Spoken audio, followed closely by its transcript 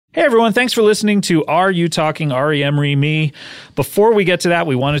Hey everyone, thanks for listening to Are You Talking REM Re Me. Before we get to that,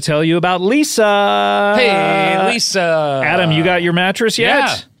 we want to tell you about Leesa. Hey, Leesa. Adam, you got your mattress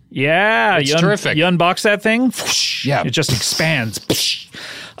yet? Yeah. It's terrific. You unbox that thing? Yeah. It just expands.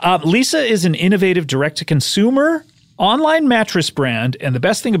 Leesa is an innovative direct-to-consumer online mattress brand, and the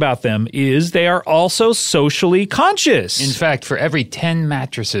best thing about them is they are also socially conscious. In fact, for every 10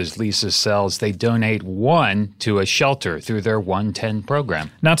 mattresses Leesa sells, they donate one to a shelter through their 110 program.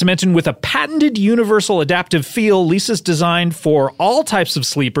 Not to mention, with a patented universal adaptive feel, Leesa's designed for all types of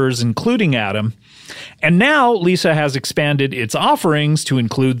sleepers, including Adam. And now Leesa has expanded its offerings to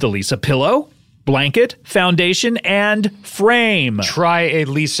include the Leesa pillow, blanket, foundation, and frame. Try a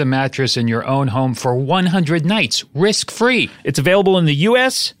Leesa mattress in your own home for 100 nights, risk-free. It's available in the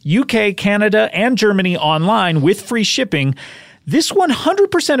US, UK, Canada, and Germany online with free shipping. This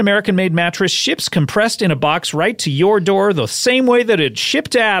 100% American-made mattress ships compressed in a box right to your door the same way that it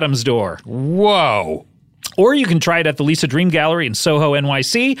shipped to Adam's door. Whoa. Or you can try it at the Leesa Dream Gallery in Soho,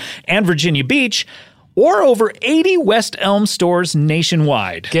 NYC, and Virginia Beach, or over 80 West Elm stores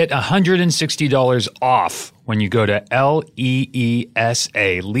nationwide. Get $160 off when you go to Leesa.com/REM.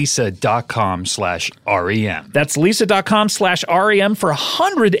 That's Leesa.com/REM for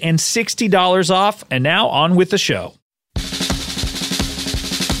 $160 off. And now on with the show.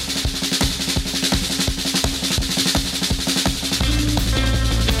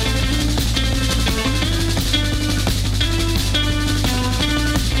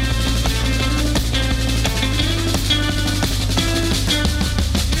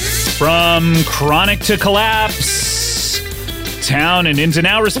 From chronic to collapse, town and into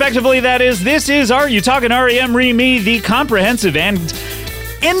now, respectively, this is Are You Talking REM Re Me, the comprehensive and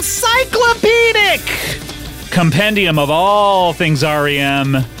encyclopedic compendium of all things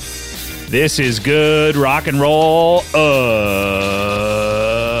REM. This is good rock and roll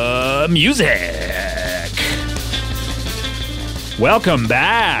music. Welcome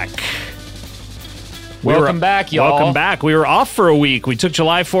back. Welcome back, y'all. Welcome back. We were off for a week. We took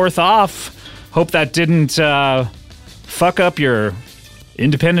July 4th off. Hope that didn't fuck up your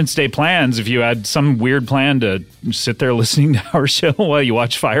Independence Day plans if you had some weird plan to sit there listening to our show while you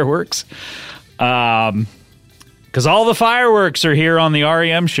watch fireworks. Because all the fireworks are here on the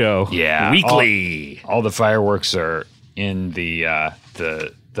REM show. Yeah. Weekly. All the fireworks are in the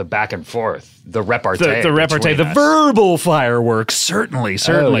back and forth. The repartee. The repartee. The verbal fireworks. Certainly.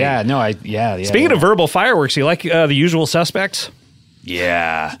 Oh, yeah. No, yeah. Speaking of verbal fireworks, you like The Usual Suspects?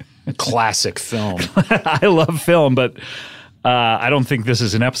 Yeah. Classic film. I love film, but I don't think this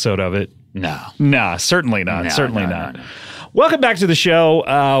is an episode of it. No. No, certainly not. Certainly not. No. Welcome back to the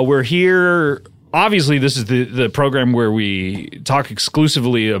show. We're here. Obviously, this is the program where we talk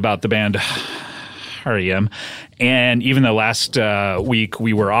exclusively about the band REM. And even though last week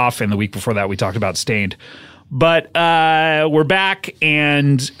we were off and the week before that we talked about Stained. But we're back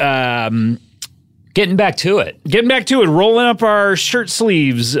and getting back to it, rolling up our shirt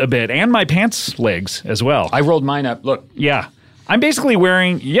sleeves a bit and my pants legs as well. I rolled mine up. Look. Yeah. I'm basically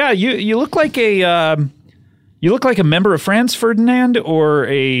wearing, you look like a... You look like a member of Franz Ferdinand or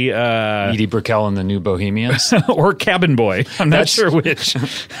a... Edie Brickell and the New Bohemians. Or Cabin Boy. I'm not sure which.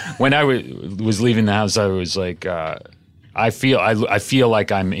 When I was leaving the house, I was like, I feel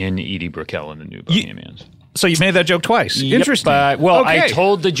like I'm in Edie Brickell and the New Bohemians. So you made that joke twice. Yep, Interesting. I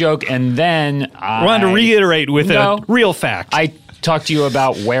told the joke and then I wanted to reiterate with a real fact. I talked to you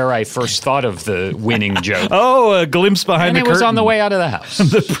about where I first thought of the winning joke. Oh, a glimpse behind the curtain. And it was on the way out of the house.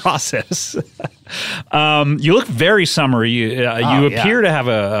 The process. You look very summery. You appear to have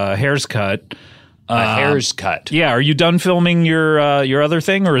a hair's cut. A hair's cut. Yeah. Are you done filming your other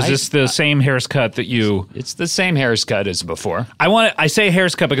thing, or is this the same hair's cut that you... It's the same hair's cut as before. I say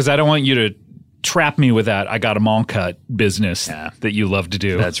hair's cut because I don't want you to trap me with that I got a mall cut business that you love to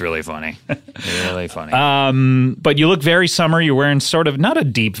do. That's really funny. Really funny. But you look very summer. You're wearing sort of not a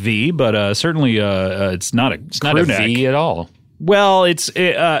deep V, but certainly it's not a V at all. Well,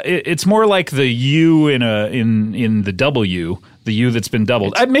 it's more like the U in the W, the U that's been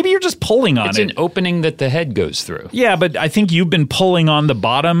doubled. Maybe you're just pulling on it. It's an opening that the head goes through. Yeah, but I think you've been pulling on the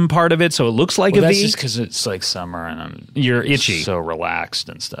bottom part of it, so it looks like a V. That's just because it's like summer and you're itchy, so relaxed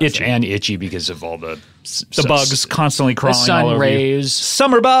and stuff. Itchy because of all the bugs constantly crawling the sun all over rays, you.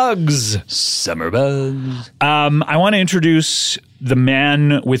 Summer bugs. I want to introduce the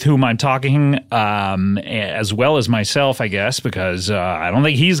man with whom I'm talking, as well as myself, I guess, because I don't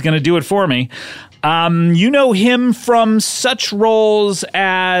think he's going to do it for me. You know him from such roles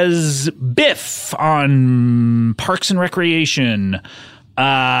as Biff on Parks and Recreation, the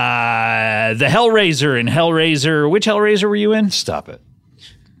Hellraiser in Hellraiser. Which Hellraiser were you in? Stop it.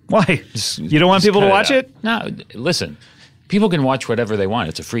 Why? You don't want people to watch it? No, listen. People can watch whatever they want.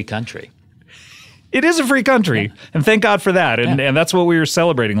 It's a free country. It is a free country, and thank God for that. And that's what we were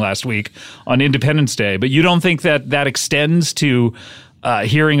celebrating last week on Independence Day. But you don't think that extends to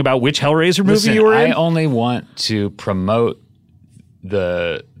hearing about which Hellraiser movie you were in? I only want to promote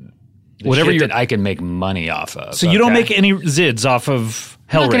the whatever shit that I can make money off of. So you don't make any zids off of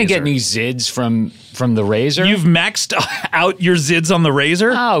Hellraiser? I'm not going to get any zids from the Razor. You've maxed out your zids on the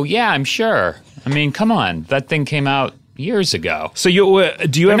Razor? Oh, yeah, I'm sure. I mean, come on. That thing came out years ago. So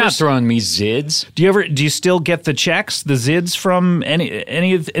They're not throwing me zids. Do you still get the checks, the zids from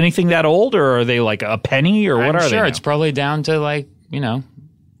anything that old, or are they like a penny, or what are they? Sure, now? it's probably down to like,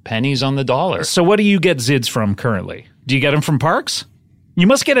 pennies on the dollar. So what do you get zids from currently? Do you get them from parks? You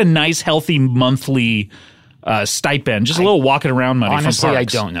must get a nice, healthy monthly stipend, just a little walking around money Honestly, from I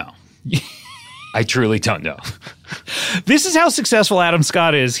parks. don't know. I truly don't know. This is how successful Adam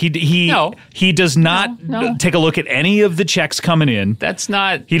Scott is. He does not take a look at any of the checks coming in. That's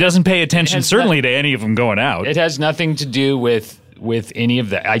not. He doesn't pay attention certainly to any of them going out. It has nothing to do with any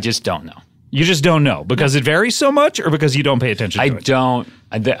of that. I just don't know. You just don't know because it varies so much, or because you don't pay attention to it?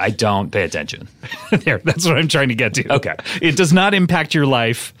 I don't pay attention. There, that's what I'm trying to get to. Okay. It does not impact your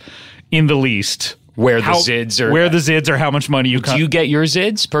life in the least. Where the zids are. How much money you Do you get your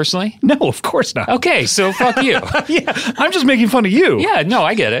zids personally? No, of course not. Okay, so fuck you. Yeah, I'm just making fun of you. Yeah, no,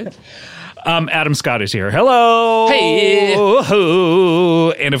 I get it. Adam Scott is here. Hello. Hey.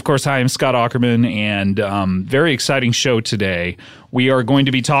 And of course, hi, I'm Scott Aukerman, and very exciting show today. We are going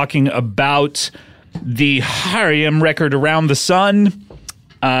to be talking about the Harim record Around the Sun.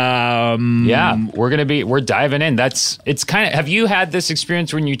 We're diving in. It's kind of, have you had this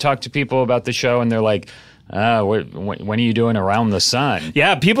experience when you talk to people about the show and they're like, when are you doing Around the Sun?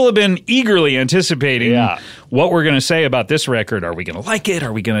 Yeah, people have been eegerly anticipating Yeah. what we're going to say about this record. Are we going to like it?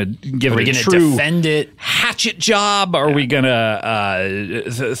 Are we going to give it a true defend it? hatchet job? Are we going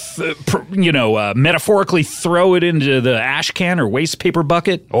to, metaphorically throw it into the ash can or waste paper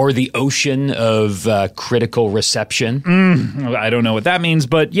bucket? Or the ocean of critical reception? I don't know what that means,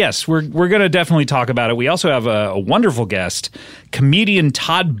 but yes, we're going to definitely talk about it. We also have a wonderful guest. Comedian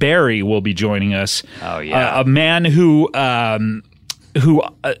Todd Barry will be joining us. Oh, yeah. A man who I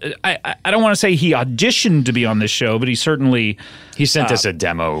don't want to say he auditioned to be on this show, but he certainly He sent us a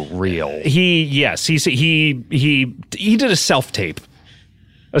demo reel. he did a self tape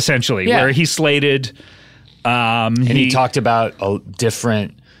essentially Yeah. where he slated. And he talked about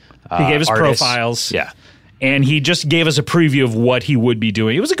different he gave us artists. profiles. Yeah. And he just gave us a preview of what he would be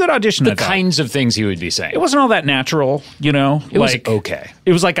doing. It was a good audition. The kinds of things he would be saying. It wasn't all that natural, It was okay.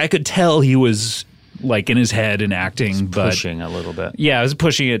 It was like I could tell he was like in his head and acting, but Pushing a little bit. yeah, I was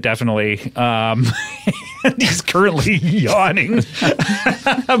pushing it definitely. He's currently yawning,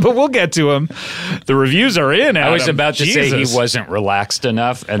 but we'll get to him. The reviews are in. Adam. I was about to say he Jesus. wasn't relaxed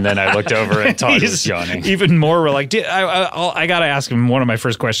enough, and then I looked over and Todd was yawning. Even more like, I got to ask him one of my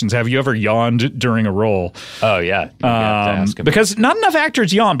first questions. Have you ever yawned during a role? Oh, yeah. You have to ask him. Because not enough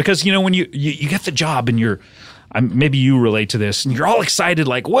actors yawn. Because, when you get the job and you're, maybe you relate to this, and you're all excited,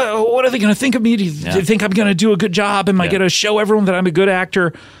 like, well, what are they going to think of me? Do you think I'm going to do a good job? Am I going to show everyone that I'm a good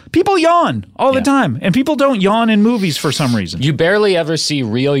actor? People yawn all the time, and people don't yawn in movies for some reason. You barely ever see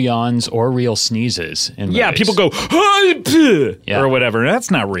real yawns or real sneezes in movies. Yeah, people go, or whatever.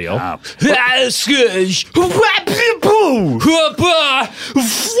 That's not real. Flappy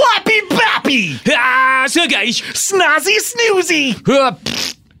bappy. Snazzy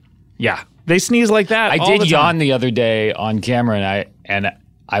snoozy. Yeah. They sneeze like that. I all did the yawn time. the other day on camera, and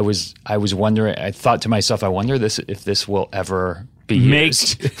I was wondering. I thought to myself, I wonder if this will ever be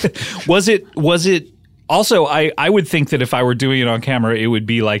used. Was it? Also, I would think that if I were doing it on camera, it would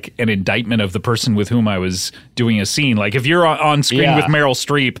be like an indictment of the person with whom I was doing a scene. Like if you're on screen with Meryl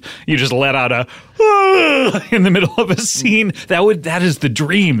Streep, you just let out a in the middle of a scene. That is the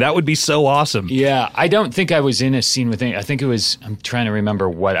dream. That would be so awesome. Yeah, I don't think I was in a scene with any. I think it was. I'm trying to remember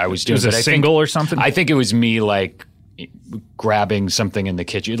what I was doing. It was a single or something. I think it was me like grabbing something in the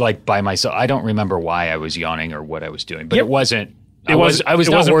kitchen, like by myself. I don't remember why I was yawning or what I was doing, but it wasn't. I was not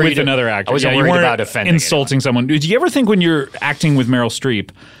wasn't worried with another actor. I wasn't you worried weren't about offending insulting someone. Did you ever think when you're acting with Meryl Streep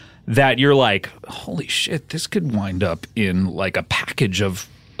that you're like, holy shit, this could wind up in like a package of,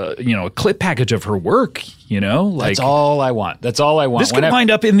 a clip package of her work, Like, That's all I want. That's all I want. This could wind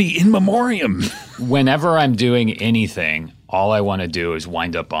up in the In Memoriam. Whenever I'm doing anything, all I want to do is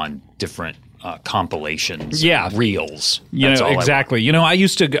wind up on different compilations, reels. That's all exactly.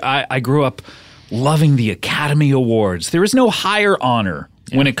 I grew up loving the Academy Awards. There is no higher honor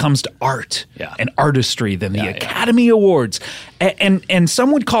when it comes to art Yeah. and artistry than the Academy Awards. And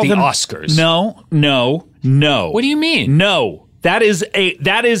some would call The them Oscars. No. What do you mean? No. That is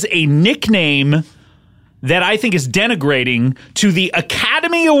a nickname that I think is denigrating to the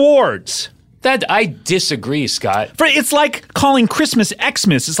Academy Awards. That I disagree, Scott. It's like calling Christmas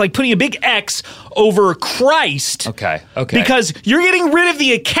Xmas. It's like putting a big X over Christ. Okay. Because you're getting rid of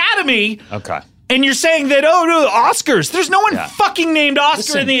the Academy. Okay. And you're saying that, no, Oscars. There's no one fucking named Oscar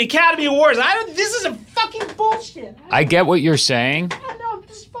Listen. in the Academy Awards. This is a fucking bullshit. I get what you're saying.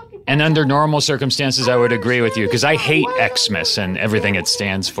 And under normal circumstances, I would agree with you because I hate Xmas and everything it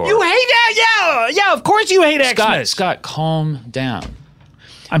stands for. You hate that? Yeah, of course you hate Xmas. Scott, calm down.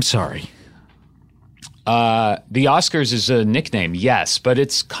 I'm sorry. The Oscars is a nickname, yes, but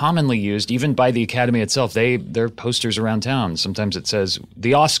it's commonly used even by the Academy itself. Their posters around town. Sometimes it says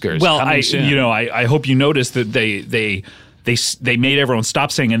the Oscars. Well, coming soon. I hope you noticed that they made everyone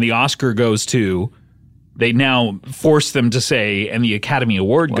stop saying, and the Oscar goes to. They now force them to say, and the Academy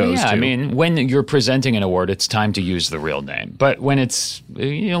Award goes to. I mean, when you're presenting an award, it's time to use the real name. But when it's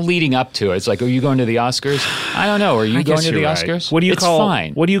leading up to it, it's like, are you going to the Oscars? I don't know. Are you going to the Oscars? What do you it's call?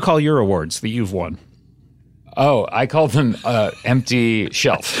 Fine. What do you call your awards that you've won? Oh, I call them empty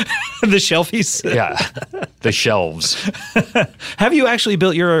shelf. The shelfies. Yeah, the shelves. Have you actually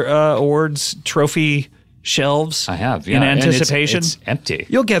built your awards trophy shelves? I have. In Yeah, and anticipation. it's empty.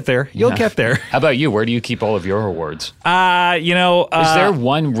 You'll get there. You'll get there. How about you? Where do you keep all of your awards? Is Is there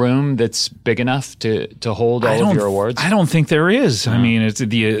one room that's big enough to hold all of your awards? I don't think there is. I mean, it's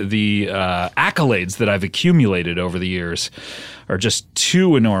the accolades that I've accumulated over the years are just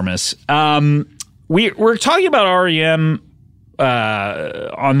too enormous. We're talking about REM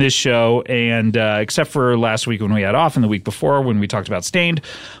on this show, and except for last week when we had off and the week before when we talked about Stained.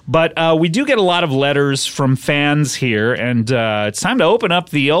 But we do get a lot of letters from fans here, and it's time to open up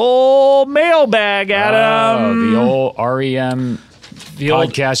the old mailbag, Adam. The old REM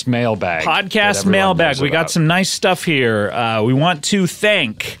podcast mailbag. Podcast mailbag. We got some nice stuff here. We want to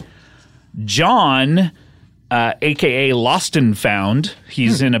thank John, a.k.a. Lost and Found.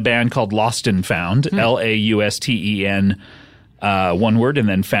 He's in a band called Lost and Found, Lausten, one word, and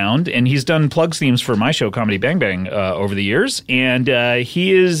then Found. And he's done plugs themes for my show, Comedy Bang Bang, over the years. And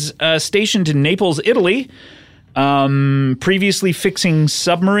he is stationed in Naples, Italy, previously fixing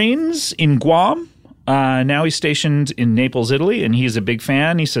submarines in Guam. Now he's stationed in Naples, Italy, and he's a big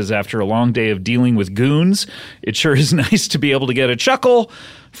fan. He says after a long day of dealing with goons, it sure is nice to be able to get a chuckle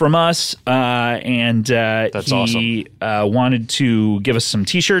from us. That's he wanted to give us some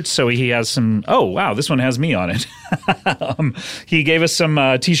T-shirts, so he has some. Oh, wow, this one has me on it. He gave us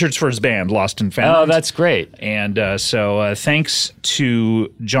some T-shirts for his band, Lost and Found. Oh, that's great. And so thanks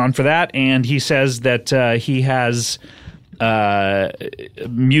to John for that. And he says that he has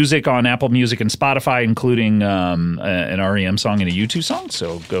music on Apple Music and Spotify, including an REM song and a U2 song.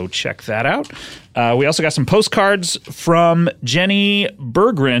 So go check that out. We also got some postcards from Jenny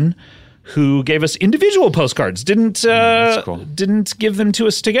Berggren, who gave us individual postcards. Didn't give them to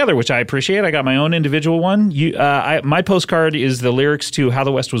us together, which I appreciate. I got my own individual one. My postcard is the lyrics to "How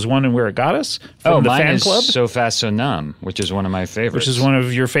the West Was Won and Where It Got Us" from the mine fan is club. "So Fast So Numb," which is one of my favorites. Which is one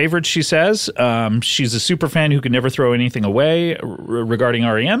of your favorites, she says. She's a super fan who could never throw anything away regarding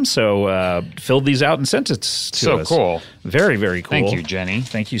REM, so filled these out and sent it to us. So cool. Very, very cool. Thank you, Jenny.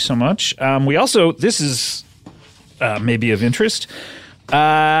 Thank you so much. We also, this is maybe of interest,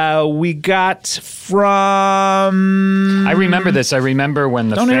 we got from... I remember this. I remember when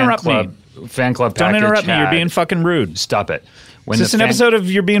the fan club package Don't interrupt me. You're being fucking rude. Stop it. Is this an episode of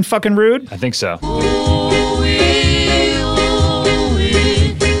You're Being Fucking Rude? I think so.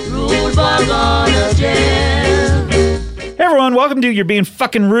 Hey everyone, welcome to You're Being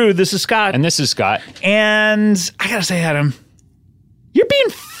Fucking Rude. This is Scott. And this is Scott. And I gotta say, Adam, you're being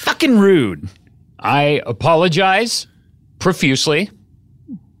fucking rude. I apologize profusely.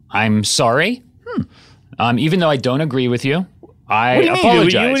 I'm sorry. Even though I don't agree with you, I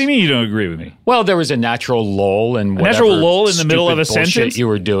apologize. What do you mean you don't agree with me? Well, there was a natural lull in whatever in the middle of a stupid bullshit sentence you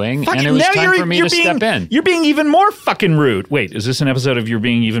were doing, Fucking, and it was now time for me to step in. You're being even more fucking rude. Wait, is this an episode of You're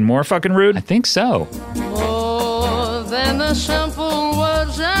Being Even More Fucking Rude? I think so. More than the simple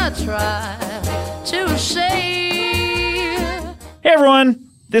words I try to say. Hey everyone,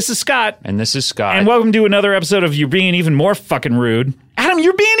 this is Scott. And this is Scott. And welcome to another episode of You're Being Even More Fucking Rude. Adam,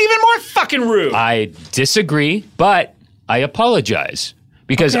 you're being even more fucking rude. I disagree, but I apologize.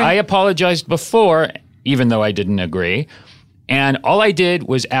 Because I apologized before, even though I didn't agree. And all I did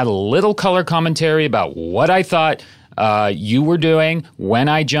was add a little color commentary about what I thought you were doing when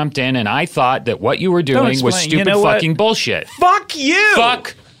I jumped in, and I thought that what you were doing was stupid fucking bullshit. Fuck you!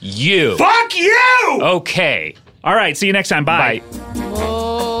 Fuck you! Fuck you! Okay. All right, see you next time. Bye.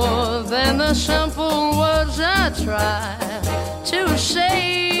 More than the simple words I try to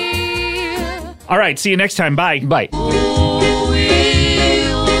say. All right, see you next time. Bye. Bye.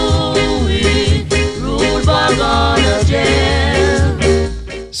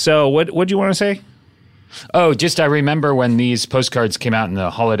 So, what do you want to say? Oh, just I remember when these postcards came out in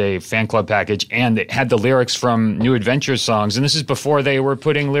the holiday fan club package, and it had the lyrics from New Adventures songs, and this is before they were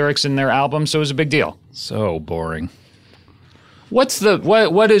putting lyrics in their album, so it was a big deal. So boring. What is the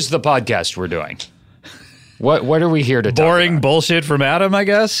podcast we're doing? What are we here to talk Boring about? bullshit from Adam, I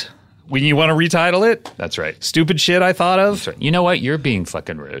guess. When you want to retitle it? That's right. Stupid shit I thought of? That's right. You know what? You're being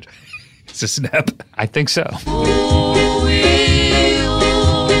fucking rude. It's a snap. I think so.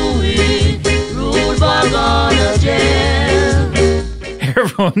 Hey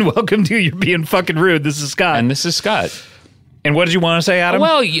everyone, welcome to You're Being Fucking Rude. This is Scott. And this is Scott. And what did you want to say, Adam?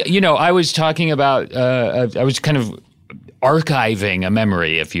 Well, I was talking about, I was kind of archiving a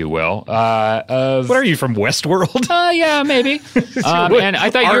memory, if you will, of... What are you, from Westworld? Yeah, maybe. And I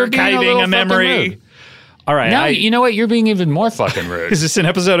thought you were being archiving a memory. Rude. All right. Now, you know what? You're being even more fucking rude. Is this an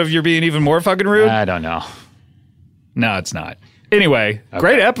episode of You're Being Even More Fucking Rude? I don't know. No, it's not. Anyway,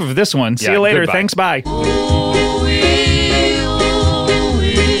 great ep of this one. See you later. Goodbye. Thanks. Bye.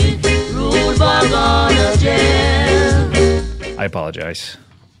 I apologize.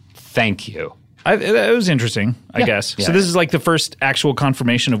 Thank you. It was interesting, I guess. Yeah. So this is like the first actual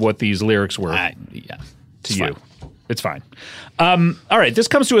confirmation of what these lyrics were Yeah. to you. It's fine. All right. This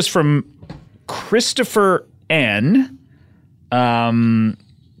comes to us from Christopher N.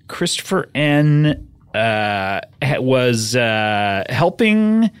 Christopher N. Was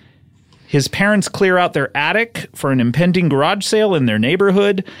helping his parents clear out their attic for an impending garage sale in their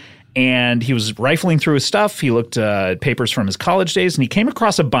neighborhood. And he was rifling through his stuff. He looked at papers from his college days, and he came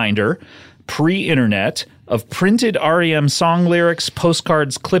across a binder, pre-internet, of printed REM song lyrics,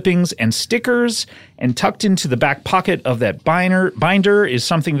 postcards, clippings, and stickers. And tucked into the back pocket of that binder is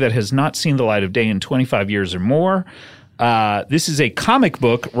something that has not seen the light of day in 25 years or more. This is a comic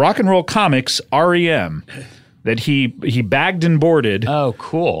book, Rock and Roll Comics REM, that he bagged and boarded. Oh,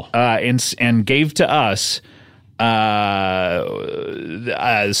 cool. And gave to us. So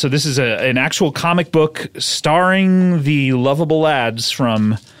this is an actual comic book starring the lovable lads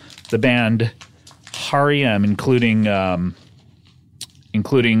from the band REM, including the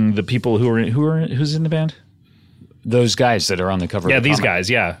people who's in the band. Those guys that are on the cover. Yeah, of the these comic. guys.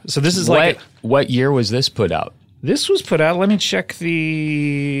 Yeah. So this is What year was this put out? This was put out. Let me check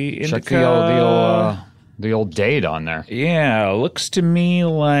the indica. Check the old date on there. Yeah, looks to me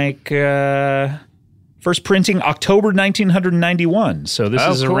like first printing October 1991. So this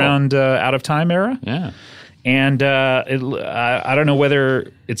is cool. around Out of Time era. Yeah. And I don't know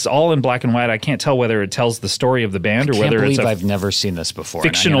whether it's all in black and white. I can't tell whether it tells the story of the band or whether it's I've never seen this before.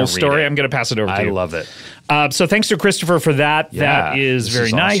 fictional story. I'm going to pass it over to you. I love it. So thanks to Christopher for that. Yeah, that is this very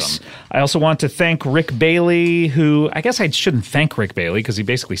is nice. awesome. I also want to thank Rick Bailey, who I guess I shouldn't thank Rick Bailey because he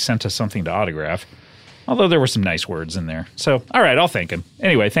basically sent us something to autograph. Although there were some nice words in there. So, all right, I'll thank him.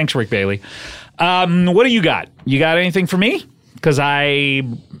 Anyway, thanks, Rick Bailey. What do you got? You got anything for me? Because I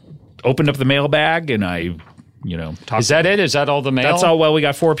opened up the mailbag and I, talked. Is that it? Is that all the mail? That's all. Well, we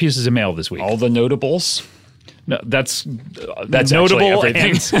got 4 pieces of mail this week. All the notables? No, that's notable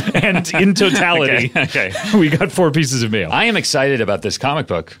and in totality. Okay. We got 4 pieces of mail. I am excited about this comic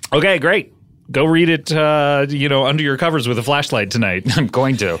book. Okay, great. Go read it, under your covers with a flashlight tonight. I'm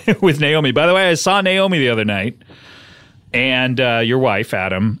going to. With Naomi. By the way, I saw Naomi the other night. And your wife,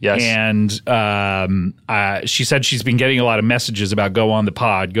 Adam. Yes. And she said she's been getting a lot of messages about go on the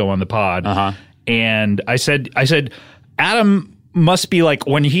pod. Uh-huh. And I said, Adam must be like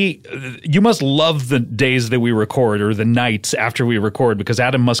you must love the days that we record or the nights after we record because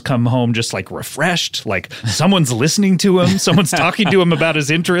Adam must come home just like refreshed, like someone's listening to him, someone's talking to him about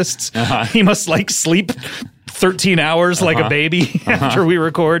his interests. Uh-huh. He must like sleep 13 hours like a baby after we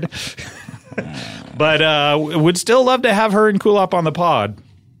record. But would still love to have her and Cool Up on the pod.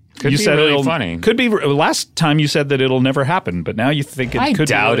 Could be really funny. Could be. Last time you said that it'll never happen, but now you think it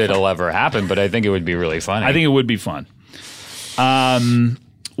could. I doubt be really it'll ever happen, but I think it would be really funny. I think it would be fun.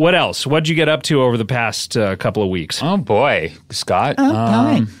 What else? What'd you get up to over the past couple of weeks? Oh boy, Scott.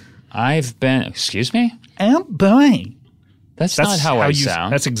 boy. I've been. Excuse me. Oh boy. That's not how I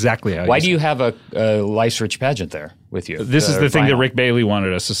sound. That's exactly how. Why do you have a Lice Rich pageant there with you? This is the thing that Rick Bailey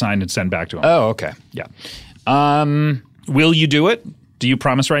wanted us to sign and send back to him. Oh, okay. Yeah. Will you do it? Do you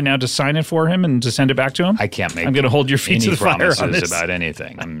promise right now to sign it for him and to send it back to him? I can't make. I'm going to hold your feet any to the fire promises on this. about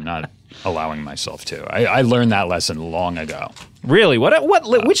anything. I'm not allowing myself to. I learned that lesson long ago. Really?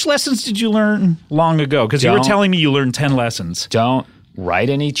 Which lessons did you learn long ago? Because you were Don't- telling me you learned 10 lessons. Don't write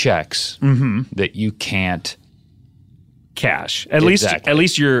any checks that you can't. Cash. At Exactly.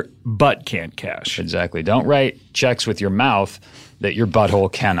 least your butt can't cash. Exactly. Don't write checks with your mouth that your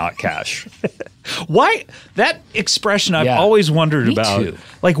butthole cannot cash. Why that expression I've Yeah. always wondered Me about. too.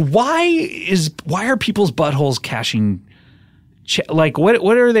 Like why are people's buttholes cashing like what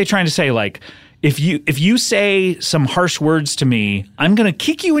are they trying to say? Like if you say some harsh words to me, I'm going to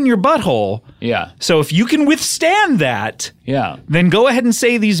kick you in your butthole. Yeah. So if you can withstand that, Yeah. then go ahead and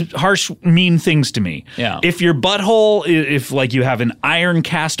say these harsh, mean things to me. Yeah. If your butthole, if like you have an iron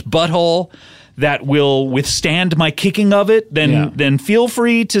cast butthole that will withstand my kicking of it, then feel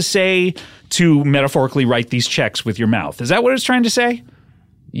free to metaphorically write these checks with your mouth. Is that what it's trying to say?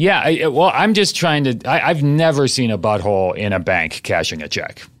 Yeah. Well, I'm just trying to. I've never seen a butthole in a bank cashing a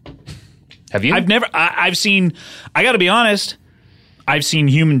check. Have you? I've seen, I got to be honest, I've seen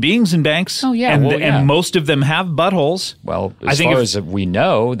human beings in banks. Oh, yeah. And, Well, yeah. and most of them have buttholes. Well, I as think far if- as we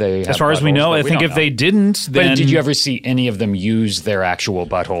know, they have As far as we buttholes, know, but I we think don't if they know. didn't, But then did you ever see any of them use their actual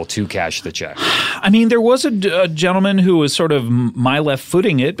butthole to cash the check? I mean, there was a gentleman who was sort of my left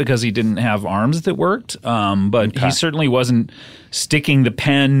footing it because he didn't have arms that worked, but he certainly wasn't sticking the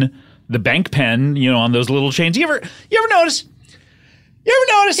bank pen, on those little chains. You ever notice? You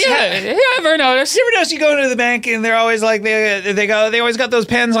ever notice? ever notice? You ever notice you go into the bank and they're always like they always got those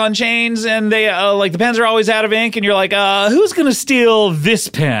pens on chains and they like the pens are always out of ink and you're like who's gonna steal this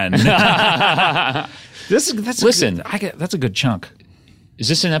pen? Listen. That's a good chunk. Is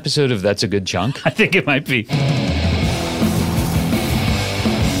this an episode of That's a Good Chunk? I think it might be.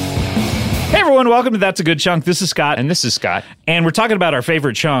 Hey everyone, welcome to That's a Good Chunk. This is Scott, And this is Scott. and we're talking about our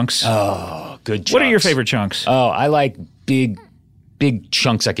favorite chunks. Good chunks. What are your favorite chunks? Oh, I like big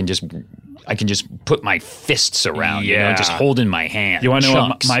chunks I can just put my fists around, Yeah. just hold in my hand. You want to know what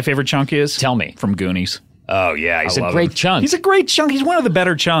Chunks. my favorite chunk is? Tell me. From Goonies. Oh, yeah, he's I a love great him. chunk. He's a great chunk. He's one of the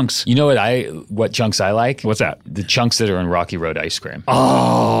better chunks. You know what chunks I like? What's that? The chunks that are in Rocky Road ice cream.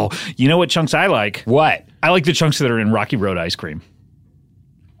 Oh, you know what chunks I like? What? I like the chunks that are in Rocky Road ice cream.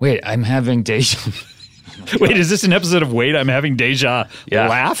 Wait, I'm having deja. Wait, is this an episode of Wait, I'm Having Deja Yeah.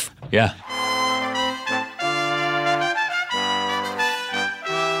 Laugh? Yeah.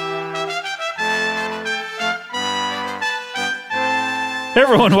 Hey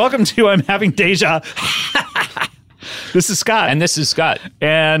everyone, welcome to I'm Having Deja. This is Scott. And this is Scott.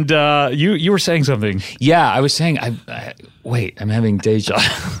 And you were saying something. Yeah, I was saying, wait, I'm having deja.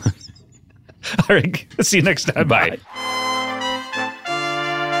 All right, see you next time. Bye.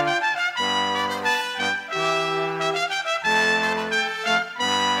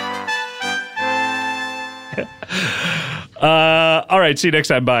 All right, see you next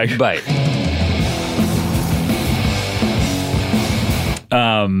time. Bye. Bye.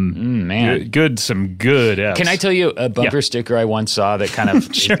 Man. Good, some good F's. Can I tell you a bumper sticker I once saw that kind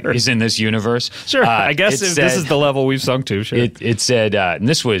of Sure. is in this universe? Sure, I guess it if said- this is the level we've sunk to, sure. It said, and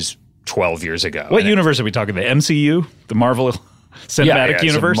this was 12 years ago. What And universe are we talking? The MCU? The Marvel Cinematic so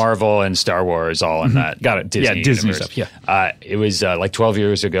Universe? Marvel and Star Wars all in that. Got it. Disney Yeah, Disney universe. stuff, yeah. It was like 12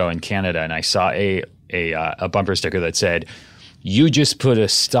 years ago in Canada, and I saw a bumper sticker that said, "You just put a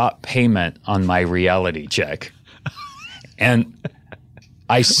stop payment on my reality check," and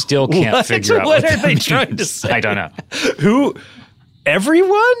I still can't What? figure out What what are that they means. trying to say? I don't know. Who?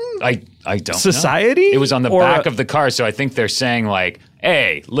 Everyone? I don't Society? know. It was on the Or back of the car, so I think they're saying like,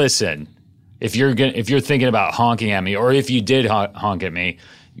 "Hey, listen, if you're thinking about honking at me, or if you did honk at me,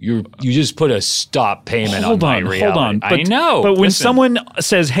 you just put a stop payment on my reality." Hold on. I know. But when Listen. someone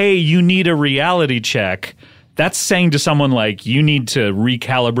says, "Hey, you need a reality check," that's saying to someone like, "You need to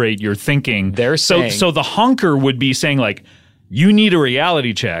recalibrate your thinking." They're saying- so the honker would be saying like, "You need a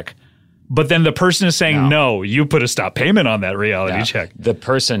reality check," but then the person is saying, "No, you put a stop payment on that reality Yeah. check." The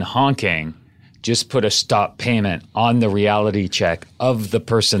person honking just put a stop payment on the reality check of the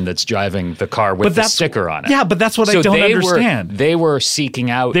person that's driving the car with the sticker on it. Yeah, but that's what I So don't they understand. They were seeking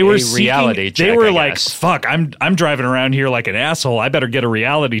out They were a reality check. They were I like, guess. "Fuck, I'm driving around here like an asshole. I better get a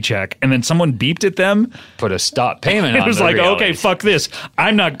reality check." And then someone beeped at them. Put a stop payment on It was the like, reality "Okay, fuck this.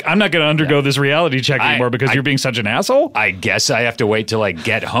 I'm not going to undergo this reality check anymore because you're being such an asshole." I guess I have to wait till I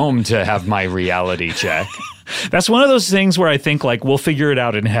get home to have my reality check. That's one of those things where I think like we'll figure it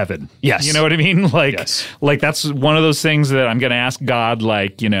out in heaven. Yes. You know what I mean? Like, Yes. like that's one of those things that I'm going to ask God,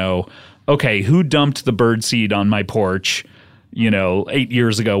 like, okay, who dumped the bird seed on my porch, 8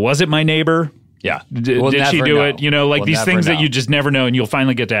 years ago? Was it my neighbor? Yeah. Did she never do know. it? You know, like We'll these never things that know. you just never know, and you'll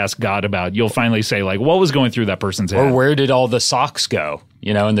finally get to ask God about. You'll finally say, like, what was going through that person's head? Or where did all the socks go?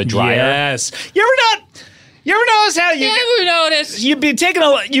 You know, in the dryer. Yes. You ever notice how Ever notice? you'd be taking a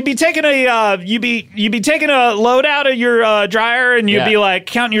load out of your dryer, and you'd Yeah. be like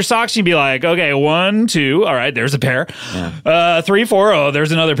counting your socks. You'd be like, okay, 1, 2, all right, there's a pair. 3, 4, oh,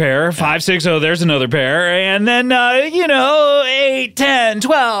 there's another pair. 5, 6, oh, there's another pair. And then 8, 10,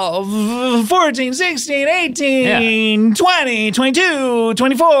 12, 14, 16, 18, 20, 22,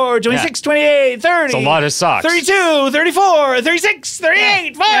 24, 26, 28, 30. It's a lot of socks. 32, 34, 36,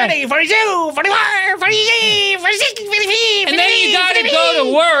 38, 40, 42, 44, 45. 46, 50, And then you gotta go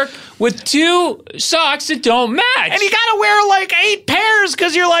to work with 2 socks that don't match. and you gotta wear like 8 pairs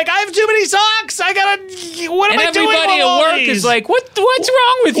because you're like, I have too many socks. I gotta. What am and I doing? everybody with at all work these? is like, what's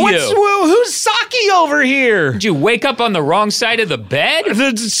wrong with you? Who's socky over here? Did you wake up on the wrong side of the bed?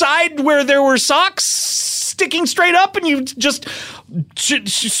 The side where there were socks sticking straight up, and you just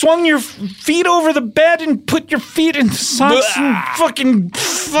swung your feet over the bed and put your feet in the socks and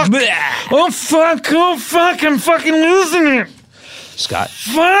fuck. Oh fuck, I'm fucking losing it. Scott.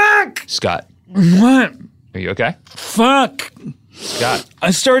 Fuck. Scott. What? Are you okay? Fuck. Scott.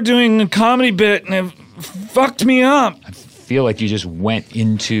 I started doing a comedy bit and it fucked me up. I feel like you just went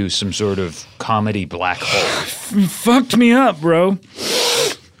into some sort of comedy black hole. It fucked me up, bro.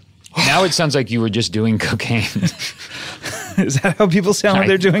 Now it sounds like you were just doing cocaine. Is that how people sound when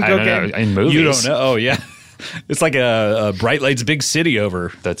they're doing I don't cocaine? know. In movies. You don't know? Oh, yeah. It's like a Bright Lights Big City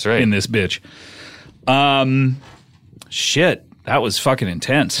over. That's right. In this bitch. Shit. That was fucking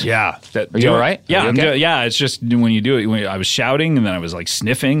intense. Yeah. Are you all right? Yeah. Are you I'm okay? good. Yeah. It's just when you do it, I was shouting and then I was like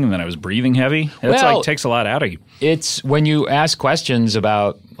sniffing and then I was breathing heavy. It's Well- like takes a lot out of you. It's when you ask questions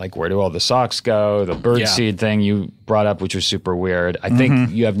about, like, where do all the socks go, the birdseed thing you brought up, which was super weird. I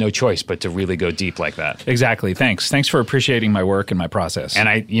think you have no choice but to really go deep like that. Exactly. Thanks for appreciating my work and my process.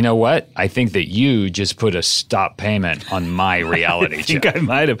 And you know what? I think that you just put a stop payment on my reality I think check. I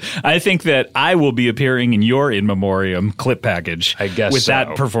might have. I think that I will be appearing in your in memoriam clip package. I guess with so.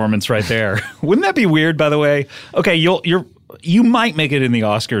 that performance right there. Wouldn't that be weird? By the way, okay, you might make it in the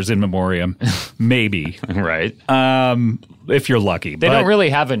Oscars in memoriam, maybe, Right? if you're lucky. They don't really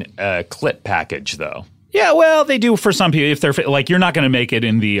have a clip package, though. Yeah, well, they do for some people. If they're like, you're not going to make it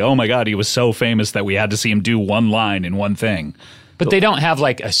in the. Oh my God, he was so famous that we had to see him do one line in one thing. But they don't have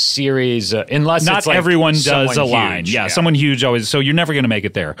like a series, unless Not it's like everyone someone does a line. huge. Yeah, someone huge always. So you're never going to make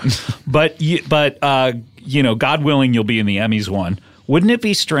it there. but God willing, you'll be in the Emmys one. Wouldn't it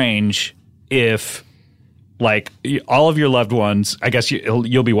be strange if, like, all of your loved ones? I guess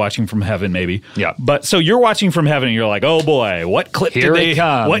you'll be watching from heaven, maybe. Yeah. But so you're watching from heaven, and you're like, oh boy, what clip Here did it they?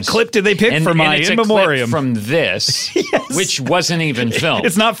 comes. What clip did they pick for my it's in a clip memoriam? from this, which wasn't even filmed.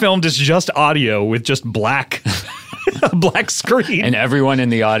 It's not filmed. It's just audio with just black. A black screen. And everyone in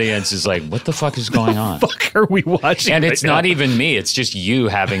the audience is like, what the fuck is going on? fuck are we watching? And right it's now? not even me. It's just you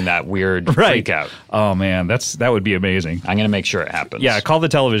having that weird right. freak out. Oh man, that would be amazing. I'm going to make sure it happens. Yeah, call the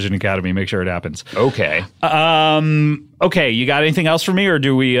Television Academy. Make sure it happens. Okay. Okay, you got anything else for me, or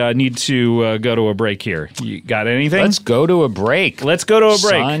do we need to go to a break here? You got anything? Let's go to a break. Let's go to a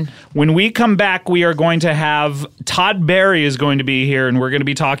break. Son. When we come back, we are going to have Todd Barry is going to be here, and we're going to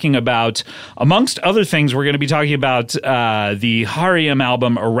be talking about, amongst other things, we're going to be talking about the R.E.M.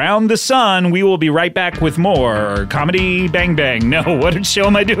 album Around the Sun. We will be right back with more Comedy Bang Bang. No, what show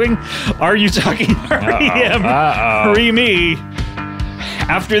am I doing? Are you talking R.E.M.? Re-me.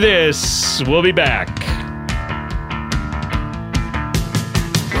 After this, we'll be back.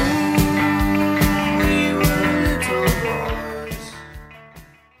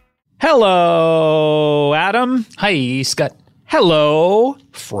 Hello, Adam. Hi, Scott. Hello,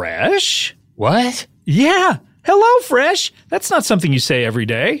 Fresh. What? Yeah. Hello, Fresh. That's not something you say every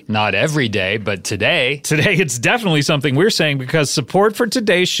day. Not every day, but today. Today, it's definitely something we're saying because support for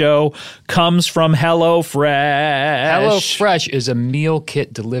today's show comes from HelloFresh. HelloFresh is a meal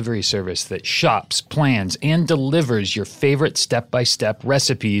kit delivery service that shops, plans, and delivers your favorite step-by-step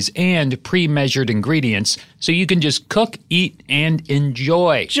recipes and pre-measured ingredients so you can just cook, eat, and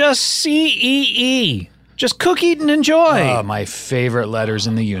enjoy. Just CEE. Just cook, eat, and enjoy. Oh, my favorite letters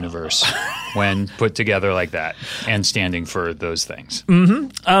in the universe when put together like that and standing for those things.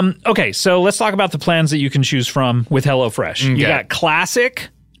 Okay, so let's talk about the plans that you can choose from with HelloFresh. You got classic.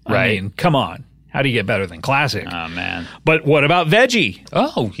 I Right. mean, come on. How do you get better than classic? Oh, man. But what about veggie?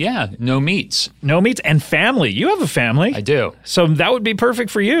 Oh, yeah. No meats. No meats and family. You have a family. I do. So that would be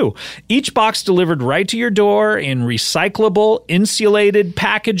perfect for you. Each box delivered right to your door in recyclable, insulated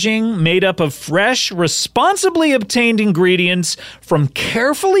packaging made up of fresh, responsibly obtained ingredients from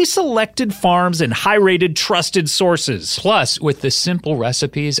carefully selected farms and high-rated, trusted sources. Plus, with the simple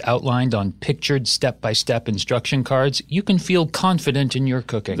recipes outlined on pictured step-by-step instruction cards, you can feel confident in your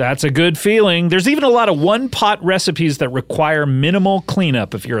cooking. That's a good feeling. There's even a lot of one-pot recipes that require minimal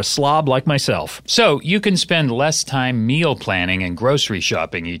cleanup if you're a slob like myself. So you can spend less time meal planning and grocery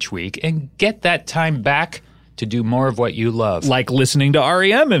shopping each week and get that time back to do more of what you love. Like listening to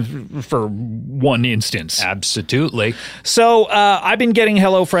REM for one instance. Absolutely. So I've been getting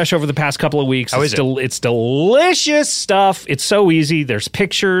HelloFresh over the past couple of weeks. How is it? It's delicious stuff. It's so easy. There's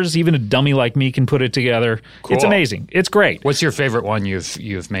pictures. Even a dummy like me can put it together. Cool. It's amazing. It's great. What's your favorite one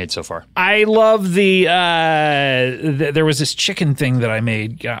you've made so far? I love there was this chicken thing that I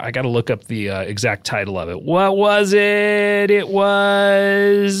made. I got to look up the exact title of it. What was it? It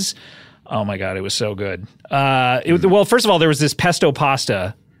was... Oh my God, it was so good. Well, first of all, there was this pesto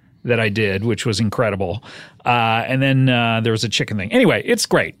pasta that I did, which was incredible. And then there was a chicken thing. Anyway, it's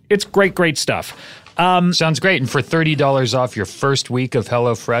great. It's great stuff. Sounds great. And for $30 off your first week of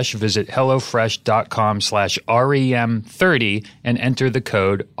HelloFresh, visit HelloFresh.com/REM30 and enter the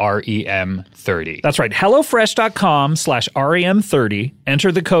code REM30. That's right. HelloFresh.com/REM30.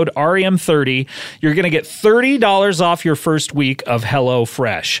 Enter the code REM30. You're going to get $30 off your first week of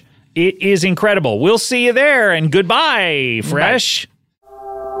HelloFresh. It is incredible. We'll see you there, and goodbye, Fresh.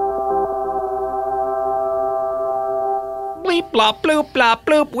 Bleep, blop, bloop, blop,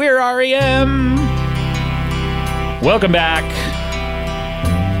 bloop. We're REM. Welcome back.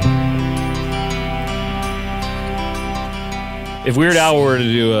 If Weird Al were to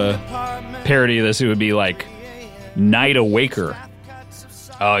do a parody of this, it would be like Night Awaker.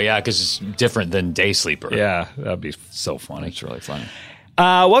 Oh, yeah, because it's different than Day Sleeper. Yeah, that'd be so funny. It's really funny.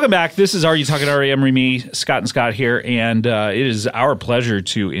 Welcome back. This is Are You Talking REM? Me, Scott and Scott here, and it is our pleasure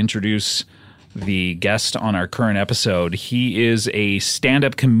to introduce the guest on our current episode. He is a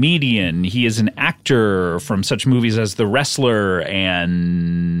stand-up comedian. He is an actor from such movies as The Wrestler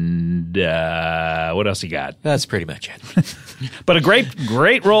and what else he got? That's pretty much it. But a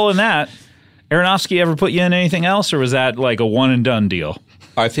great role in that. Aronofsky ever put you in anything else, or was that like a one-and-done deal?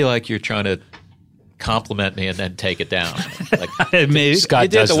 I feel like you're trying to compliment me and then take it down. Like, Maybe. Scott you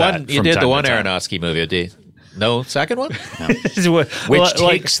did does the that one. You from did time the to one time. Aronofsky movie. No second one. Which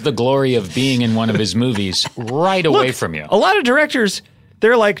takes the glory of being in one of his movies right away from you. A lot of directors,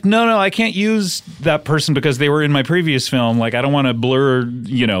 they're like, no, I can't use that person because they were in my previous film. Like, I don't want to blur, much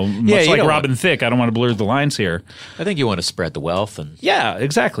you like don't Robin Thicke, I don't want to blur the lines here. I think you want to spread the wealth and. Yeah,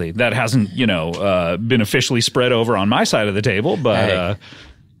 exactly. That hasn't, been officially spread over on my side of the table, but Hey,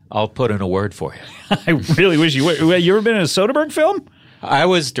 I'll put in a word for you. I really wish you would. You ever been in a Soderbergh film? I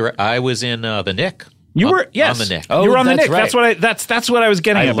was in The Nick. You were, yes. on The Nick. Oh, you were on The that's Nick. right. That's what I was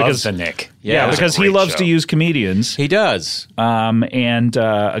getting I at. love because, the Nick. Yeah, it was because a he great loves show. to use comedians. He does. And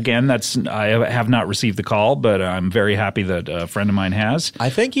again, I have not received the call, but I'm very happy that a friend of mine has. I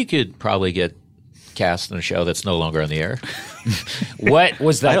think you could probably get cast in a show that's no longer on the air. What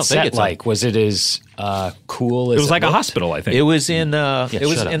was I that don't think set it's like? Was it as cool as It was like a looked? hospital, I think. It was in shut up.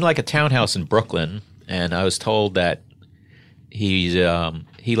 in like a townhouse in Brooklyn, and I was told that he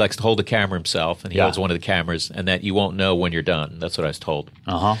likes to hold the camera himself, and he Yeah. holds one of the cameras, and that you won't know when you're done. That's what I was told.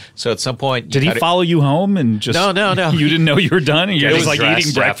 Uh-huh. So at some point, Did he follow you home and just? No. You didn't know you were done, and you're Getting just like dressed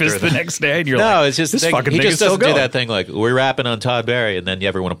eating breakfast after the next day. And you're No, like, it's just this the thing. fucking He thing just is still doesn't do going. that thing like we're rapping on Todd Barry, and then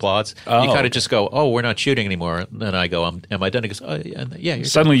everyone applauds. Oh. You kind of just go, "Oh, we're not shooting anymore." And then I go, "Am I done?" He goes, "Oh, yeah, you're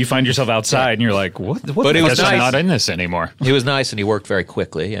Suddenly, you find yourself outside, and you're like, "What?" But the it was fuck is Guess I'm nice. not in this anymore. He was nice, and he worked very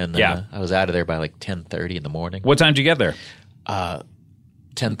quickly. And Yeah. I was out of there by like 10:30 in the morning. What time did you get there?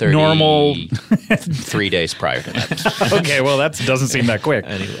 10:30 Normal. 3 days prior to that. Okay, well, that doesn't seem that quick.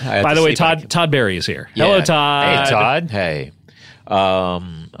 And I had By to the way, sleep like- Todd Barry is here. Yeah. Hello, Todd. Hey, Todd. Hey,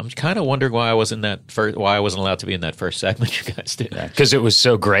 I'm kind of wondering why I wasn't allowed to be in that first segment you guys did. Because it was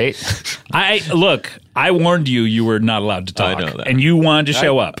so great. I warned you were not allowed to talk, I know that. and you wanted to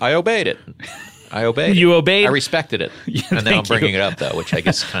show up. I obeyed it. You obeyed? I respected it. And now I'm thank you. bringing it up though, which I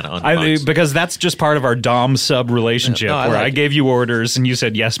guess kind of undermines. Because that's just part of our dom sub relationship, No, I where like I it. gave you orders and you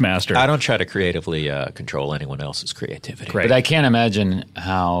said yes, master. I don't try to creatively control anyone else's creativity. Great. But I can't imagine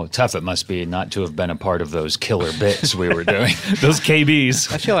how tough it must be not to have been a part of those killer bits we were doing. Those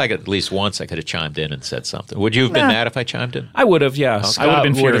KBs. I feel like at least once I could have chimed in and said something. Would you have been mad if I chimed in? I would have, yes. I would have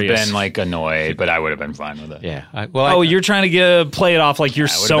been Scott would furious. have been like annoyed, but I would have been fine with it. Yeah. You're trying to play it off like you're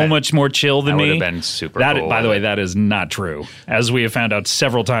I would've so been- much more chill than I would me. have been super That, cool. by the way, that is not true. As we have found out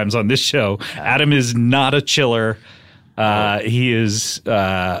several times on this show, Adam is not a chiller. He is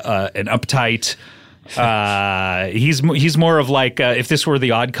an uptight. He's more of like if this were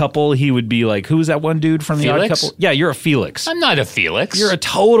the Odd Couple, he would be like, who's that one dude from the Odd Felix? Couple? Yeah, you're a Felix. I'm not a Felix. You're a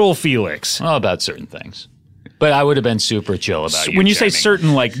total Felix. well, about certain things. But I would have been super chill about you. When you say jamming.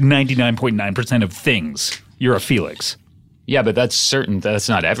 certain, like 99.9% of things, you're a Felix. Yeah, but that's certain. That's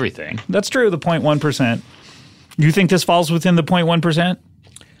not everything. That's true. The 0.1%. You think this falls within the 0.1%?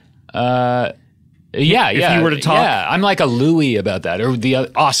 Yeah, If yeah. you were to talk- yeah, I'm like a Louis about that, or the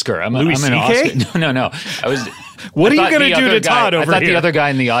Oscar. I'm Louis an CK? Oscar. No. I was. What I are you thought gonna the do other to guy- Todd over I thought here? the other guy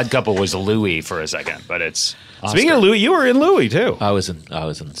in the Odd Couple was Louis for a second, but it's Oscar. Speaking of Louis, you were in Louis too. I was in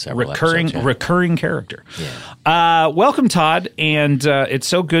several episodes, yeah. Recurring character. Welcome, Todd, and it's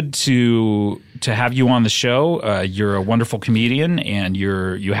so good to have you on the show. You're a wonderful comedian, and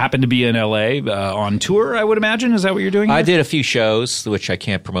you happen to be in LA on tour. I would imagine. Is that what you're doing? I here? did a few shows which I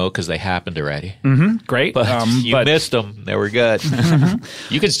can't promote because they happened already. Great, But you but missed them. They were good.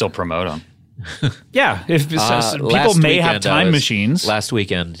 You could still promote them. yeah, if people Last may have weekend, time machines. Last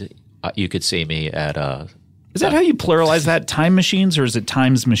weekend, you could see me at. Is that how you pluralize that? Time machines, or is it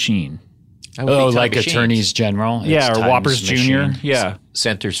Times Machine? I would be Oh, Time like Machines. Attorneys General. It's Yeah, or Times Whoppers Jr. Machine. Yeah,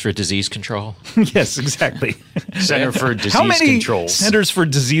 Centers for Disease Control. yes, exactly. Center for Disease How many Controls. centers for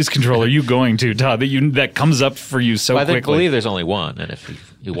disease control are you going to, Todd? That comes up for you so I think, quickly. believe there's only one, and if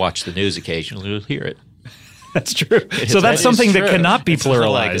you watch the news occasionally, you'll hear it. That's true. So That that's is something that true. cannot be It's not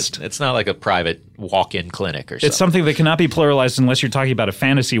like pluralized. it's not like a private walk-in clinic or something. It's something that cannot be pluralized unless you're talking about a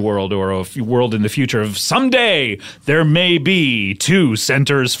fantasy world or a world in the future of someday there may be 2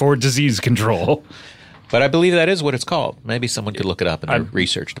 centers for disease control. But I believe that is what it's called. Maybe someone could look it up in the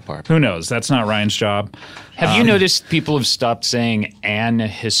research department. Who knows? That's not Ryan's job. Have you noticed people have stopped saying an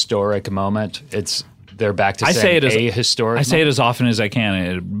historic moment? They're back to I saying say it as a historic I say moment. as often as I can,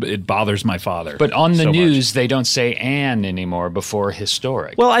 and it bothers my father. But on the so much. news, they don't say an anymore before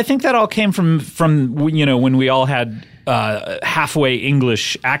historic. Well, I think that all came from when we all had halfway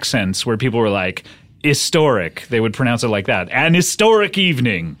English accents where people were like historic. They would pronounce it like that. An historic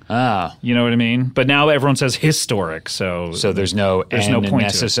evening. You know what I mean? But now everyone says historic. So there's no there's and no point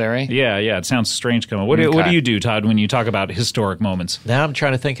necessary? To it. Yeah. It sounds strange coming. What do you do, Todd, when you talk about historic moments? Now I'm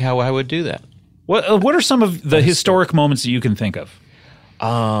trying to think how I would do that. What are some of the historic moments that you can think of?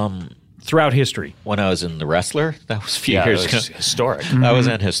 Throughout history. When I was in The Wrestler, that was a few Yeah, years it was ago. historic. That was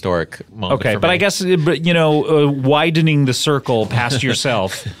an historic moment. Okay, for but me. I guess widening the circle past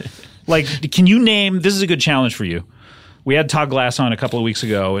yourself. Like, can you name? This is a good challenge for you. We had Todd Glass on a couple of weeks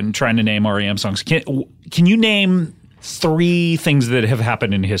ago and trying to name REM songs. Can you name 3 things that have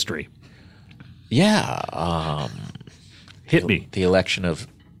happened in history? Yeah. Hit me. The election of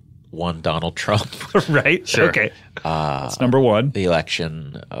one Donald Trump. Right? Sure. Okay. That's number 1. The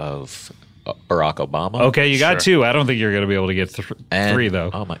election of Barack Obama. Okay, you got 2. I don't think you're going to be able to get 3,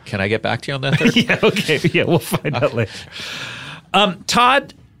 though. Oh my, can I get back to you on that third? Yeah, okay. Yeah, we'll find out later.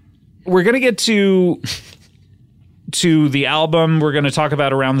 Todd, we're going to get to the album. We're going to talk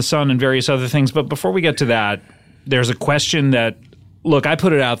about Around the Sun and various other things. But before we get to that, there's a question that, look, I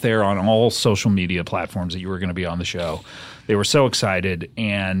put it out there on all social media platforms that you were going to be on the show. They were so excited,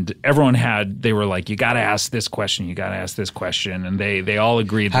 and they were like, you got to ask this question, you got to ask this question. And they all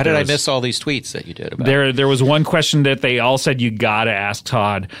agreed. How that did I there was- miss all these tweets that you did about there was one question that they all said you got to ask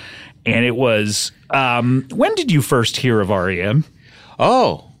Todd, and it was, when did you first hear of REM?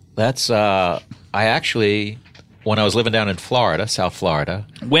 Oh, that's I actually, when I was living down in Florida, South Florida,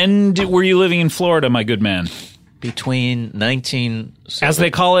 When were you living in Florida, my good man? between As they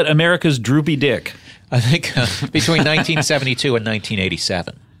call it, America's droopy dick. I think between 1972 and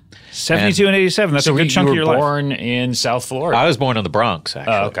 1987. 72 and 87. That's a good chunk you of were your life. born in South Florida. I was born in the Bronx,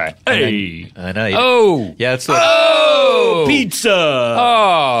 actually. Oh, okay. Hey. I know. Oh. Yeah, it's the, Oh, pizza.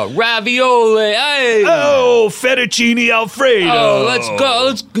 Oh, ravioli. Hey. Oh, fettuccine Alfredo. Oh, let's go.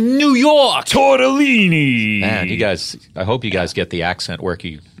 Let's New York. Tortellini. man, you guys, I hope you guys get the accent work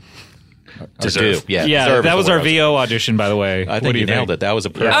you Deserve. do. Yeah, Yeah, deserve that is was the our word I VO audition, by the way. I think you nailed it. That was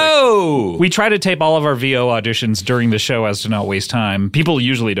a perfect. Oh. We try to tape all of our VO auditions during the show as to not waste time. People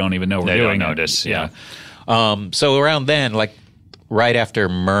usually don't even know we're They doing don't it. notice, Yeah. So around then, like right after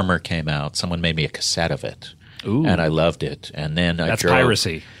Murmur came out, someone made me a cassette of it. Ooh. And I loved it. And then I That's drove,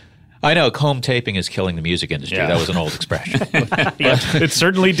 piracy. I know, home taping is killing the music industry. Yeah. That was an old expression. Yeah, it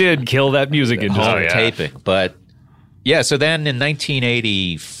certainly did kill that music industry. Home taping. But yeah, so then in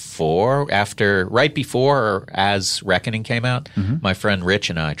 1984, right before or as Reckoning came out, my friend Rich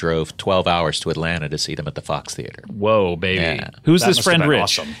and I drove 12 hours to Atlanta to see them at the Fox Theater. Whoa, baby. Yeah. Who's That this must have friend been Rich?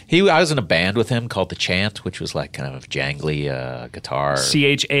 awesome. I was in a band with him called The Chant, which was like kind of jangly guitar.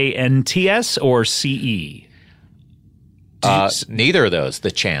 CHANTS or CE? Neither of those.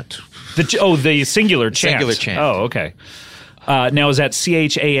 The Chant. The singular chant. Singular chant. Oh, okay. Now, is that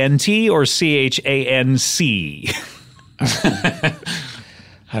CHANT or CHANC?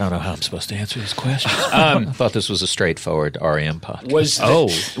 I don't know how I'm supposed to answer this question. I thought this was a straightforward REM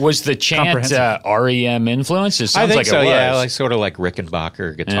podcast. Was the chant Comprehensive. REM influence? It I sounds think like so. it was. Yeah, like sort of like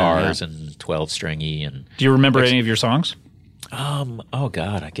Rickenbacker guitars and 12-stringy and. Do you remember any of your songs? Oh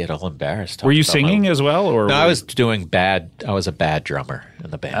God, I get all embarrassed. Were you singing as well? Or No, I was doing bad. I was a bad drummer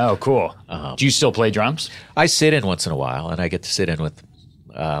in the band. Oh, cool. Do you still play drums? I sit in once in a while, and I get to sit in with.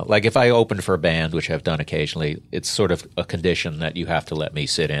 Like if I open for a band, which I've done occasionally, it's sort of a condition that you have to let me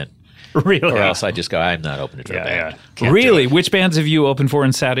sit in, Really? or else I just go, I'm not opening for a band. Can't Really? do it. Which bands have you opened for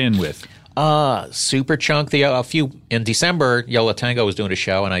and sat in with? Superchunk. A few in December, Yo La Tango was doing a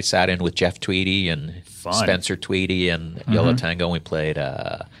show, and I sat in with Jeff Tweedy and Spencer Tweedy and Yo La Tango. And we played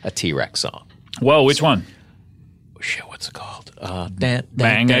a T-Rex song. Whoa, which one? Shit, what's it called?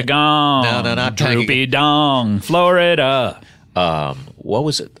 Bang a gong. No, not Bang a Droopy Dong, Florida. What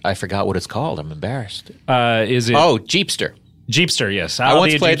was it? I forgot what it's called. I'm embarrassed. Is it? Oh, Jeepster. Jeepster, yes. I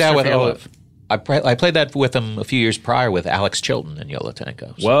once Be a played that Jeepster with. for your love. I played that with him a few years prior with Alex Chilton and Yo La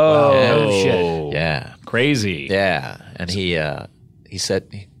Tango. So, Whoa. shit. yeah, Crazy. yeah. And he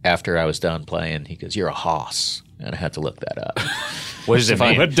said after I was done playing, he goes, "You're a hoss," and I had to look that up. What does it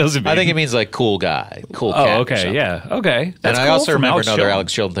mean? What does it mean? I think it means like cool guy, cool cat. Oh, or okay. something. Yeah. Okay. That's And I cool also from remember Alex another Chilton.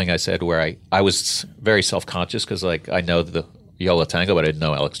 Alex Chilton thing I said where I was very self-conscious because like I know the Yo La Tango, but I didn't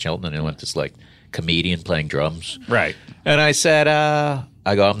know Alex Chilton, and I went this like comedian playing drums. Right. And I said, I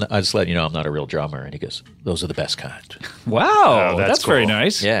just let you know I'm not a real drummer. And he goes, those are the best kind. Wow. Oh, that's that's very cool.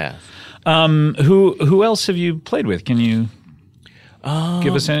 nice. Yeah. Who else have you played with? Can you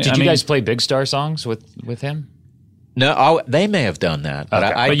give us any? Did you guys play Big Star songs with him? No, they may have done that. But,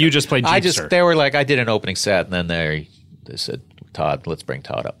 Okay. But you just played I Jeepster. they were like, I did an opening set, and then they said, Todd, let's bring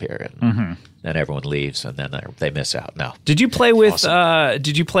Todd up here. And then everyone leaves, and then they miss out. No. Did you play with?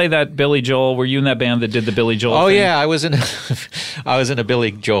 Did you play that Billy Joel? Were you in that band that did the Billy Joel? Oh thing? yeah, I was in a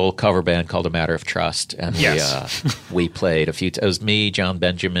Billy Joel cover band called A Matter of Trust, and Yes. we played a few. It was me, John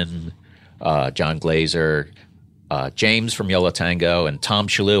Benjamin, John Glazer, James from Yo La Tango, and Tom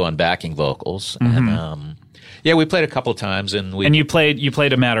Shalhoub on backing vocals. And yeah, we played a couple of times, and you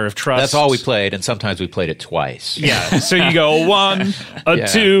played A Matter of Trust. that's all we played, and sometimes we played it twice. Yeah. So you go a 1, a Yeah.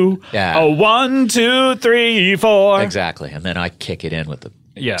 2, Yeah. a 1, 2, 3, 4. Exactly, and then I kick it in with the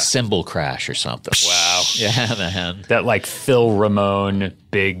cymbal crash or something. Wow. Yeah, man. That like Phil Ramone,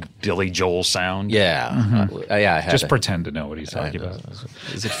 big Billy Joel sound. Yeah, yeah. I had Just a- pretend to know what he's talking about.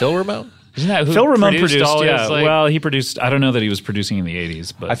 Is it Phil Ramone? Isn't that who Phil Ramone produced. all Yeah. his, like, Well, he produced. I don't know that he was producing in the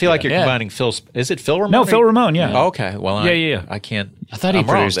 80s, but I feel like you're Yeah. combining Phil. Is it Phil Ramone? No, Phil Ramone. Yeah. Oh, okay. Well, Yeah. I can't. I thought he I'm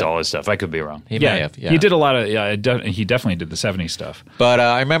wrong, produced but all his stuff. I could be wrong. He may have. Yeah. He did a lot of. Yeah, he definitely did the 70s stuff. But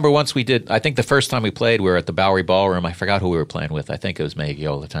I remember once we did. I think the first time we played, we were at the Bowery Ballroom. I forgot who we were playing with. I think it was maybe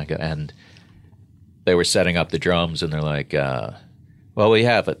Yo La Tango, and they were setting up the drums, and they're like, "Well, we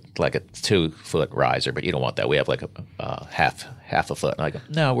have like a 2-foot riser, but you don't want that. We have like a half a foot." And I go,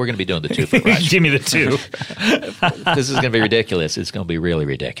 "No, we're going to be doing the 2-foot riser. Give me the 2. This is going to be ridiculous. It's going to be really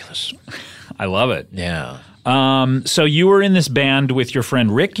ridiculous." I love it. Yeah. So you were in this band with your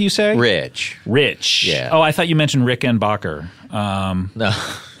friend Rick. You say Rich. Rich. Yeah. Oh, I thought you mentioned Rick and Bacher. No.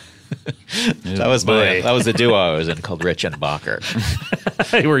 That was the duo I was in called Rich and Bacher.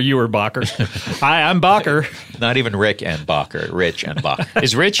 You were Bacher. Hi, I'm Bacher. Not even Rick and Bacher. Rich and Bacher.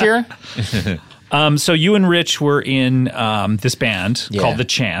 Is Rich here? So you and Rich were in this band called The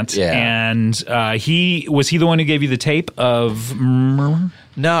Chant, Yeah. and he the one who gave you the tape of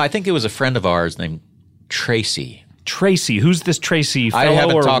No, I think it was a friend of ours named Tracy. Tracy. Who's this Tracy? I Fellow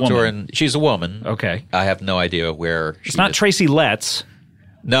haven't or talked to her, woman? and she's a woman. Okay. I have no idea where. It's not Tracy Letts.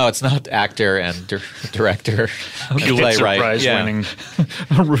 No, it's not actor and director and Pulitzer playwright. Prize Yeah. winning.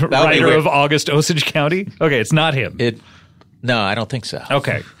 Writer weird. of August Osage County. Okay, it's not him. No, I don't think so.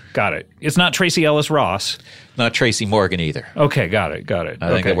 Okay, got it. It's not Tracy Ellis Ross. Not Tracy Morgan either. Okay, got it. I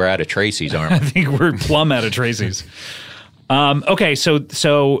think that we're out of Tracy's, aren't I we? think we're plumb out of Tracy's. Okay,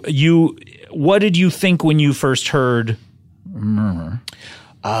 so what did you think when you first heard Murmur?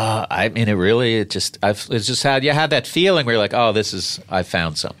 I mean, it just had you had that feeling where you're like, oh, I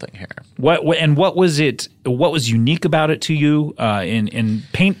found something here. What was it? What was unique about it to you? In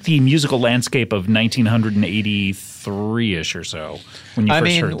paint the musical landscape of 1983ish or so when you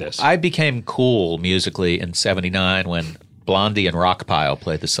first heard this. I became cool musically in '79 when Blondie and Rockpile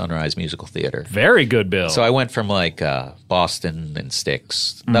played the Sunrise Musical Theater. Very good, Bill. So I went from like Boston and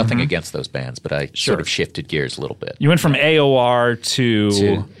Styx. Nothing against those bands, but I sort of shifted gears a little bit. You went from AOR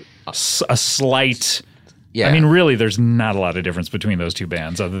to a slight. Yeah. I mean, really, there's not a lot of difference between those two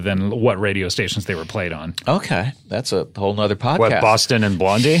bands other than what radio stations they were played on. Okay, that's a whole nother podcast. What, Boston and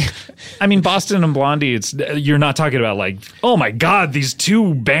Blondie? I mean, Boston and Blondie, you're not talking about like, oh my God, these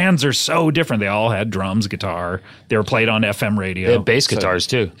two bands are so different. They all had drums, guitar. They were played on FM radio. They had bass guitars,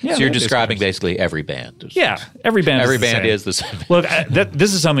 too. Yeah, So you're describing basically every band. Yeah, every band is the same. Look,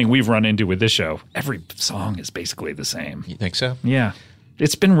 this is something we've run into with this show. Every song is basically the same. You think so? Yeah.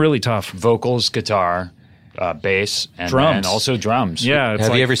 It's been really tough. Vocals, guitar, bass, and Drums. and also drums. Yeah. It's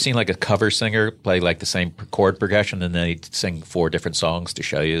Have like, you ever seen like a cover singer play like the same chord progression and then they sing 4 different songs to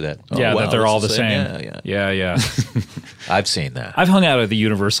show you that? Oh, Yeah, wow, that they're all the it's same. Yeah. I've seen that. I've hung out at the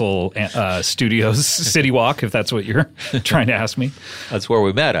Universal Studios City Walk, if that's what you're trying to ask me. That's where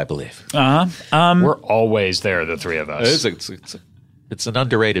we met, I believe. We're always there, the three of us. It's an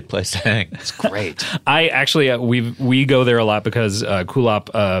underrated place to hang. It's great. I actually we go there a lot because Kulop,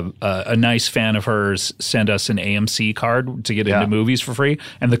 a nice fan of hers, sent us an AMC card to get into movies for free,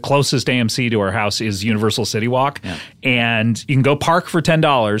 and the closest AMC to our house is Universal City Walk, and you can go park for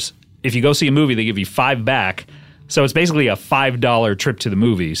 $10. If you go see a movie, they give you $5 back. So it's basically a $5 trip to the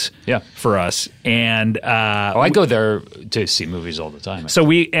movies for us. And I go there to see movies all the time. so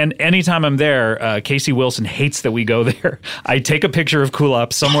and anytime I'm there, Casey Wilson hates that we go there. I take a picture of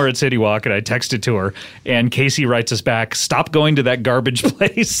Kulop somewhere at City Walk and I text it to her, and Casey writes us back, "Stop going to that garbage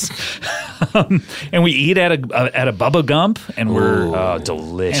place." And we eat at a Bubba Gump, and we're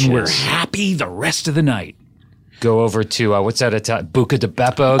delicious. and we're happy the rest of the night. Go over to what's that? Buca di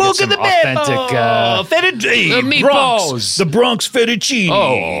Beppo. Get some authentic fettuccine, meatballs. the Bronx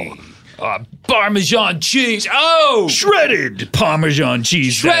fettuccine. Parmesan cheese. Oh, Shredded Parmesan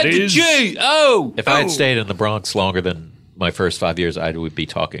cheese. shred that the is. cheese. Oh, If I had stayed in the Bronx longer than my first 5 years, I would be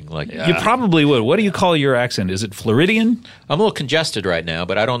talking like You probably would. What do you call your accent? Is it Floridian? I'm a little congested right now,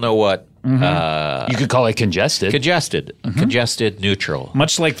 but I don't know what you could call it congested. congested, neutral.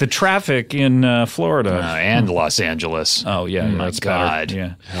 Much like the traffic in Florida. And Los Angeles. Oh yeah, my that's God. better.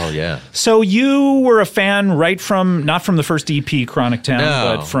 Yeah. Hell yeah. So you were a fan not from the first EP, Chronic Town,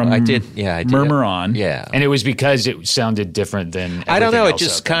 No, but from I did. Murmur On. Yeah. And it was because it sounded different than I don't know. It everything else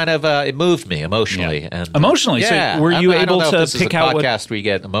just out there. kind of it moved me emotionally. And Emotionally? So yeah. were you I don't able know to if this pick is a out what- podcast where you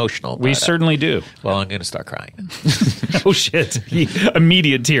get emotional? We but, certainly do. Well, I'm going to start crying. Oh shit!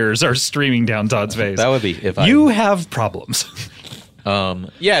 Immediate tears are streaming down Todd's face. That would be if You have problems.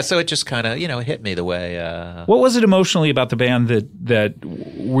 Yeah. So it just kind of it hit me the way. What was it emotionally about the band that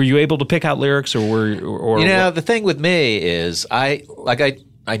were you able to pick out lyrics or The thing with me is I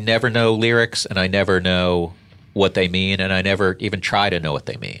never know lyrics and I never know what they mean and I never even try to know what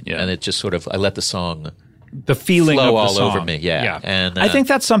they mean. Yeah. And it just sort of I let the song the feeling flow of the all song. over me. Yeah. And I think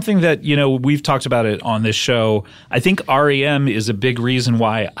that's something that we've talked about it on this show. I think REM is a big reason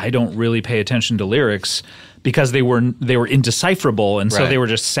why I don't really pay attention to lyrics because they were indecipherable and so Right. they were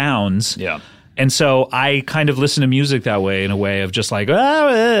just sounds. Yeah. And so I kind of listen to music that way in a way of just like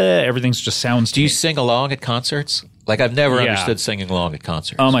everything's just sounds. Do you sing along at concerts? Like I've never Yeah. understood singing along at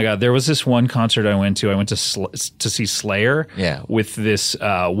concerts. Oh my God! There was this one concert I went to. I went to see Slayer. Yeah. With this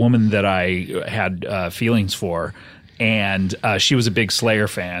woman that I had feelings for, and she was a big Slayer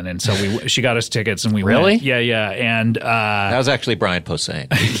fan, and so she got us tickets, and we Really? went. Yeah, and That was actually Brian Posehn.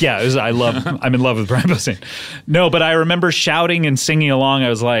 yeah, I'm in love with Brian Posehn. No, but I remember shouting and singing along. I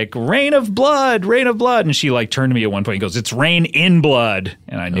was like, "Rain of blood, rain of blood," and she like turned to me at one point and goes, "It's rain in blood,"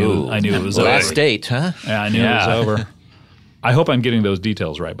 and I knew it was over. Last date, huh? Yeah, I knew it was over. I hope I'm getting those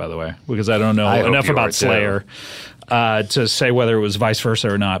details right, by the way, because I don't know I hope enough you are, about too. Slayer to say whether it was vice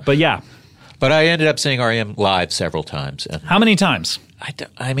versa or not. But yeah, But I ended up seeing REM live several times. And how many times? I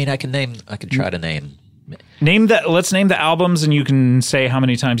could try to name. Let's name the albums, and you can say how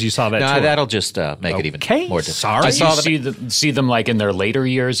many times you saw that. No, tour. that'll just make it even Okay, more difficult. sorry. I Did saw you them. see them like in their later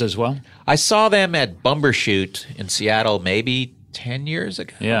years as well? I saw them at Bumbershoot in Seattle maybe 10 years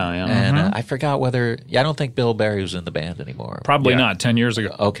ago. Yeah. And I forgot whether. I don't think Bill Berry was in the band anymore. Probably Yeah. not 10 years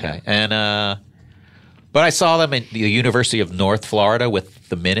ago. Okay. And But I saw them at the University of North Florida with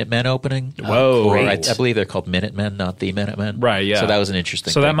the Minutemen opening. Whoa. Or Great. I believe they're called Minutemen, not the Minutemen. Right, yeah. So that was an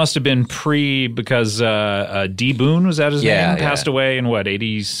interesting So thing. that must have been because D. Boone, was that his Yeah, name? yeah. Passed away in what,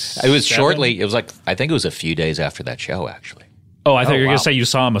 80s? It was shortly. It was like, I think it was a few days after that show, actually. Oh, I thought you were wow. going to say you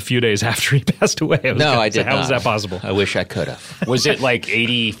saw him a few days after he passed away. No, I did How not. is that possible? I wish I could have. Was it like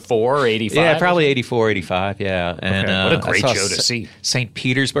 84, 85? Yeah, probably 84, 85, yeah. And, Okay. What a I great saw show to see. St.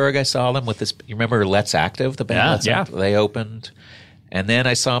 Petersburg, I saw them with this. You remember Let's Active, the band? Yeah, Let's yeah. Active? They opened. And then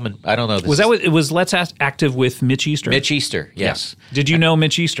I saw them in, I don't know. This Was that what, it was Let's Active with Mitch Easter? Mitch Easter, yes. Did you know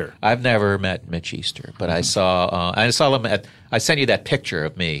Mitch Easter? I've never met Mitch Easter, but I saw them at, I sent you that picture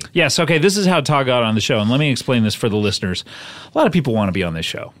of me. Yes, okay, this is how Todd got on the show, and let me explain this for the listeners. A lot of people want to be on this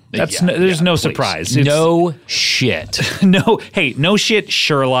show. There's no please. surprise. It's- No shit. no, hey, no shit,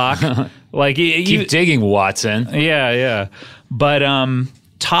 Sherlock. Like Keep digging, Watson. Yeah. But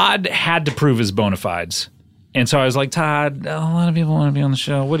Todd had to prove his bona fides. And so I was like, Todd, a lot of people want to be on the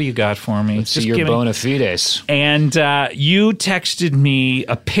show. What do you got for me? See your give me- bona fides. And you texted me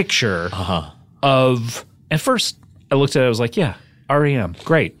a picture of, at first I looked at it, I was like, yeah, REM,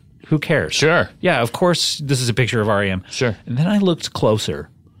 great. Who cares? Sure. Yeah, of course this is a picture of REM. Sure. And then I looked closer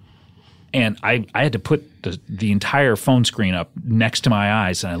and I had to put the entire phone screen up next to my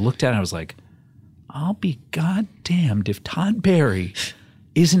eyes and I looked at it and I was like, I'll be goddamned if Todd Barry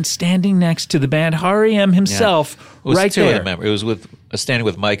isn't standing next to the band REM himself It was right two there. of them. It was with standing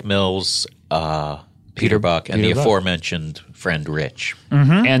with Mike Mills, Peter Buck, and the Buck. aforementioned friend Rich.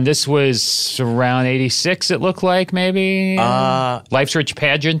 And this was around 86, it looked like, maybe? Life's Rich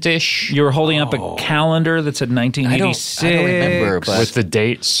Pageant-ish. You were holding up a calendar that said 1986. I don't remember, but With the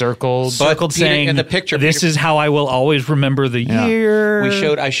date circled. But circled Peter- saying, in the picture, this Peter- is how I will always remember the year.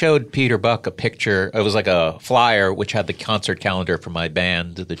 I showed Peter Buck a picture. It was like a flyer which had the concert calendar for my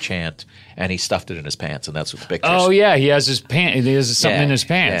band, The Chant, and he stuffed it in his pants, and that's what the picture. Oh, yeah, he has his pants. He has something Yeah, in his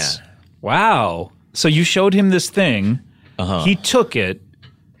pants. yeah. Wow. So you showed him this thing. He took it.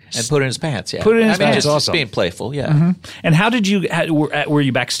 And put it in his pants. Yeah, Put it in his I mean, pants. just Awesome. being playful. Yeah. And how did you, were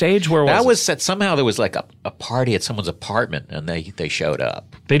you backstage? Where was That it? was at, somehow there was like a party at someone's apartment, and they showed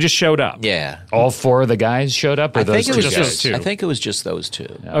up. They just showed up. Yeah, All four of the guys showed up, or I those think it two was guys? just two. I think it was just those two.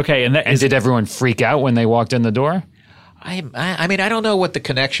 Okay. And, And did everyone freak out when they walked in the door? I mean, I don't know what the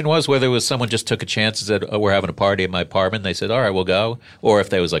connection was. Whether it was someone just took a chance and said, "Oh, we're having a party at my apartment," they said, "All right, we'll go," or if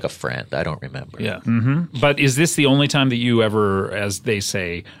there was like a friend. I don't remember. yeah. But is this the only time that you ever, as they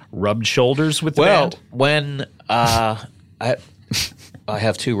say, rubbed shoulders with the Well, band? when I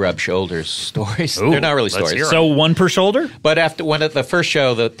have two rub shoulders stories. They're not really let's stories. hear 'em. So one per shoulder? But at the first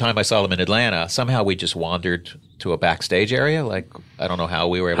show, the time I saw them in Atlanta, somehow we just wandered to a backstage area. Like I don't know how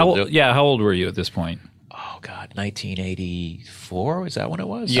we were able to do it. Yeah, how old were you at this point? Oh God, 1984 is that when it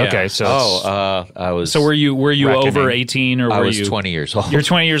was? Yeah. Okay, so I was. So were you reckoning. over 18 or were I was you 20 years old. You're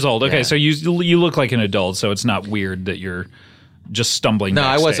 20 years old. Okay, Yeah. so you look like an adult, so it's not weird that you're just stumbling No, I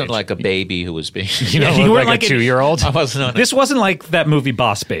backstage. wasn't like a baby who was being. you know, you look weren't like like a an- 2-year-old. I wasn't on. This wasn't like that movie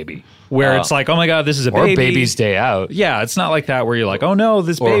Boss Baby, where it's like, oh my god, this is a Or baby. Baby's Day Out. Yeah, it's not like that where you're like, oh no,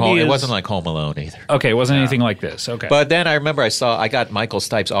 this or baby home, is. it wasn't like Home Alone either. Okay, it wasn't anything like this. Okay, But then I remember I got Michael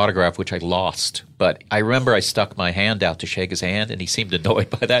Stipe's autograph, which I lost. But I remember I stuck my hand out to shake his hand, and he seemed annoyed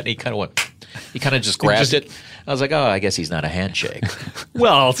by that. And he kind of went, he kind of just grabbed it. I was like, oh, I guess he's not a handshake.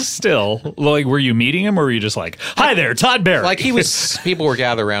 well, still, like, were you meeting him, or were you just like, hi there, Todd Barry? Like he was, people were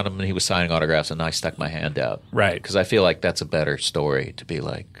gathered around him, and he was signing autographs, and I stuck my hand out. Right. Because I feel like that's a better story to be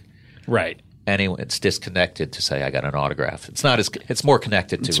like. right. Anyway, it's disconnected to say I got an autograph. It's not as. It's more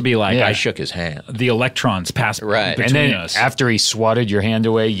connected to be like, I shook his hand. The electrons passed Right. between And then us. after he swatted your hand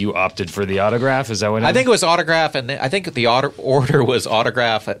away, you opted for the autograph? Is that what I think it was autograph, and I think the order was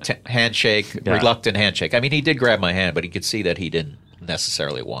autograph, handshake, Yeah. reluctant handshake. I mean, he did grab my hand, but he could see that he didn't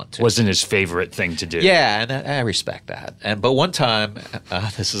necessarily want to. wasn't his favorite thing to do. Yeah, and I respect that. But one time,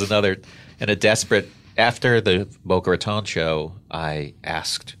 this is another in a desperate. After the Boca Raton show, I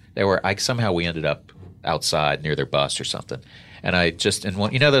asked. Somehow we ended up outside near their bus or something. And I just, and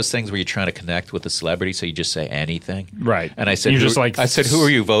one, you know those things where you're trying to connect with a celebrity, so you just say anything, Right. And I said, You're just like, I said, who are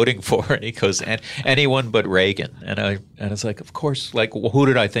you voting for? And he goes, anyone but Reagan. And I was like, of course, like, who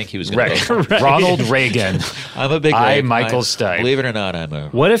did I think he was going to vote for? Ronald Reagan. I'm a big I, Reagan. Michael Stipe. Believe it or not, I'm a.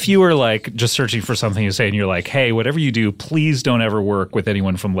 what if you were like just searching for something to say, and you're like, hey, whatever you do, please don't ever work with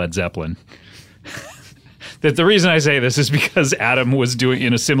anyone from Led Zeppelin. That the reason I say this is because Adam was doing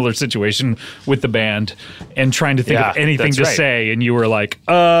in a similar situation with the band and trying to think Yeah, of anything that's to right. say, and you were like,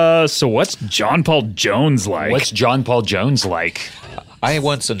 so what's John Paul Jones like? What's John Paul Jones like? I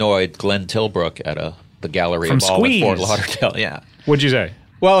once annoyed Glenn Tilbrook at the Gallery From of Ball in Fort Squeeze. Lauderdale. Yeah. What'd you say?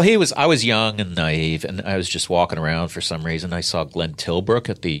 Well, I was young and naive, and I was just walking around for some reason. I saw Glenn Tilbrook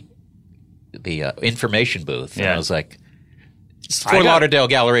at the information booth, and Yeah. I was like, Fort Lauderdale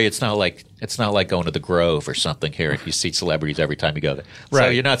Gallery. It's not like going to the Grove or something here. You see celebrities every time you go there, so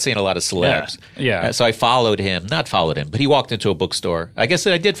Right. you're not seeing a lot of celebs. Yeah. So I followed him, but he walked into a bookstore. I guess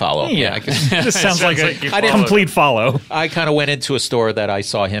I did follow him. Yeah. I guess. This sounds like like you a followed complete follow. I kind of went into a store that I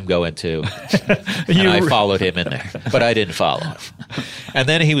saw him go into, and I followed him in there, but I didn't follow him. And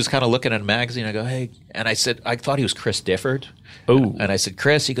then he was kind of looking at a magazine. I go, hey, and I said, I thought he was Chris Difford. Oh. And I said,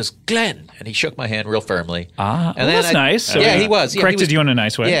 Chris. He goes, Glenn. And he shook my hand real firmly. Ah, and well, that's nice. So yeah, he was. Yeah, corrected you in a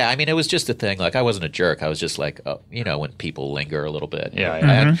nice way. Yeah, I mean, it was just a thing. Like, I wasn't a jerk. I was just like, when people linger a little bit.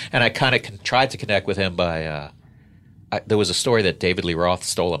 Yeah, And I kind of tried to connect with him by, there was a story that David Lee Roth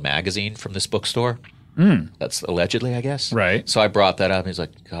stole a magazine from this bookstore. That's allegedly, I guess. Right. So I brought that up, and he's like,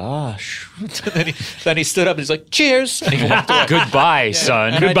 gosh. then he stood up, and he's like, cheers. And he walked away. Goodbye,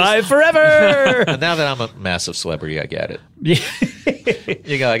 son. Goodbye forever. And now that I'm a massive celebrity, I get it.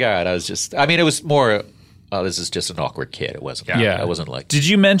 You go like, all right, it was more, this is just an awkward kid. It wasn't. Yeah. I wasn't like. Did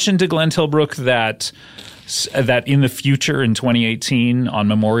you mention to Glenn Tilbrook that in the future in 2018 on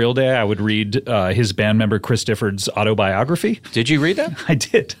Memorial Day I would read his band member Chris Difford's autobiography? Did you read that? I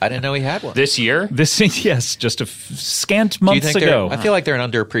did. I didn't know he had one. This year? Yes, just scant Do you months think ago. I feel like they're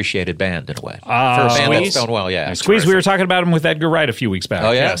an underappreciated band in a way. For a band Squeeze? that's done well, yeah. Squeeze, we were talking about him with Edgar Wright a few weeks back.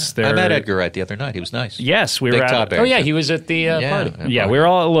 Oh, yeah? Yes, I met Edgar Wright the other night. He was nice. Yes, we Big were Todd at. Barry. Oh, yeah, he was at the party. Yeah, we were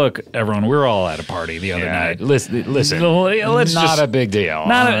all everyone. We were all at a party the other night. Listen, Let's not just- a big deal.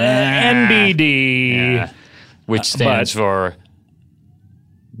 Not NBD. Yeah. Which stands for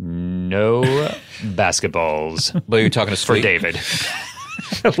no basketballs But you're talking to for Squeeze. David.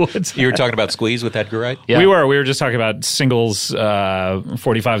 What's You were talking about Squeeze with Edgar Wright? Yeah. We were just talking about singles,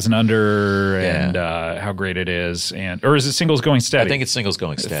 45s and under, and how great it is, or is it singles going steady? I think it's singles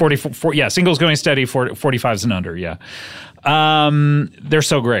going steady. 44, yeah, singles going steady, 45s and under, yeah. They're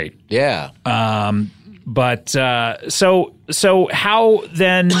so great. Yeah. But so how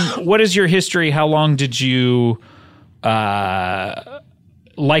then? What is your history? How long did you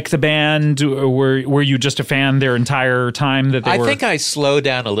like the band? Or were you just a fan their entire time that they I were? think I slowed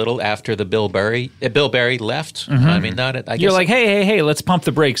down a little after the Bill Berry left. I mean, I guess You're like, hey, let's pump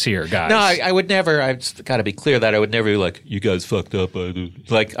the brakes here, guys. No, I would never. I've got to be clear that I would never be like, you guys fucked up.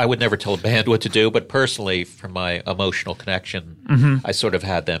 Like, I would never tell a band what to do. But personally, from my emotional connection, I sort of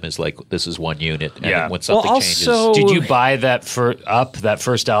had them as like, this is one unit. And Yeah. when something also- changes, Did you buy that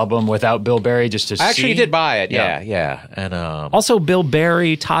first album without Bill Berry just to see? I actually did buy it. Yeah. Yeah. And Also, Bill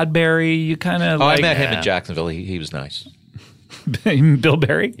Berry, Todd Berry, you kind of I met him in Jacksonville. He was nice. Bill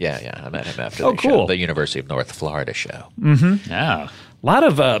Berry? Yeah. I met him after Oh, the cool. show, the University of North Florida show. Yeah. A lot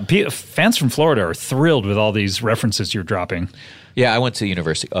of fans from Florida are thrilled with all these references you're dropping. Yeah, I went to the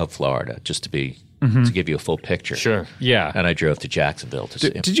University of Florida just to give you a full picture. Sure. Yeah. And I drove to Jacksonville to see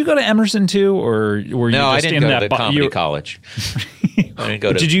him. Did you go to Emerson too, or were you No, just I didn't in go that to the comedy you- college. I didn't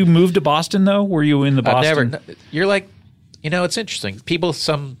go to. Did you move to Boston though? Were you in the I've Boston? never. You're like, it's interesting.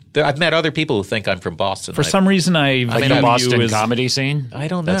 I've met other people who think I'm from Boston. For some reason, I Like view the Boston you as comedy scene? I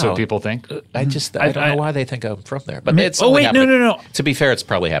don't know. That's what people think? I don't know why they think I'm from there. But it's oh, only wait, happened- no. To be fair, it's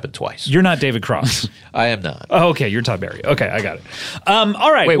probably happened twice. You're not David Cross. I am not. Oh, okay, you're Todd Berry. Okay, I got it.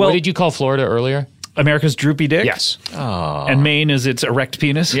 All right. Wait, well, what did you call Florida earlier? America's droopy dick. Yes. And Maine is its erect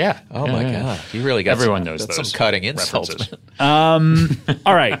penis. Yeah. Oh my God! You really got Everyone some, knows that's those some cutting insults. references. Man.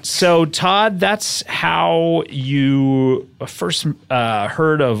 All right. So, Todd, that's how you first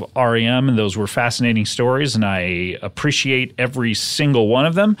heard of REM, and those were fascinating stories, and I appreciate every single one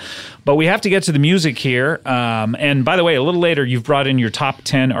of them. But we have to get to the music here. And by the way, a little later, you've brought in your top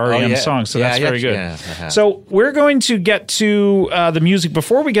 10 REM yeah. songs, so Yeah, that's yeah, very good. yeah, I have. So, we're going to get to the music.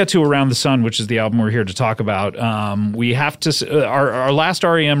 Before we get to Around the Sun, which is the album we're here to talk about, we have to. Our last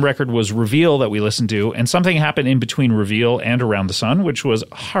REM record was Reveal that we listened to, and something happened in between Reveal and Around the Sun, which was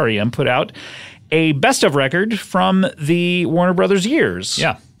REM put out a best of record from the Warner Brothers years.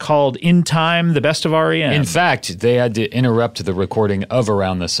 Yeah. Called In Time, the Best of REM. In fact, they had to interrupt the recording of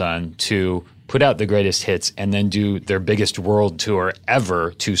Around the Sun to put out the greatest hits and then do their biggest world tour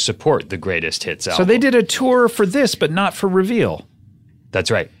ever to support the greatest hits album. so they did a tour for this, but not for Reveal.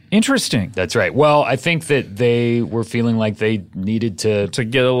 That's right. Interesting. That's right. Well, I think that they were feeling like they needed to To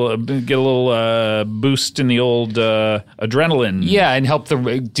get a little boost in the old adrenaline. yeah, and help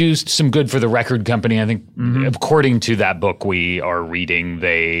do some good for the record company. I think, according to that book we are reading,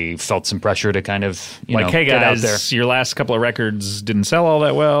 they felt some pressure to kind of Hey get out there. guys, your last couple of records didn't sell all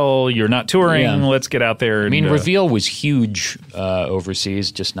that well. You're not touring. Yeah. Let's get out there. I mean, Reveal was huge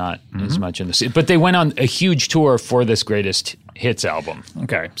overseas, just not as much in the city. But they went on a huge tour for this greatest hits album.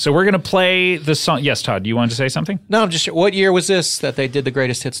 Okay, so we're going to play the song. Yes, Todd, you wanted to say something? No, I'm just. What year was this that they did the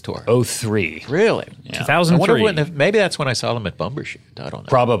Greatest Hits tour? 03. Really? 2003. Maybe that's when I saw them at Bumbershoot. I don't know.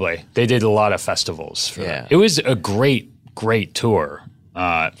 Probably. They did a lot of festivals. Yeah. It was a great tour.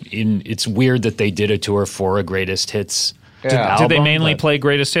 It's weird that they did a tour for a Greatest Hits album. Did they mainly but- play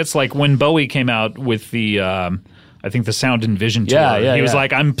greatest hits? Like when Bowie came out with the, I think the Sound and Vision tour. Yeah, he was yeah.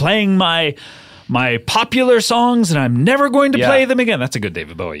 like, I'm playing my popular songs and I'm never going to Yeah. play them again. That's a good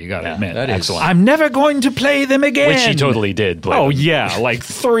David Bowie, you got to admit. that is. Excellent. I'm never going to play them again. Which he totally did play. Oh, them. yeah, like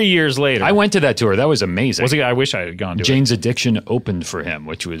 3 years later. I went to that tour. That was amazing. Was it, I wish I had gone to it. Jane's Addiction opened for him,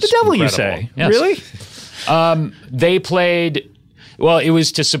 which was The devil, you incredible. say? Yes. Really? They played. Well, it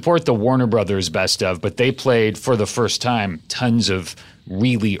was to support the Warner Brothers Best Of, but they played for the first time tons of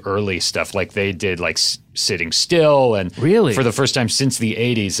really early stuff. Like they did like Sitting Still, and Really? for the first time since the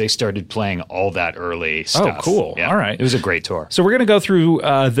 80s, they started playing all that early stuff. cool. Yeah. All right. It was a great tour. So we're going to go through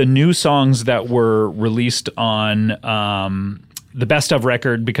the new songs that were released on the Best Of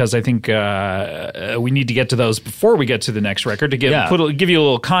record because I think we need to get to those before we get to the next record to give you a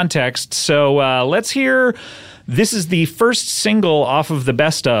little context. So let's hear. This is the first single off of the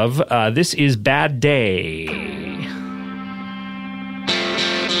Best Of. This is Bad Day.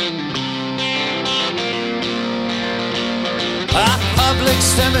 A public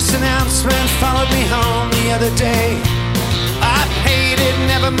service announcement followed me home the other day. I paid it,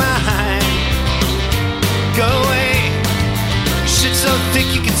 never mind. Go away. Shit so thick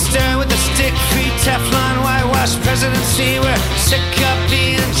you can stir with a stick. Free Teflon, whitewash presidency. We're sick of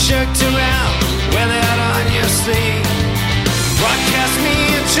being jerked around. Wear that on your sleeve. Broadcast me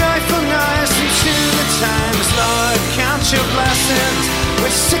a joyful noise into the times. Lord, count your blessings.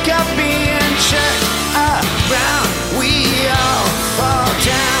 We're sick of being jerked around. We all fall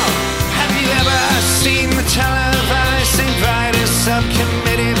down. Have you ever seen the televised St. Vitus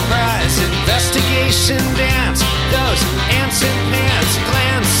subcommittee prize investigation dance? Those ants and pants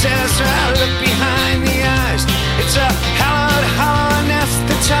glances right look behind the eyes. It's a hallowed hollow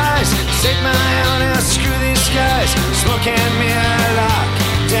anesthetized. Save my own and screw these guys. Smoke and mirror lock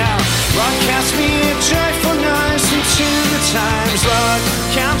down. Broadcast me a joyful noise into the times. Lord,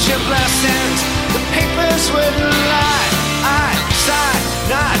 count your blessings. The papers wouldn't lie. I sigh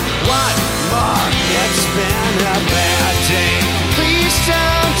not one more. It's been a bad day. Please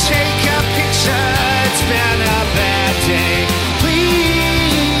don't take a picture. It's been a bad day.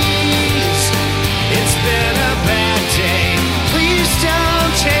 Please. It's been a bad day. Please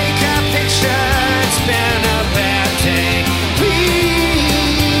don't take a picture. It's been a bad day.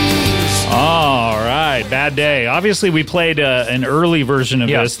 Please. All right, Bad Day. Obviously, we played an early version of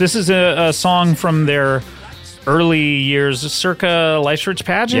Yeah. this. This is a song from their early years, circa Life's Rich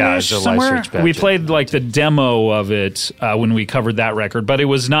Pageant. Yeah, it's a Life's somewhere. Rich Pageant. We played like the demo of it when we covered that record, but it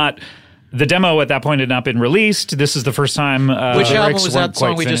was not. The demo at that point had not been released. This is the first time. Which the album lyrics was weren't that song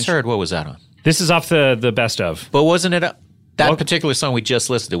quite we just finished. heard? What was that on? This is off the Best Of. But wasn't it that particular song we just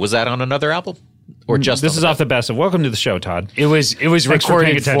listened to? Was that on another album, or just This on is the off the Best Of. Welcome to the show, Todd. It was Thanks for paying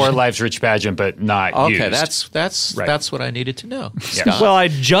recorded attention. for Life's Rich Pageant, but not Okay, used. that's what I needed to know. Scott. Well, I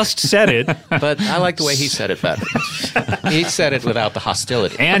just said it. But I like the way he said it better. He said it without the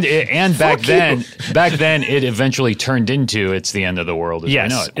hostility. And back then it eventually turned into It's the End of the World as we know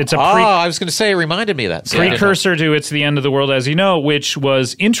Yes, it. it's a I was going to say it reminded me of that. So I didn't know. precursor to It's the End of the World, as you know, which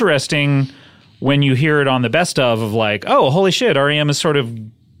was interesting when you hear it on the Best of like, oh, holy shit, REM is sort of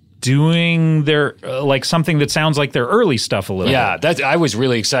doing their like something that sounds like their early stuff a little Yeah, bit. I was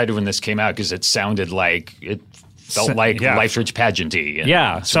really excited when this came out because it sounded like it felt like yeah. Life's Rich Pageant-y. and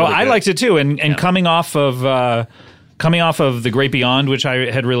Yeah, it's so really I good. liked it too, and coming off of The Great Beyond, which I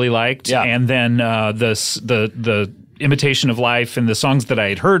had really liked, Yeah. and then the Imitation of Life and the songs that I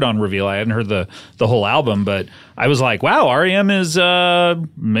had heard on Reveal. I hadn't heard the whole album, but I was like, wow, REM is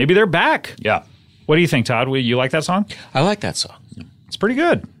maybe they're back. Yeah. What do you think, Todd? You like that song? I like that song. It's pretty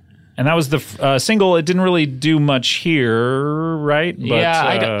good. And that was the single. It didn't really do much here, right? But,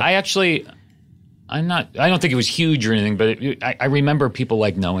 I actually, I don't think it was huge or anything, but I remember people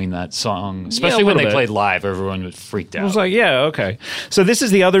like knowing that song, especially when little they bit. played live. Everyone was freaked out. I was like, yeah, okay. So this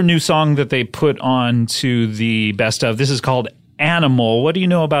is the other new song that they put on to the Best Of. This is called Animal. What do you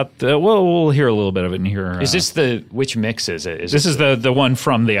know about the... Well, we'll hear a little bit of it in here. Is this which mix is it? This is the one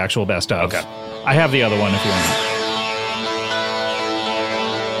from the actual Best Of. Okay. I have the other one if you want.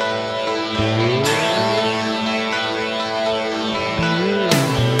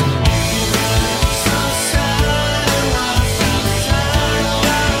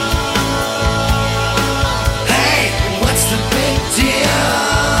 Hey, what's the big deal?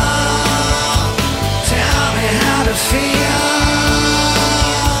 Tell me how to feel.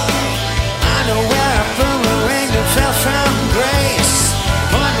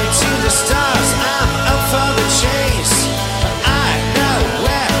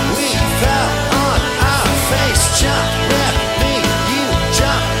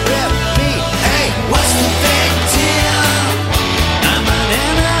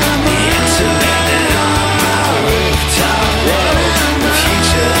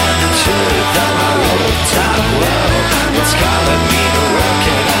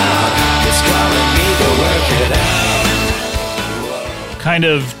 kind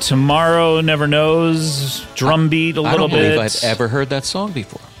of Tomorrow Never Knows drum beat a I little don't believe bit. I've ever heard that song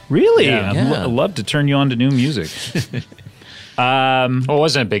before. Really? Yeah. I'd love to turn you on to new music. Well, it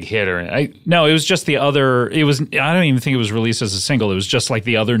wasn't a big hit No, it was just the other. It was. I don't even think it was released as a single. It was just like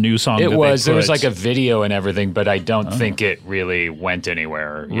the other new song. It that was. They There was put. like a video and everything, but I don't think it really went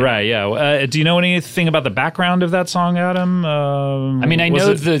anywhere. you know? Right. Yeah. Do you know anything about the background of that song, Adam? I mean, I was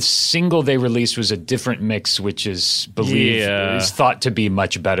know it- the single they released was a different mix, which is is thought to be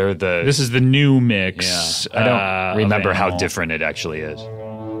much better. This is the new mix. I don't remember of how Animal. different it actually is.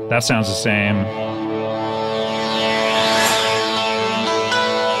 That sounds the same.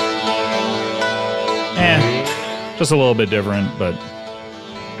 Just a little bit different, but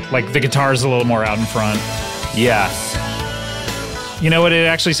like the guitar's a little more out in front. Yeah, You know what? It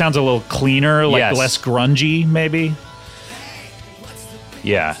actually sounds a little cleaner, like Yes. less grungy, maybe.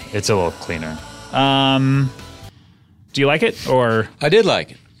 yeah, it's a little cleaner. Do you like it? Or I did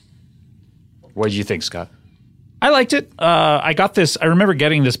like it. What did you think, Scott? I liked it. I got this. I remember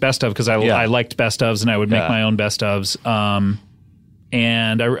getting this best of because I Yeah. liked best ofs and I would make Yeah. my own best ofs.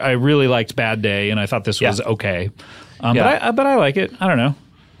 And I really liked Bad Day, and I thought this was Yeah. okay. Yeah. But I like it. I don't know.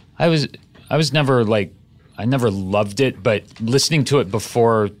 I was never like, I never loved it, but listening to it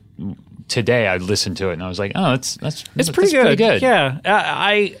before today, I listened to it and I was like, oh, It's pretty good. Pretty good. Yeah.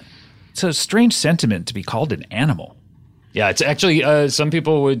 It's a strange sentiment to be called an animal. Yeah, it's actually some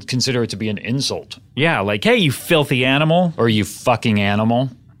people would consider it to be an insult, Yeah, like, hey, you filthy animal. or you fucking animal.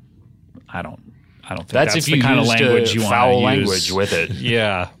 I don't think That's that's if you the kind of used language you want to foul use. language with it.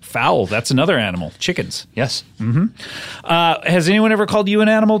 Yeah, fowl. That's another animal. Chickens. Yes. Has anyone ever called you an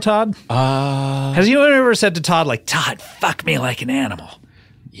animal, Todd? Has anyone ever said to Todd, like, Todd, fuck me like an animal?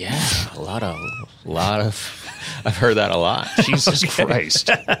 Yeah, a lot of. I've heard that a lot. Jesus Christ.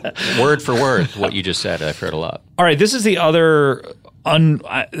 Word for word, what you just said, I've heard a lot. All right, this is the other.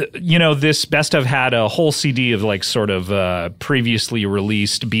 This best of had a whole CD of like sort of previously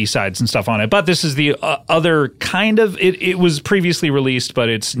released B-sides and stuff on it. But this is the other kind of. It was previously released, but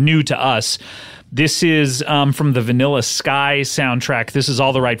it's new to us. This is from the Vanilla Sky soundtrack. This is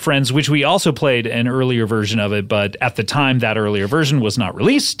All the Right Friends, which we also played an earlier version of it, but at the time that earlier version was not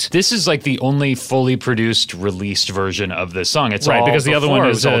released. This is like the only fully produced, released version of this song. It's Right, all because the other one before,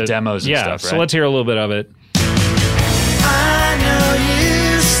 it is was all demos and yeah, stuff, right? so let's hear a little bit of it. I know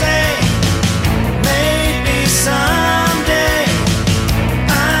you say maybe someday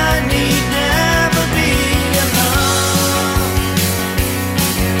I need never be alone.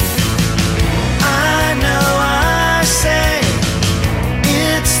 I know I say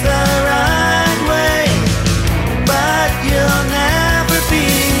it's the right way, but you'll never be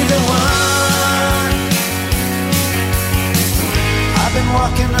the one. I've been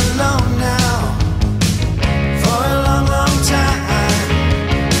walking alone now for a long, long time.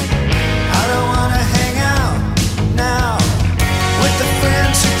 I don't want to hang out now with the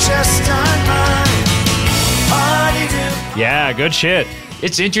friends who just aren't mine. Party to Yeah, good shit.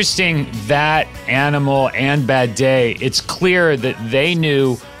 It's interesting that Animal and Bad Day, it's clear that they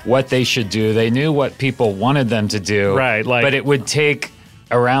knew what they should do. They knew what people wanted them to do. Right, like- but it would take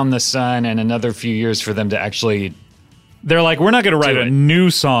Around the Sun and another few years for them to actually. They're like, we're not going to write Do a it.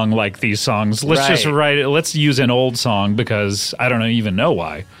 new song like these songs. Let's just Right. write it. Let's use an old song because I don't even know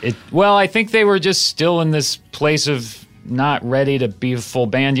why. Well, I think they were just still in this place of not ready to be a full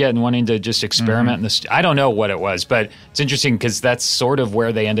band yet and wanting to just experiment in this. I don't know what it was, but it's interesting because that's sort of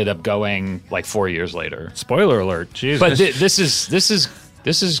where they ended up going like 4 years later. Spoiler alert. Jesus. But this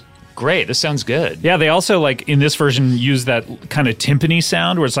is great. This sounds good. yeah, they also like in this version use that kind of timpani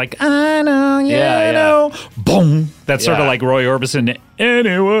sound where it's like, I know, you Yeah, know, boom. That's sort of Yeah. like Roy Orbison.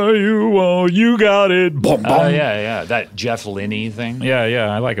 Anywhere you want, you got it. Boom, boom. Oh yeah. That Jeff Linney thing. Yeah,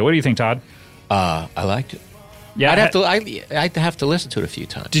 I like it. What do you think, Todd? I liked it. Yeah, I'd have to listen to it a few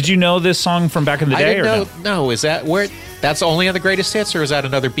times. Did you know this song from back in the I day? didn't Or know. No, is that where? That's only on the greatest hits, or is that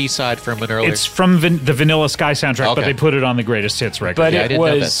another B-side from an earlier? It's from the Vanilla Sky soundtrack, but Okay. they put it on the greatest hits record. But Yeah, I it didn't know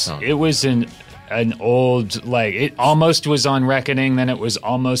that was song. it was an old, like, it almost was on Reckoning, then it was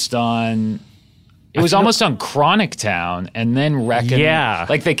almost on. It was almost on Chronic Town, and then Reckoning. Yeah.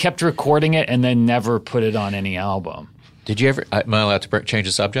 Like they kept recording it and then never put it on any album. Did you ever? Am I allowed to change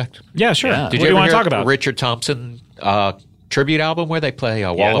the subject? yeah, sure. Yeah. What Did do you you ever want to hear talk about? Richard Thompson tribute album where they play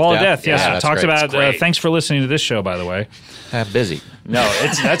Wall Wall of Death, yes. Yeah, that's Talked great. about. It's great. Thanks for listening to this show, by the way. I'm busy. No,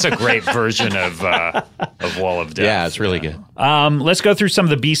 that's a great version of Wall of Death. Yeah, it's really good. Let's go through some of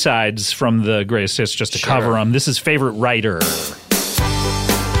the B-sides from the greatest hits just to cover them. This is Favorite Writer.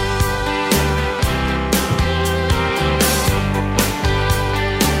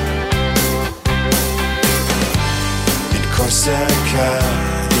 And of course Corsica,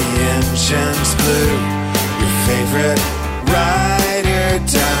 the engines blew. Your favorite rider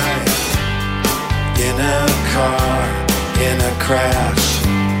died in a car, in a crash.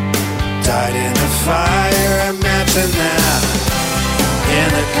 Died in a fire, imagine that. In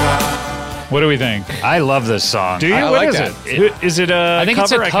a car. What do we think? I love this song. Do you? I What like is that. it? Is it a I think cover?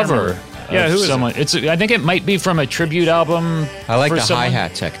 it's a I can't cover. remember. Yeah, who is someone? It's. I think it might be from a tribute album. I like for the someone.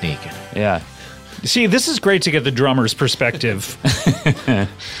 hi-hat technique. Yeah. it? See, this is great to get the drummer's perspective.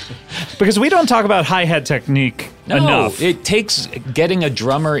 Because we don't talk about hi-hat technique enough. It takes getting a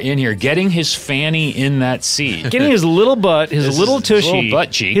drummer in here, getting his fanny in that seat. Getting his little butt, his little his tushy, little butt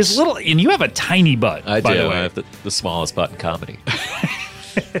cheeks. his little, and you have a tiny butt. I by do. the way. I have the smallest butt in comedy.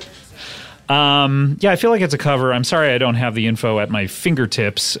 Yeah, I feel like it's a cover. I'm sorry I don't have the info at my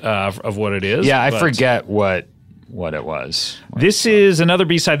fingertips of what it is. Yeah, I but forget what it was. This is another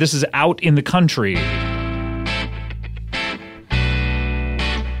B-side. This is Out in the Country.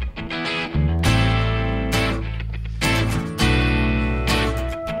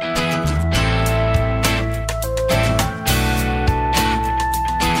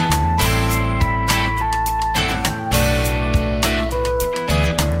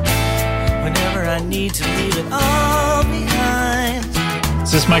 Whenever I need to leave it all behind.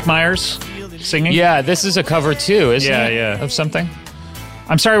 Is this Mike Myers singing? Yeah, this is a cover too, isn't Yeah, it? yeah. Of something.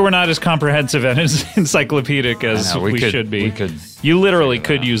 I'm sorry we're not as comprehensive and as encyclopedic as I know, we we should be. we could You literally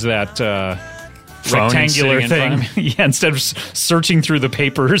could use that Phone rectangular sitting in thing, front yeah, instead of searching through the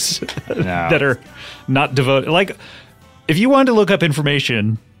papers that are not devoted. Like, if you wanted to look up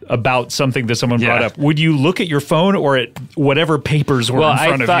information about something that someone brought Yeah. up, would you look at your phone or at whatever papers were in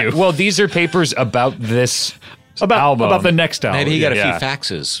front of you? Well, these are papers about this album. about the next album. Maybe he got a Yeah. few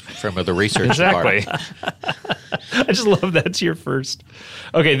faxes from the research Exactly. department. I just love that's your first.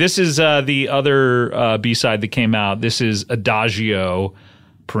 Okay, this is the other B-side that came out. This is Adagio,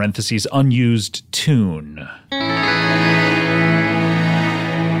 parentheses, unused tune.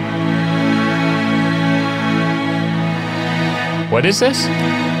 What is this?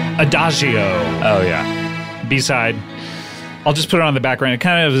 Adagio, Oh yeah. B-side. I'll just put it on the background. It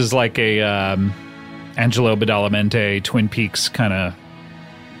kind of is like a Angelo Badalamenti, Twin Peaks kind of.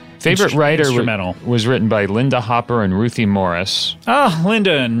 Favorite writer instrumental. was written by Linda Hopper and Ruthie Morris. Ah,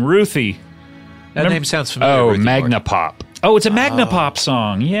 Linda and Ruthie. That name sounds familiar. Oh, Ruthie Magna Morgan. Pop. Oh, it's a Magna Pop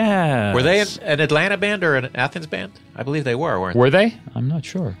song. Yeah. Were they an Atlanta band or an Athens band? I believe they weren't Were they? I'm not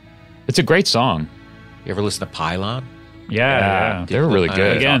sure. It's a great song. You ever listen to Pylon? Yeah. They were really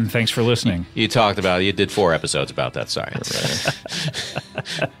good. Again, thanks for listening. You talked about you did 4 episodes about that. Sorry.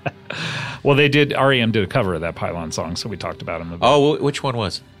 Well, they did. REM did a cover of that Pylon song, so we talked about them. Oh, which one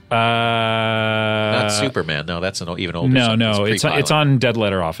was? Not Not Superman. No, that's an even older. No, song. no, It's it's on Dead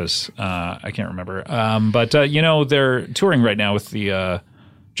Letter Office. I can't remember, but they're touring right now with the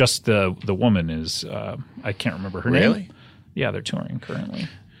just the woman is I can't remember her name. Really? Yeah, they're touring currently.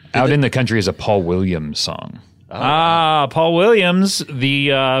 Out in the Country is a Paul Williams song. Paul Williams,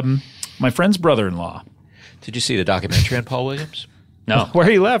 the my friend's brother-in-law. Did you see the documentary on Paul Williams? No. Why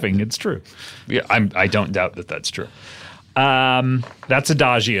are you laughing? It's true. Yeah, I don't doubt that that's true. That's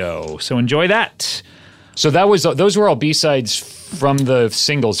Adagio. So enjoy that. So those were all B-sides from the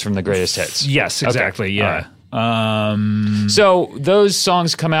singles from the greatest hits. Yes, Okay. exactly. Yeah. All So those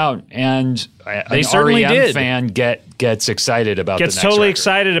songs come out, and They certainly REM did. fan gets excited about Gets the next totally record.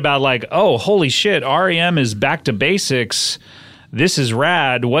 excited about like, oh, holy shit, REM is back to basics. This is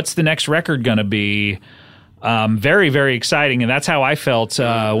rad. What's the next record going to be? Very, very exciting. And that's how I felt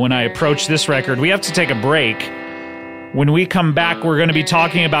when I approached this record. We have to take a break. When we come back, we're going to be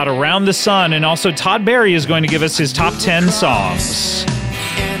talking about Around the Sun, and also Todd Barry is going to give us his top 10 songs.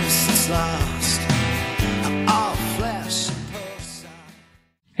 Innocence lost. I'm all flesh and pulse.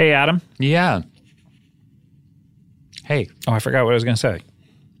 Hey, Adam. Yeah. Hey. Oh, I forgot what I was going to say.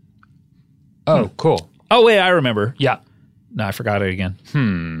 Oh, cool. Oh, wait, I remember. Yeah. No, I forgot it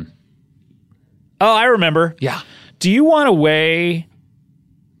again. Oh, I remember. Yeah. Do you want a way,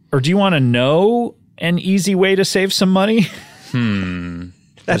 or do you want to know an easy way to save some money?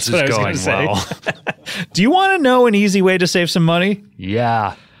 That's This what I is was going going to say. well. Do you want to know an easy way to save some money?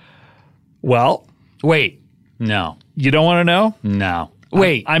 Yeah. Well, Wait. No. you don't want to know? No.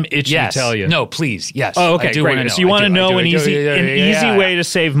 Wait. I'm itching yes. to tell you. No, please. Yes. Oh, okay, I do great. wanna know. So you want to I do, know I an do, easy yeah. way to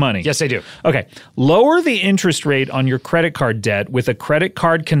save money? Yes, I do. Okay. Lower the interest rate on your credit card debt with a credit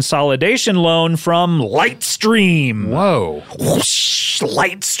card consolidation loan from Lightstream. Whoa. Whoosh,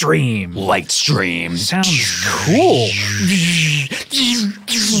 Lightstream. Lightstream. Sounds cool.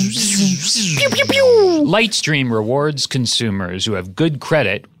 Lightstream rewards consumers who have good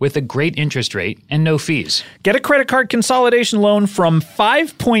credit with a great interest rate and no fees. Get a credit card consolidation loan from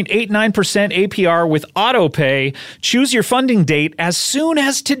 5.89% APR with AutoPay. Choose your funding date as soon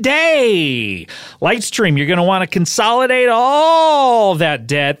as today. Lightstream, you're going to want to consolidate all that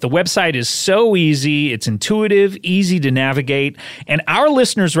debt. The website is so easy. It's intuitive, easy to navigate. And our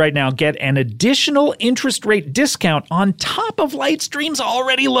listeners right now get an additional interest rate discount on top of Lightstream's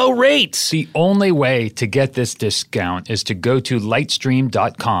already low rates. The only way to get this discount is to go to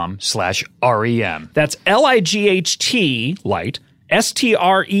lightstream.com/REM. That's LIGHT, light,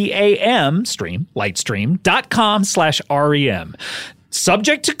 STREAM, stream, lightstream.com/REM.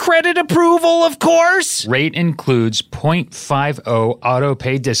 Subject to credit approval, of course. Rate includes 0.50 auto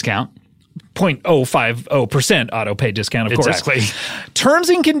pay discount. 0.050% auto pay discount, of course. Exactly. Terms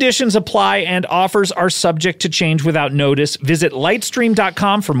and conditions apply and offers are subject to change without notice. Visit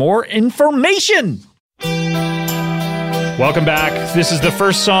lightstream.com for more information. Welcome back. This is the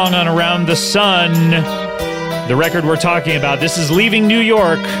first song on Around the Sun, the record we're talking about. This is Leaving New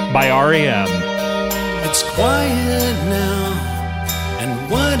York by REM. It's quiet now, and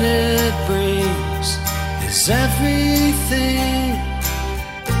what it brings is everything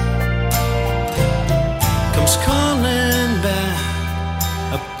comes calling back.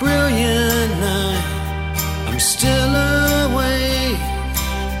 A brilliant night, I'm still awake.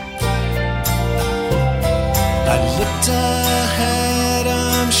 I looked ahead,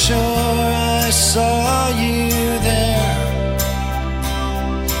 I'm sure I saw you there.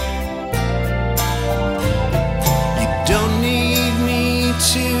 You don't need me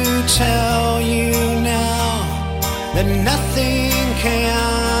to tell you now that nothing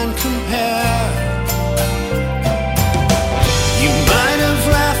can compare. You might have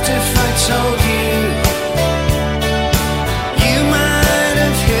laughed if I told you. You might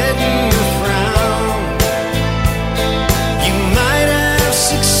have hidden a frown. You might have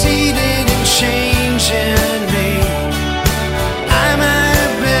succeeded in changing me. I might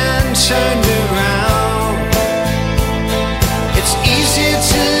have been turned around. It's easier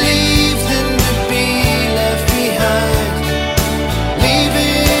to leave than to be left behind.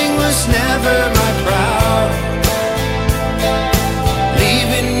 Leaving was never my proud.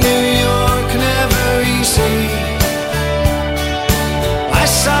 Leaving New York never easy. I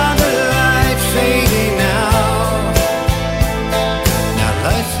saw the light fading out. Now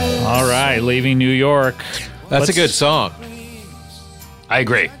life is All right, Leaving New York. That's a good song. I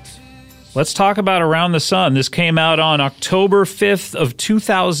agree. Let's talk about Around the Sun. This came out on October 5th of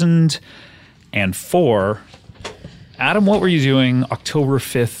 2004. Adam, what were you doing October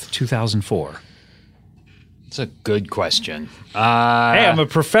 5th, 2004? It's a good question. Hey, I'm a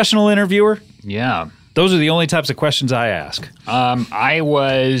professional interviewer. Yeah. Those are the only types of questions I ask. I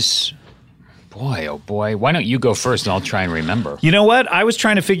was... Boy, oh boy. Why don't you go first and I'll try and remember. You know what? I was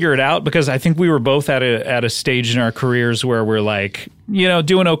trying to figure it out because I think we were both at a stage in our careers where we're like, you know,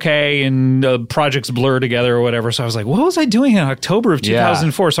 doing okay and projects blur together or whatever. So I was like, what was I doing in October of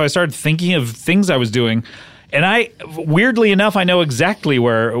 2004? So I started thinking of things I was doing. And I, weirdly enough, I know exactly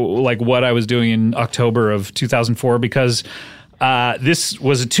what I was doing in October of 2004 because this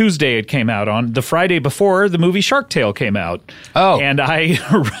was a Tuesday it came out on. The Friday before, the movie Shark Tale came out. Oh. And I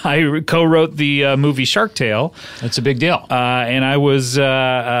co-wrote the movie Shark Tale. That's a big deal. And I was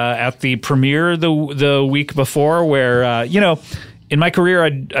at the premiere the week before where, in my career,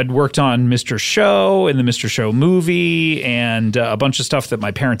 I'd worked on Mr. Show and the Mr. Show movie and a bunch of stuff that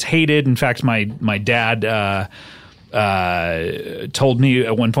my parents hated. In fact, my dad told me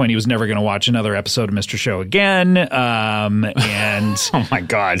at one point he was never going to watch another episode of Mr. Show again. And Oh my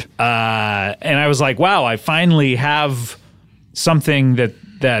God. and I was like, wow, I finally have something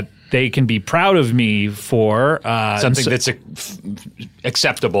that they can be proud of me for. Something that's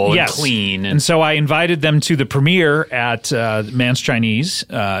acceptable and clean. And so I invited them to the premiere at Man's Chinese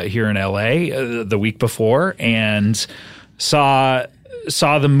here in LA the week before and saw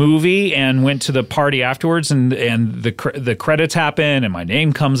the movie and went to the party afterwards and the credits happen and my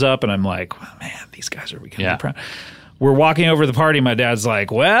name comes up and I'm like, well, man, these guys are becoming proud. We're walking over to the party. My dad's like,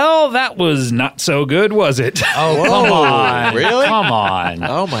 well, that was not so good, was it? Oh, come on. Really? Come on.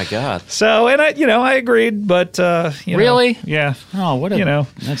 Oh my God. So, and I agreed, but, Really? Yeah. Oh, what a... You know.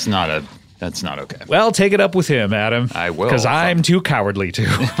 That's not okay. Well, take it up with him, Adam. I will. Because I'm too cowardly to.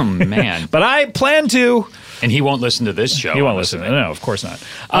 Oh, man. But I plan to. And he won't listen to this show. He won't listen. No, of course not.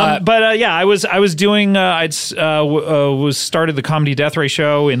 But I was doing. Was started the Comedy Death Ray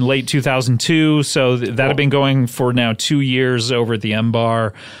show in late 2002. So that had been going for now 2 years over at the M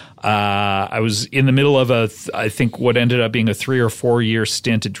Bar. I was in the middle of I think what ended up being a 3 or 4 year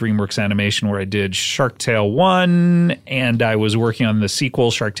stint at DreamWorks Animation where I did Shark Tale 1 and I was working on the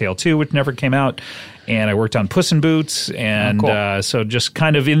sequel Shark Tale 2, which never came out. And I worked on Puss in Boots. And so just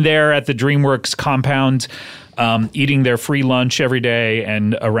kind of in there at the DreamWorks compound, eating their free lunch every day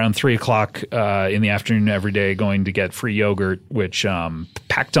and around 3 o'clock in the afternoon every day going to get free yogurt, which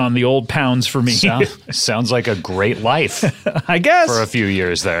packed on the old pounds for me. Sounds like a great life I guess. for a few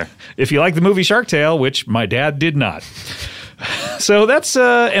years there. If you like the movie Shark Tale, which my dad did not. So that's,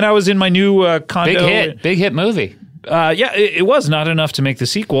 and I was in my new condo. Big hit movie. Yeah, it was not enough to make the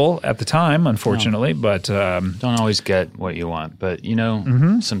sequel at the time, unfortunately, but Don't always get what you want, but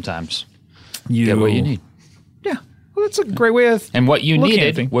sometimes you get what you need. Yeah, well, that's a great way of And what you looking at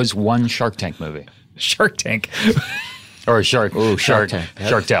needed things. was one Shark Tank movie. Shark Tank. Or Shark Tank. Shark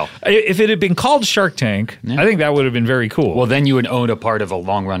Tale. If it had been called Shark Tank, I think that would have been very cool. Well, then you would own a part of a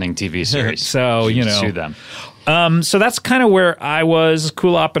long-running TV series. So, you know. Sue them. So that's kind of where I was.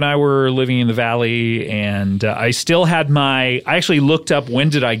 Kulop and I were living in the Valley, and I still had I actually looked up when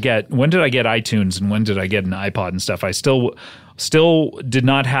did I get iTunes and when did I get an iPod and stuff. I still did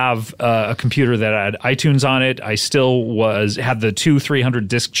not have a computer that had iTunes on it. I still had the 2 300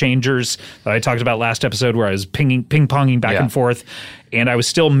 disc changers that I talked about last episode where I was ping-ponging back and forth, and I was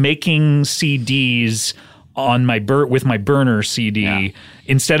still making CDs on with my burner CD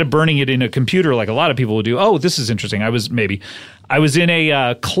instead of burning it in a computer like a lot of people would do. Oh, this is interesting. I was in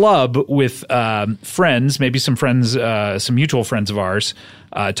a club with friends, maybe some friends, some mutual friends of ours.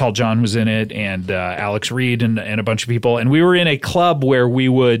 Tall John was in it, and Alex Reed and a bunch of people. And we were in a club where we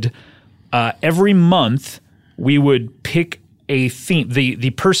would every month we would pick a theme. The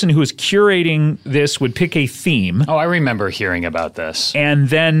person who was curating this would pick a theme. Oh, I remember hearing about this. And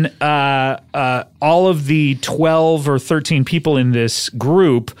then all of the 12 or 13 people in this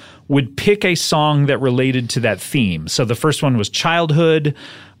group would pick a song that related to that theme. So the first one was childhood.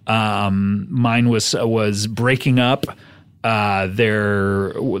 Mine was breaking up.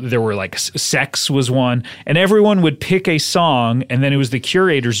 There were like sex was one. And everyone would pick a song, and then it was the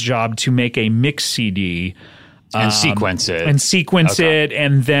curator's job to make a mix CD. And sequence it. It,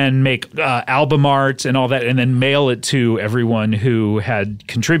 and then make album art and all that, and then mail it to everyone who had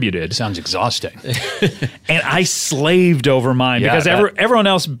contributed. Sounds exhausting. And I slaved over mine because everyone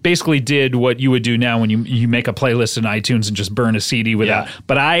else basically did what you would do now when you make a playlist in iTunes and just burn a CD without. Yeah.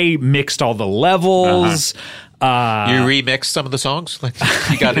 But I mixed all the levels. You remixed some of the songs? Like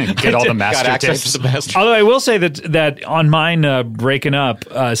you got Get all the master got access tapes. to the master. Although I will say that on mine breaking up,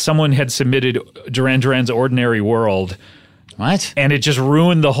 someone had submitted Duran Duran's "Ordinary World," What? and it just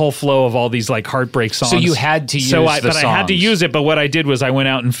ruined the whole flow of all these like heartbreak songs. So you had to use I the had to songs. use it. But what I did was I went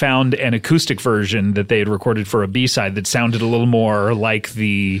out and found an acoustic version that they had recorded for a B-side that sounded a little more like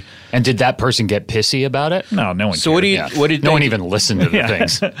the. And did that person get pissy about it? No one. So what cared. do you? What did No they- one even listened to the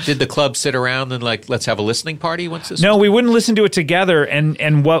things. Did the club sit around and like let's have a listening party once this? No, we wouldn't listen to it together.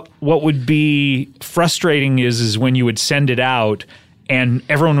 And what would be frustrating is when you would send it out and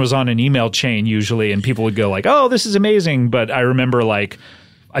everyone was on an email chain usually, and people would go like, "Oh, this is amazing." But I remember like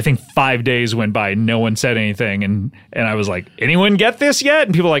I think 5 days went by, no one said anything, and I was like, "Anyone get this yet?"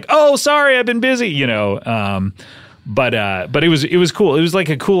 And people were like, "Oh, sorry, I've been busy," you know. But it was cool. It was like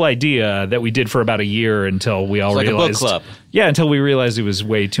a cool idea that we did for about a year until we all It's like a book realized. club. Yeah, until we realized it was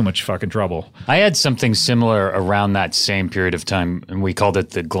way too much fucking trouble. I had something similar around that same period of time, and we called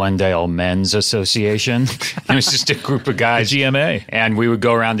it the Glendale Men's Association. It was just a group of guys. The GMA. And we would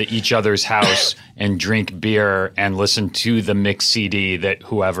go around to each other's house and drink beer and listen to the mix CD that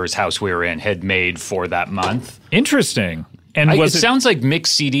whoever's house we were in had made for that month. Interesting. And It sounds like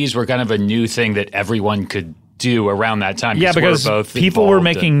mixed CDs were kind of a new thing that everyone could do around that time. Yeah, because we're both people were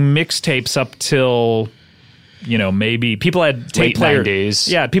involved making mixtapes up till, maybe people had tape Late players.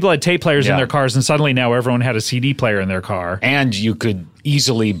 90s. Yeah, people had tape players in Yeah. their cars, and suddenly now everyone had a CD player in their car. and you could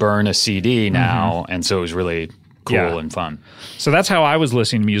easily burn a CD now, and so it was really cool Yeah. and fun. So that's how I was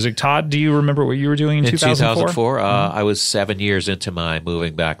listening to music. Todd, do you remember what you were doing in 2004? I was 7 years into my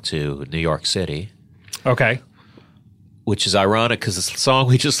moving back to New York City, Okay. which is ironic because the song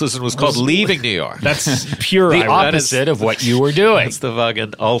we just listened was called "Leaving New York." That's pure The irony. opposite of what you were doing. That's the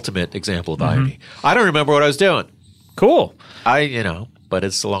fucking ultimate example of irony. I don't remember what I was doing. Cool. But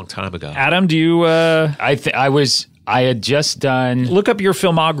it's a long time ago. Adam, do you I had just done. look up your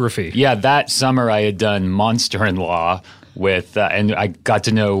filmography? Yeah, that summer I had done Monster-in-Law with, and I got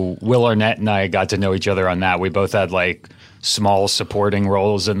to know Will Arnett, and I got to know each other on that. We both had like small supporting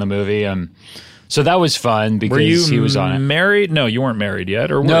roles in the movie, and So that was fun because Were you he was on it. married? No, you weren't married yet,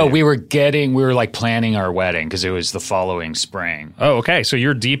 or No, were you? we were like planning our wedding because it was the following spring. Oh, okay. So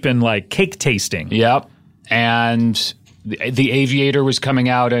you're deep in like cake tasting. Yep. And the Aviator was coming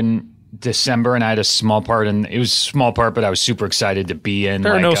out in December, and I had a small part, and it was a small part, but I was super excited to be in.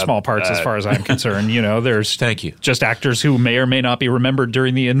 There are like no a- small parts as far as I'm concerned. You know, there's Thank you. just actors who may or may not be remembered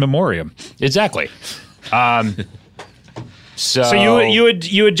during the in memoriam. Exactly. So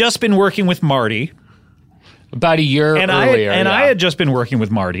You had just been working with Marty, about a year and earlier, I had just been working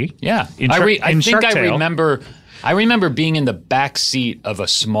with Marty. Yeah, in I in think Shark I Tale. remember. I remember being in the back seat of a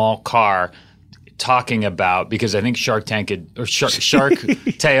small car, talking about because I think Shark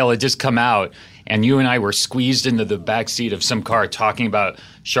Tale had just come out, and you and I were squeezed into the back seat of some car talking about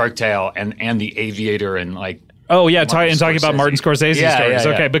Shark Tale and the Aviator and like. Oh yeah, Martin talking about Scorsese. Martin Scorsese Yeah, stories. yeah,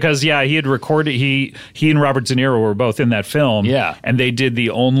 yeah. Okay, because he had recorded he and Robert De Niro were both in that film. Yeah. and they did the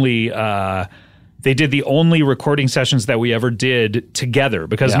only recording sessions that we ever did together.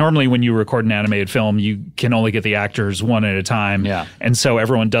 Because Yeah. normally when you record an animated film, you can only get the actors one at a time. Yeah. and so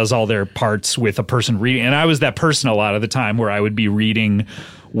everyone does all their parts with a person reading. And I was that person a lot of the time where I would be reading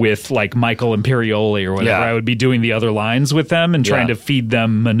with like Michael Imperioli or whatever. Yeah. I would be doing the other lines with them and trying Yeah. to feed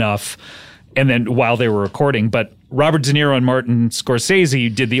them enough. And then while they were recording, but Robert De Niro and Martin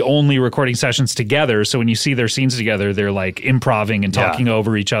Scorsese did the only recording sessions together. So when you see their scenes together, they're like improving and talking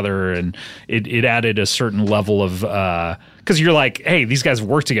over each other, and it added a certain level of because you're like, hey, these guys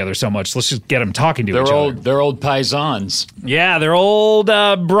work together so much. Let's just get them talking to each other. They're old paisans. Yeah, they're old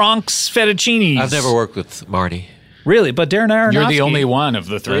Bronx fettuccinis. I've never worked with Marty. really, but Darren Aronofsky. You're the only one of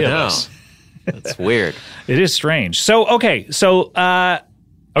the three I of know. us. That's weird. It is strange. So okay, so.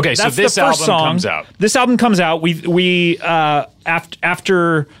 Okay, so That's this the first album song. comes out. This album comes out. We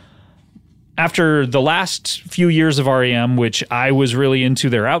after the last few years of REM, which I was really into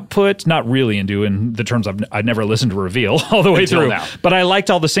their output, not really into in the terms I'd never listened to Reveal all the way Until through, now. but I liked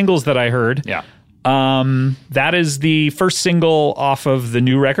all the singles that I heard. Yeah. That is the first single off of the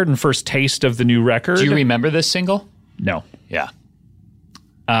new record and first taste of the new record. Do you remember this single? No. Yeah.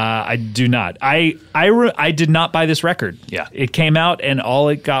 I do not. I did not buy this record. Yeah. It came out and all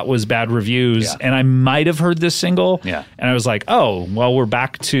it got was bad reviews. Yeah. And I might have heard this single. Yeah. And I was like, oh, well, we're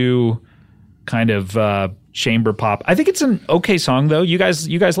back to kind of chamber pop. I think it's an okay song though. You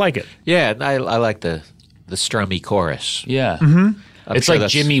guys like it. Yeah, I like the strummy chorus. Yeah. Mm-hmm. It's sure like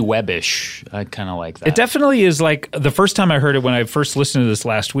that's- Jimmy Webbish. I kind of like that. It definitely is like the first time I heard it when I first listened to this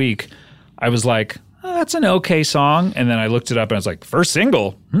last week, I was like, oh, that's an okay song. And then I looked it up and I was like, first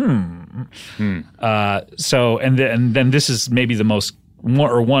single? So, and then this is maybe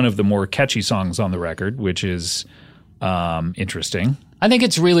one of the more catchy songs on the record, which is interesting. I think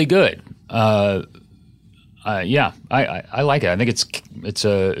it's really good. Yeah, I like it. I think it's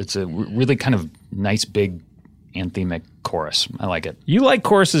a really kind of nice big anthemic chorus. I like it. You like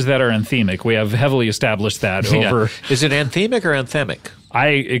choruses that are anthemic. We have heavily established that over. Is it anthemic or anthemic?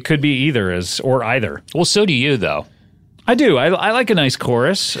 It could be either or either. Well, so do you though. I do. I like a nice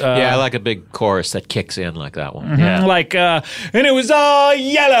chorus. Yeah, I like a big chorus that kicks in like that one. Yeah. Like, and it was all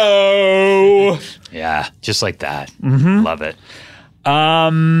yellow. Yeah, just like that. Mm-hmm. Love it.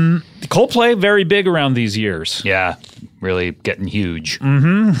 Coldplay, very big around these years. Yeah, really getting huge.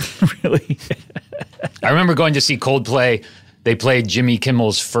 Really. I remember going to see Coldplay. They played Jimmy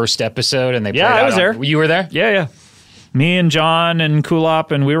Kimmel's first episode, and they Yeah, played I out was on- there. You were there? Yeah. Me and John and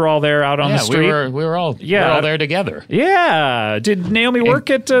Kulop, and we were all there out on Yeah, the street. we were all there together. Yeah. Did Naomi work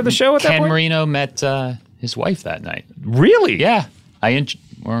at the show at that Ken point? Marino met his wife that night. Really? Yeah, I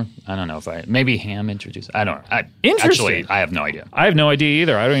don't know if maybe Ham introduced. I don't know. Interesting. Actually, I have no idea. I have no idea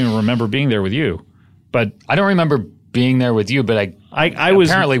either. I don't even remember being there with you. But I don't remember being there with you, but I was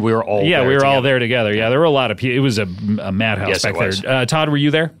apparently we were all yeah, there we were all together. there together. Yeah, there were a lot of people. It was a madhouse Yes, back it was. there. Todd, were you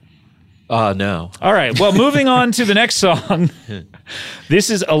there? No. All right. Well, moving on to the next song. This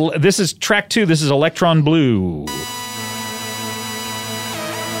is track 2. This is Electron Blue.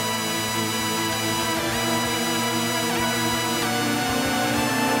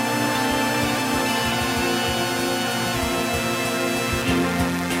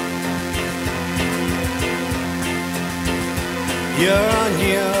 You're on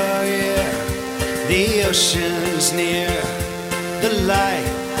your ear, the ocean's near, the light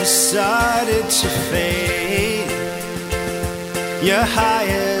has started to fade. Your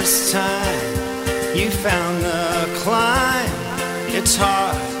highest time, you found the climb. It's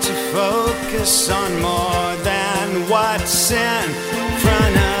hard to focus on more than what's in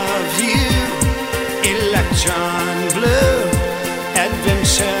front of you. Electron blue,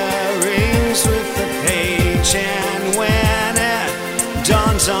 adventure rings with the page, and when it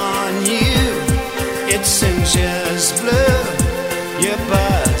dawns on you, adventures blue, your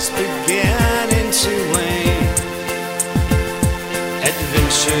buzz beginning to wane.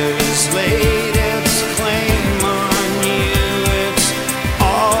 Adventures laid its claim on you. It's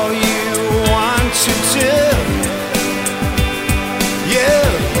all you want to do. You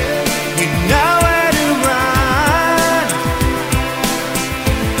know where to run.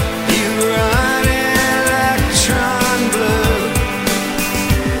 You run electron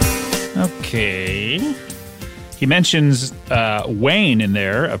blue. Okay. He mentions Wayne in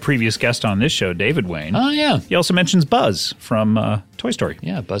there, a previous guest on this show, David Wayne. Oh, yeah. He also mentions Buzz from Toy Story.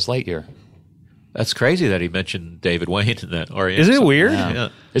 Yeah, Buzz Lightyear. That's crazy that he mentioned David Wayne in that REM. Is it song. weird? Yeah.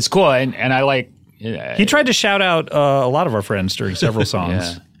 It's cool, and I like... He tried to shout out a lot of our friends during several songs.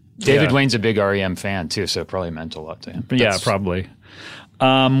 Yeah. David Yeah. Wayne's a big REM fan, too, so it probably meant a lot to him. Yeah, probably.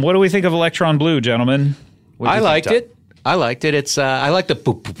 What do we think of Electron Blue, gentlemen? I liked it. I liked it. It's I like the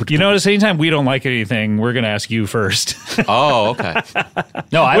boop, boop, boop. You notice anytime we don't like anything, we're going to ask you first. Oh, okay.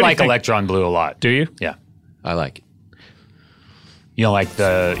 No, I do you like think? Electron Blue a lot. Do you? Yeah. I like it. You don't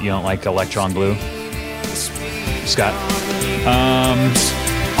like Electron Blue? Scott?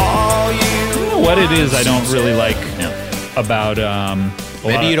 All you You know what it is I don't really like about...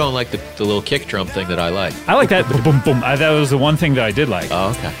 Maybe you don't like the little kick drum thing that I like. I like that. Boom, boom. That was the one thing that I did like.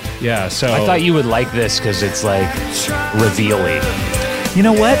 Oh, okay. Yeah, so... I thought you would like this because it's like revealing. You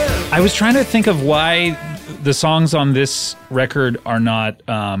know what? I was trying to think of why the songs on this record are not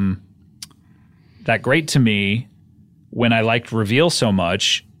that great to me when I liked Reveal so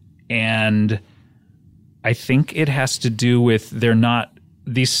much. And I think it has to do with they're not...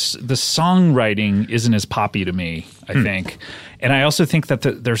 the songwriting isn't as poppy to me, I think. And I also think that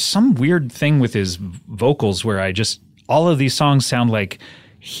there's some weird thing with his vocals where all of these songs sound like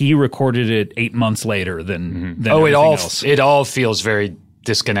he recorded it 8 months later than everything else. It all feels very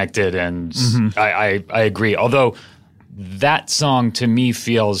disconnected, and I agree. Although that song to me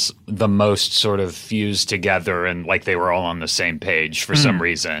feels the most sort of fused together and like they were all on the same page for some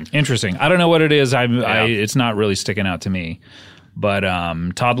reason. Interesting. I don't know what it is. It's not really sticking out to me. But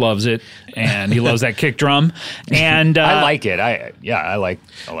Todd loves it, and he loves that kick drum. And I like it. I like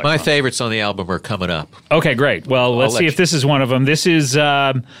My favorites on the album are coming up. Okay, great. Well, let's see if this is one of them. This is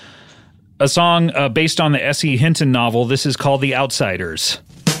a song based on the S.E. Hinton novel. This is called The Outsiders.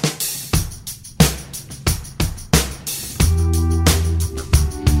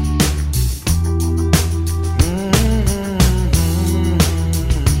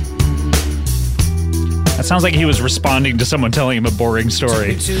 That sounds like he was responding to someone telling him a boring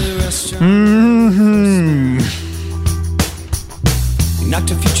story.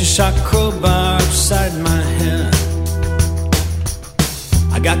 Knocked a future shock crowbar upside my head.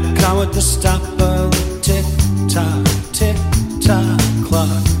 I got caught with the stop of the tick-tock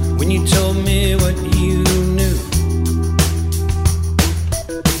clock when you told me what you knew.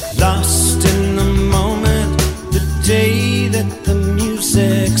 Lost in the moment, the day that the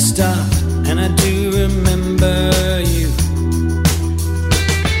music stopped, and I do remember you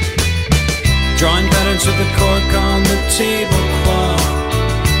drawing patterns with the cork on the tablecloth,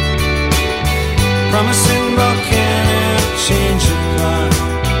 promising volcanic change of plot.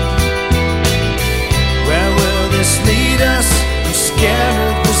 Where will this lead us? I'm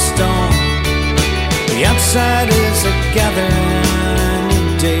scared of the storm. The outsiders are gathering, a new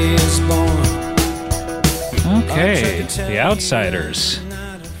day is born. Okay, The Outsiders.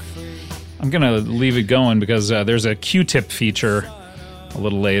 I'm going to leave it going because there's a Q-Tip feature a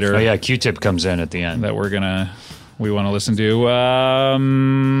little later. Oh yeah, Q-Tip comes in at the end. That we want to listen to.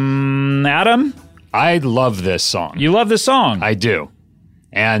 Adam? I love this song. You love this song? I do.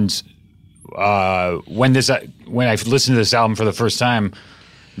 And when I listened to this album for the first time,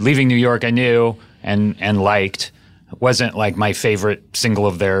 Leaving New York I knew and liked. It wasn't like my favorite single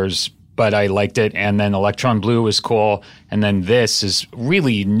of theirs, but I liked it. And then Electron Blue was cool. And then this is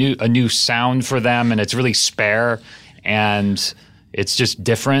really a new sound for them, and it's really spare, and it's just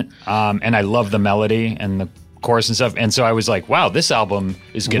different. And I love the melody and the chorus and stuff. And so I was like, wow, this album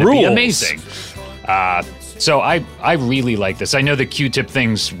is going to be amazing. So I really like this. I know the Q-Tip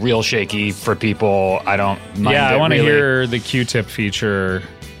thing's real shaky for people. I don't mind I want to really. hear the Q-Tip feature.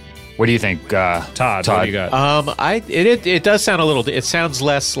 What do you think, Todd? What do you got? It does sound a little. It sounds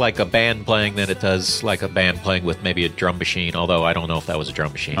less like a band playing than it does like a band playing with maybe a drum machine. Although I don't know if that was a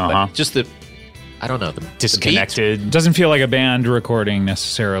drum machine, but just I don't know. The Disconnected. Doesn't feel like a band recording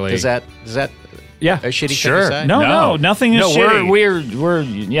necessarily. Does that Yeah. a shitty Sure. thing to say? No, nothing is shitty. We're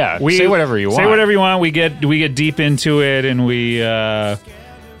say whatever you want. Say whatever you want. We get deep into it, and we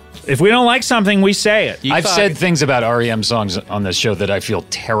If we don't like something, we say it. I've said things about REM songs on this show that I feel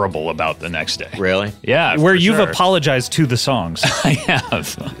terrible about the next day. Really? Yeah. Where for you've sure. apologized to the songs. I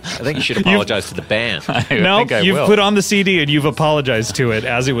have. I think you should apologize to the band. I No, think I you've will. put on the CD and you've apologized to it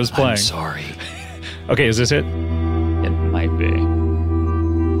as it was playing. I'm sorry. Okay, is this it? It might be.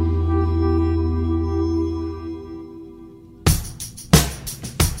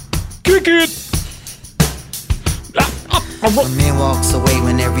 Kick it! A man walks away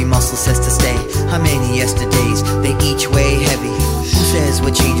when every muscle says to stay. How many yesterdays, they each weigh heavy. Who says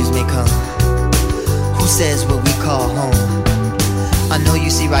what changes may come? Who says what we call home? I know you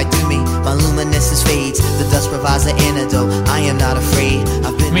see right through me, my luminescence fades. The dust provides an antidote, I am not afraid.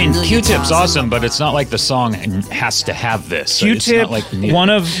 I've been I mean, a million Q-Tip's times awesome, but it's not like the song has to have this. So it's Q-Tip, not like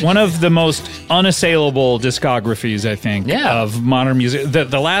one of the most unassailable discographies, I think, Yeah. of modern music. The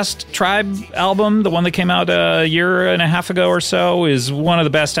last Tribe album, the one that came out a year and a half ago or so, is one of the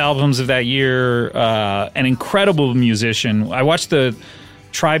best albums of that year. An incredible musician. I watched the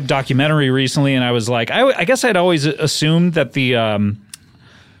Tribe documentary recently, and I was like, I guess I'd always assumed that the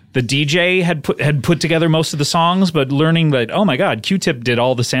DJ had put together most of the songs, but learning that, oh my God, Q-Tip did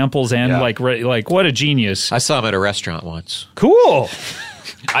all the samples and Yeah. like what a genius. I saw him at a restaurant once. Cool.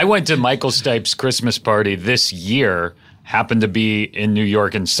 I went to Michael Stipe's Christmas party this year, happened to be in New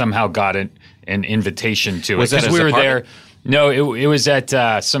York, and somehow got an invitation to Was it. that Because his we were apartment? there. No, it was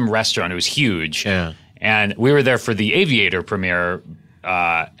at some restaurant. It was huge. Yeah. And we were there for the Aviator premiere,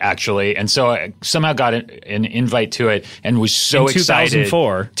 actually. And so I somehow got an invite to it and was so In excited.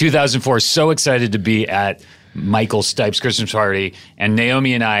 2004. 2004, so excited to be at Michael Stipe's Christmas party. And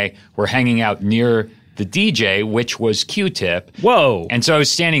Naomi and I were hanging out near the DJ, which was Q-Tip. Whoa. And so I was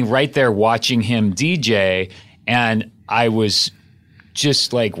standing right there watching him DJ, and I was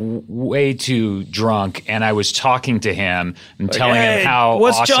just like way too drunk, and I was talking to him and telling Hey, him how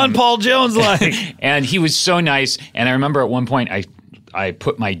what's awesome. John Paul Jones like? And he was so nice. And I remember at one point I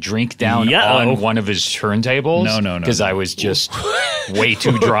put my drink down Yeah. on one of his turntables. No. Because I was just way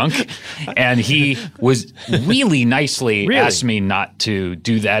too drunk. And he was really nicely Really? asked me not to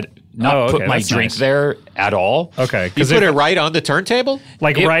do that, not okay, put my that's drink nice. there at all. Okay, You because put it right on the turntable?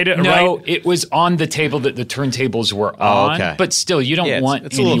 like right. It was on the table that the turntables were on. okay. But still, you don't Yeah, want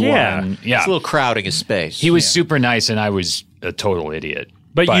it's a little- anyone. Yeah. It's a little crowding his space. He was super nice, and I was a total idiot.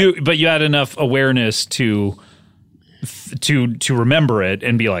 But you had enough awareness to remember it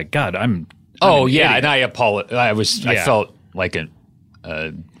and be like, God, I'm Oh an yeah, idiot. and I apologize. I Yeah. felt like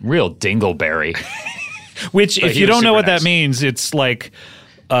a real dingleberry. Which, if he you was don't know super what nice. that means, it's like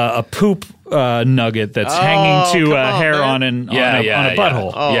a poop nugget that's hanging to come a on, hair man. on a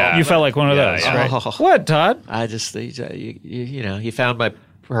butthole. Oh, yeah. You felt like one of Yeah, those, yeah. right? Oh. What, Todd? I just, you found my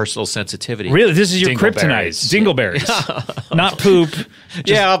personal sensitivity. Really, this is your Dingleberries. kryptonite. Dingleberries, not poop.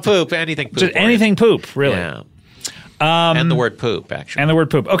 Yeah, I'll poop. Anything poop. Just or- anything poop, really. Yeah. And the word poop, actually. And the word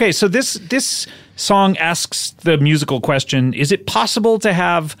poop. Okay, so this song asks the musical question: is it possible to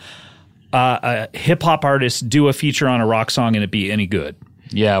have a hip hop artist do a feature on a rock song and it be any good?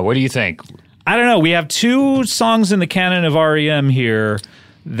 Yeah, what do you think? I don't know. We have two songs in the canon of REM here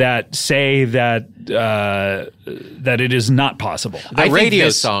that say that that it is not possible. the I think radio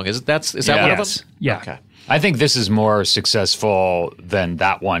this- song, is that Yeah. one of Yes. them? Yeah. Okay. I think this is more successful than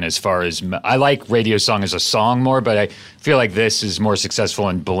that one as far as I like Radio Song as a song more, but I feel like this is more successful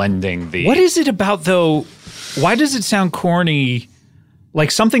in blending the. What is it about though? Why does it sound corny?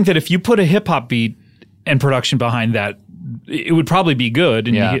 Like something that if you put a hip hop beat and production behind that, it would probably be good.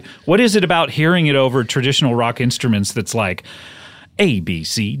 And Yeah. what is it about hearing it over traditional rock instruments that's like A B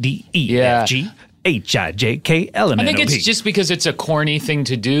C D E Yeah. F G H I J K L M N I O P? think it's just because it's a corny thing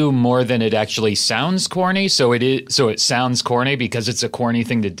to do more than it actually sounds corny. So it sounds corny because it's a corny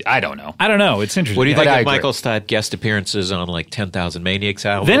thing to do. I don't know. I don't know. It's interesting. What do you But think I of agree. Michael Stipe guest appearances on like 10,000 Maniacs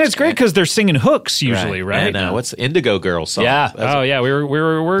albums? Then it's great because they're singing hooks usually, right? And what's the Indigo Girl song? Yeah. That's- Oh yeah, we're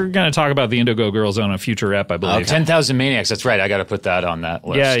going to talk about the Indigo Girls on a future ep, I believe. 10,000 Maniacs. That's right. I got to put that on that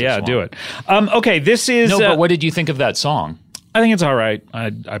list. Yeah, as yeah, well. do it. Okay, this is. No, but what did you think of that song? I think it's all right.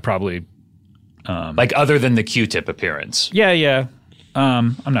 I probably. Like other than the Q-Tip appearance? Yeah.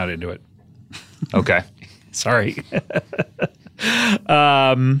 I'm not into it. Okay. Sorry.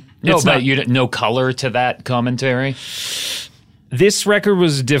 No, It's but not- no color to that commentary. This record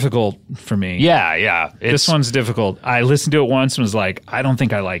was difficult for me. Yeah. This one's difficult. I listened to it once and was like, I don't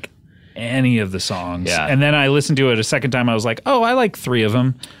think I like any of the songs. Yeah. And then I listened to it a second time. I was like, oh, I like 3 of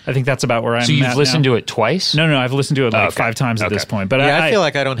them. I think that's about where I'm So you've at listened now. to it twice? No, I've listened to it like okay. 5 times at this Okay. point. But Yeah, I feel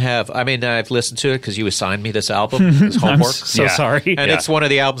like I don't have. I mean, I've listened to it because you assigned me this album, this I'm homework. so Yeah. sorry. And it's one of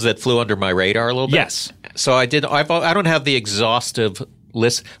the albums that flew under my radar a little bit. Yes. So I don't have the exhaustive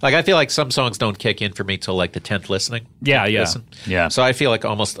listen. Like I feel like some songs don't kick in for me till like the 10th listening. Yeah, yeah. Listen. Yeah. So I feel like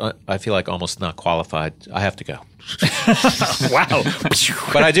almost not qualified. I have to go. Wow.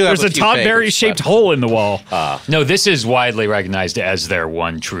 But I do have There's a few Todd favorites, Berry-shaped but- hole in the wall. No, this is widely recognized as their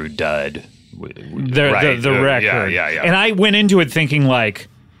one true dud. the Right. record. Yeah. And I went into it thinking like,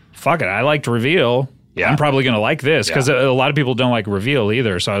 fuck it, I liked Reveal. Yeah. I'm probably going to like this because Yeah. a lot of people don't like Reveal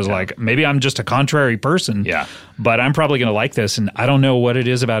either. So I was like, maybe I'm just a contrary person. Yeah. But I'm probably going to like this. And I don't know what it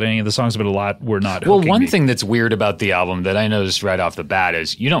is about any of the songs, but a lot were not. Well, hooking one me. thing that's weird about the album that I noticed right off the bat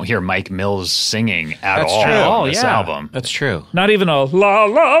is you don't hear Mike Mills singing at That's all true. on Oh, this yeah. album. That's true. Not even a la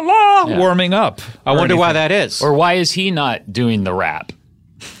la la warming up. I wonder why that is. Or why is he not doing the rap?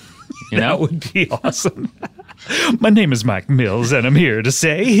 You That know? would be awesome. My name is Mike Mills, and I'm here to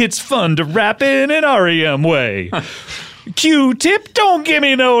say it's fun to rap in an REM way. Q-tip, don't give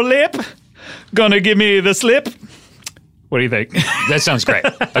me no lip. Gonna give me the slip. What do you think? That sounds great.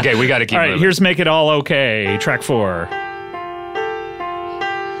 Okay, we got to keep All right, moving. here's Make It All Okay, track 4.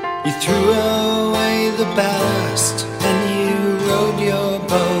 You threw away the ballast and you rowed your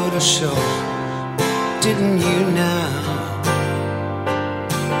boat ashore. Didn't you now?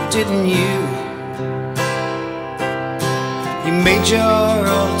 Didn't you? You made your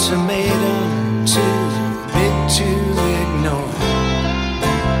ultimatum too big to ignore.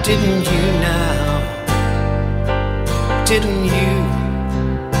 Didn't you now? Didn't you?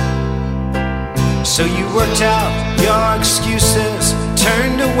 So you worked out your excuses,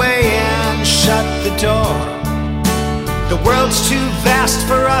 turned away and shut the door. The world's too vast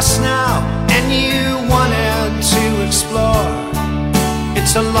for us now, and you wanted to explore.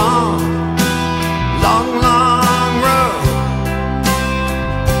 It's a long, long, long road,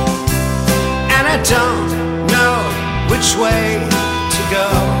 and I don't know which way to go.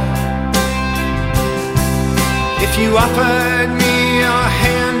 If you offered me your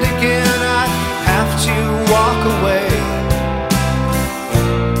hand again, I'd have to walk away.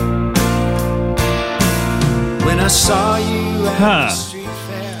 When I saw you at the street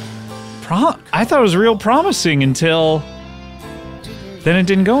fair, I thought it was real promising until then it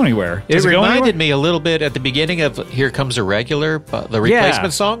didn't go anywhere. It Does go reminded anywhere? me a little bit at the beginning of "Here Comes a Regular," the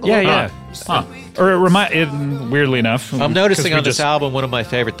replacement song. Yeah. Or it weirdly enough. I'm noticing 'cause we on this just- album, one of my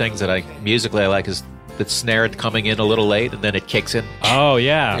favorite things that I musically I like is the snare coming in a little late and then it kicks in. Oh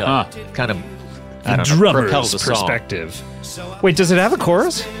yeah. You know, kind of I don't know, Drummer's propels the song. perspective. Wait, does it have a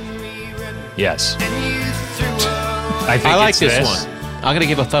chorus? Yes. and you threw away. I think I like it's this one. I'm going to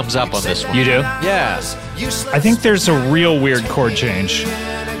give a thumbs up on this one. You do? Yeah. I think there's a real weird chord change.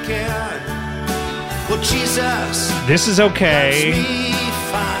 Well, Jesus, This is okay. me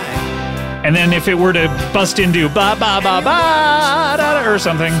fine. And then if it were to bust into ba ba ba ba da, da, or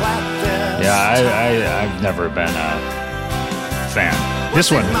something. Yeah, I've never been a fan.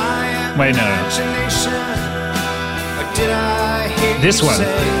 This one. Wait, no. This one.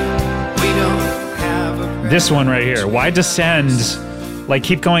 This one right here. Why descend? Like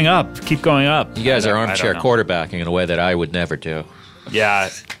keep going up, keep going up. You guys are I don't armchair know. quarterbacking in a way that I would never do. Yeah.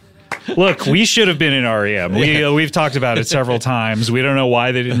 Look, we should have been in REM. We've talked about it several times. We don't know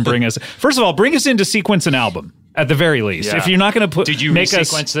why they didn't bring us. First of all, bring us in to sequence an album at the very least. Yeah. If you're not going to put, Did you make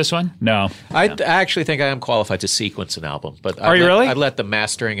resequence us, this one? No. I actually think I am qualified to sequence an album, but Are you really? I'd let the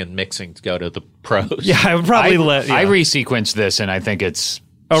mastering and mixing go to the pros. Yeah, I would probably I let. Yeah. resequenced this and I think it's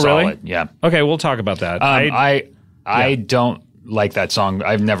Oh, really? solid. Yeah. Okay, we'll talk about that. I don't like that song.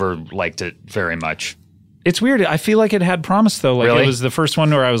 I've never liked it very much. It's weird. I feel like it had promise though. Like Really? it was the first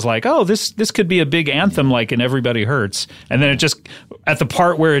one where I was like, "Oh, this could be a big anthem, like in Everybody Hurts." And then it just at the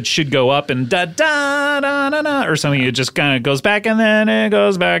part where it should go up and da da da da da or something, it just kind of goes back and then it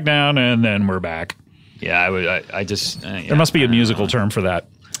goes back down and then we're back. Yeah, I just There must be a musical term for that.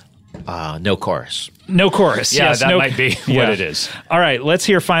 No chorus. No chorus. Yeah, yes, that no, might be what yeah. it is. All right, let's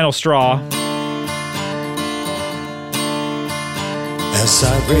hear Final Straw. As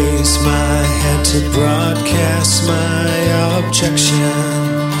I raise my head to broadcast my objection,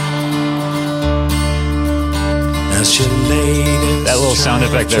 as your lady, That little sound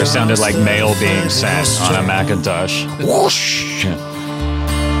effect there sounded like mail being sent on a Macintosh. Whoosh.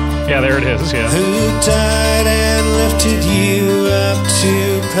 Yeah, there it is. Yeah. who died and lifted you up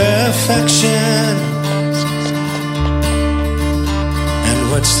to perfection.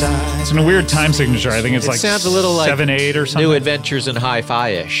 And what size? It's in a weird time signature. I think it's It like sounds a little like 7/8 or something. New Adventures in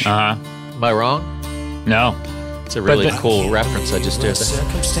Hi-Fi-ish. Uh-huh. Am I wrong? No. It's a really the- cool reference I just did.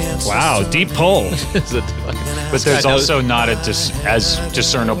 Circumstances. Wow, deep pull. Is it- But there's I know- also not as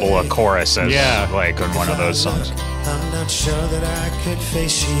discernible a chorus as Yeah. like on one of those songs. I'm not sure that I could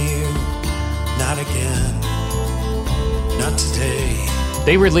face you. Not again. Not today.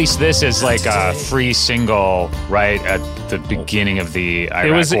 They released this as like a free single right at the beginning of the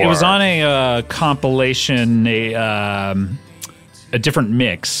Iraq War. It was on a compilation, a different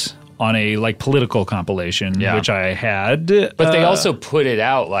mix on a like political compilation, which I had. But they also put it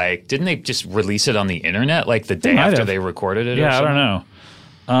out like, didn't they just release it on the internet like the day after they recorded it? Yeah, or I don't know.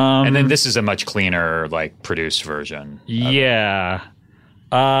 And then this is a much cleaner, like produced version. Yeah.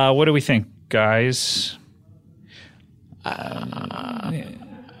 What do we think, guys?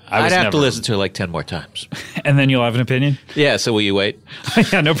 I'd have to listen to it like 10 more times. And then you'll have an opinion? Yeah, so will you wait?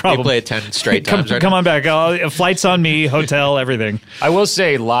 Yeah, no problem. You play it 10 straight times. Come on back. Flights on me, hotel, everything. I will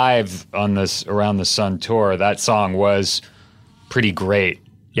say live on this Around the Sun tour, that song was pretty great.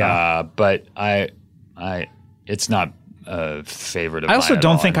 Yeah. But it's not a favorite of I mine also at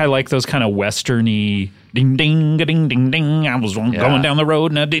don't all. think I like those kind of westerny ding ding ding ding ding. I was going down the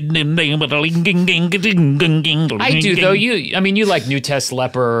road and I ding ding ding ding ding ding ding ding ding. I do though. You like New Test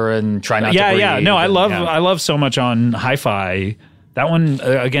Leper and Try Not to Breathe. Yeah. No, I love So Much on Hi-Fi. That one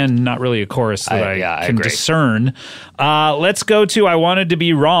again, not really a chorus that I can agree. discern. Let's go to I Wanted to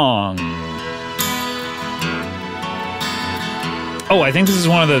Be Wrong. Oh, I think this is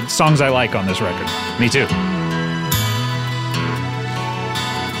one of the songs I like on this record. Me too.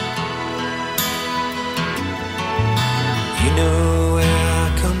 You know where I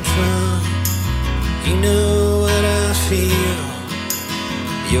come from, you know what I feel.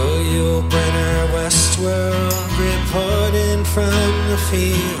 Yo-Yo Brenner, Westworld, reporting from the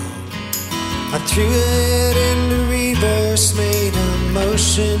field. I threw it into reverse, made a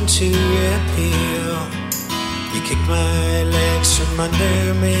motion to repeal. You kicked my legs from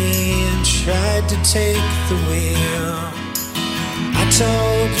under me and tried to take the wheel. I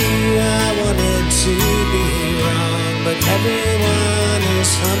told you I wanted to be wrong, but everyone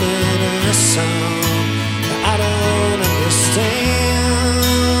is humming a song that I don't understand.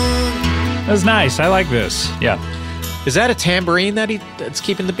 That's nice. I like this. Yeah. Is that a tambourine that's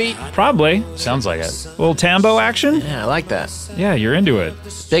keeping the beat? Probably. Sounds like it. A little tambo action? Yeah, I like that. Yeah, you're into it.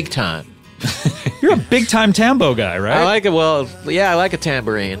 Big time. You're a big time tambo guy, right? I like it. Well, yeah, I like a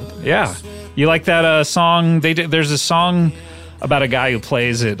tambourine. Yeah. You like that song? There's a song about a guy who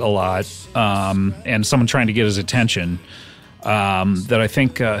plays it a lot, and someone trying to get his attention. That I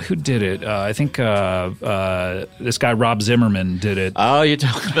think who did it? I think this guy Rob Zimmerman did it. Oh, you're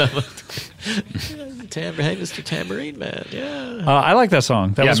talking about Hey, Mr. Tambourine Man. Yeah, I like that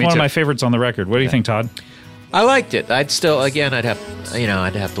song. That was me one too. of my favorites on the record. What do you think, Todd? I liked it. I'd have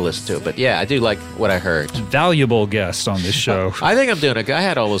to listen to it, but yeah, I do like what I heard. Valuable guest on this show. I think I'm doing I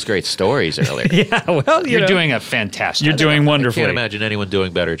had all those great stories earlier. Yeah, well, You're doing a fantastic. You're doing I wonderfully. can't imagine anyone doing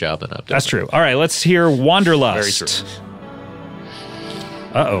a better job than I'm doing. That's true. All right, let's hear Wanderlust. Very true.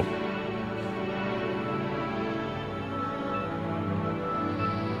 Uh-oh.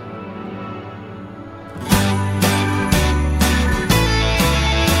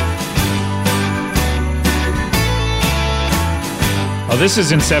 Oh, this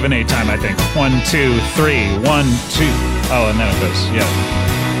is in 7/8 time, I think. 1, 2, 3, 1, 2. Oh, and then it goes. Yeah.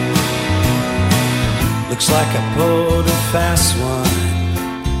 Looks like I pulled a fast one.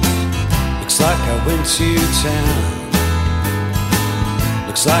 Looks like I went to town.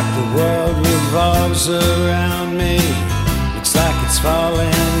 Looks like the world revolves around me. Looks like it's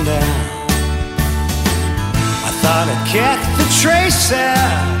falling down. I thought I'd get the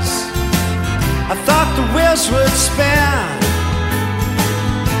traces. I thought the wheels would spin.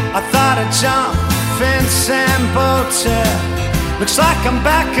 I thought I'd jump the fence and bolt it. Looks like I'm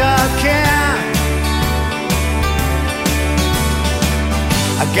back again.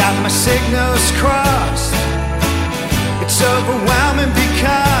 I got my signals crossed. It's overwhelming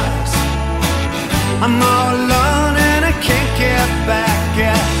because I'm all alone and I can't get back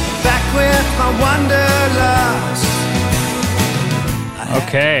with my wanderlust.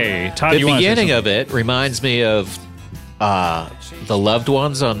 Okay. Todd, The you want to say beginning something? of it reminds me of the Loved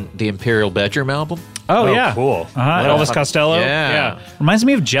Ones on the Imperial Bedroom album. Oh, yeah. cool. Elvis Costello. Yeah. Reminds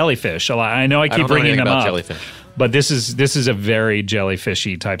me of Jellyfish a lot. I know I keep don't know bringing anything them about up. Jellyfish. But this is a very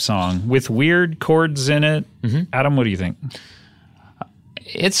Jellyfishy type song with weird chords in it. Mm-hmm. Adam, what do you think?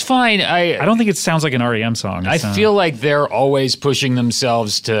 It's fine. I don't think it sounds like an REM song. I feel like they're always pushing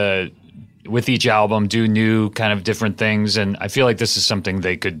themselves to, with each album, do new kind of different things, and I feel like this is something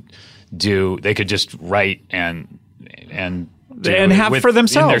they could do. They could just write and do And it have for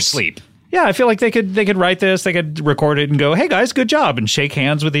themselves in their sleep. Yeah, I feel like they could write this, they could record it and go, "Hey guys, good job," and shake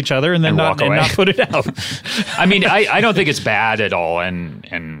hands with each other and then And not walk away. put it out. I mean, I don't think it's bad at all, and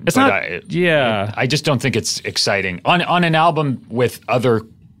It's but not. I I just don't think it's exciting on an album with other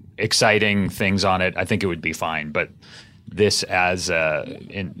exciting things on it. I think it would be fine, but this as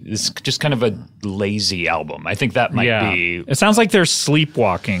this just kind of a lazy album. I think that might be. It sounds like they're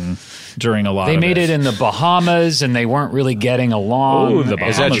sleepwalking during a lot They of made it in the Bahamas, and they weren't really getting along. Ooh, the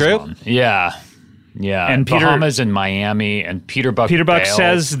Is that Bahamas true? one. Yeah. Yeah. And Peter- Bahamas and Miami, and Peter Buck Peter Buck bailed.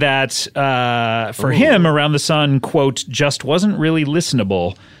 says that for him, Around the Sun, quote, just wasn't really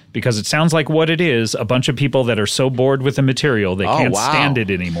listenable because it sounds like what it is, a bunch of people that are so bored with the material they can't wow. stand it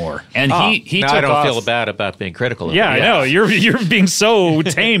anymore. And he now took I don't off. feel bad about being critical of Yeah, it. I know. You're being so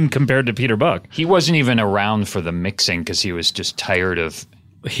tame compared to Peter Buck. He wasn't even around for the mixing because he was just tired of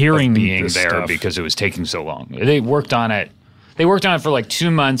Hearing being this there stuff. because it was taking so long. They worked on it. They worked on it for like 2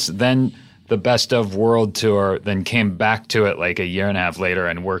 months, then the Best of World Tour, then came back to it like a year and a half later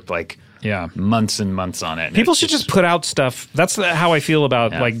and worked like months and months on it. And People it's should just put out stuff. That's how I feel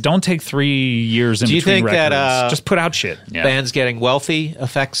about like. Don't take 3 years in Do you between think records. that, just put out shit. Yeah. Bands getting wealthy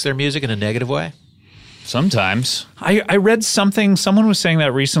affects their music in a negative way? sometimes. I read something. Someone was saying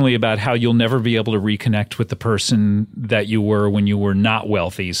that recently about how you'll never be able to reconnect with the person that you were when you were not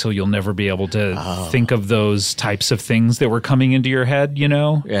wealthy. So you'll never be able to think of those types of things that were coming into your head. You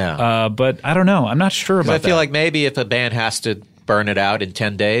know. Yeah. But I don't know. I'm not sure about I that. feel like maybe if a band has to burn it out in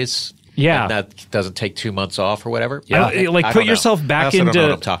 10 days. Yeah. And that doesn't take 2 months off or whatever. Like I put don't know. yourself back I also into. don't know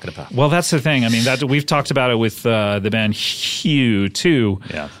what I'm talking about. Well, that's the thing. I mean, that we've talked about it with the band Hue too.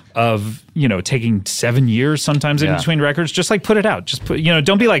 Yeah. Of taking 7 years sometimes in Yeah. between records. Just like put it out. Just put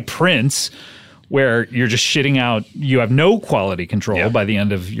don't be like Prince, where you're just shitting out. You have no quality control by the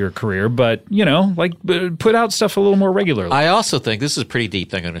end of your career. But put out stuff a little more regularly. I also think this is a pretty deep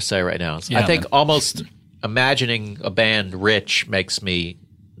thing I'm going to say right now. I think almost imagining a band rich makes me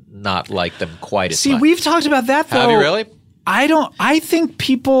not like them quite as See, much. we've talked about that though. Have you really? I think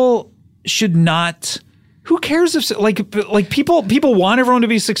people should not. Who cares if people want everyone to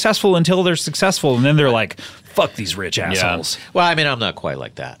be successful until they're successful, and then they're like, "Fuck these rich assholes." Well, I mean, I'm not quite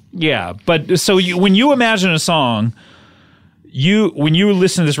like that. Yeah, but so when you imagine a song, when you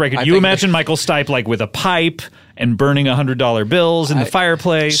listen to this record, you think imagine Michael Stipe like with a pipe and burning $100 bills in the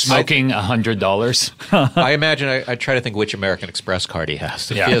fireplace. Smoking $100. I imagine I try to think which American Express card he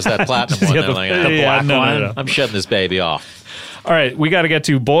has. If Yeah. he has that platinum one, then like, the black one. I'm shutting this baby off. All right, we got to get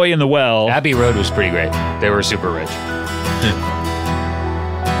to Boy in the Well. Abbey Road was pretty great. They were super rich.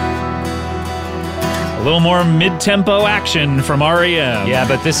 A little more mid-tempo action from REM. Yeah,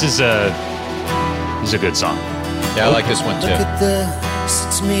 but this is a good song. Yeah, I like this one too. Look at this,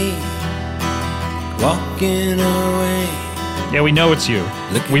 it's me walking away. Yeah, we know it's you.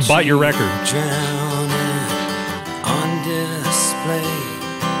 Look We at bought your you record. drowning on display.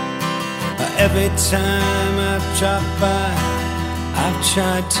 Every time I've dropped by, I've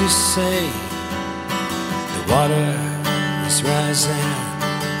tried to say the water is rising.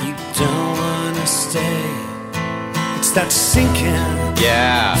 You don't wanna stay. It's that sinking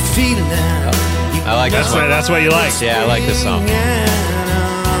Yeah. feeling. I like this one. That's what you like. Yeah, I like this song.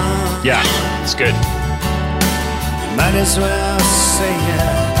 Yeah, it's good. Might as well say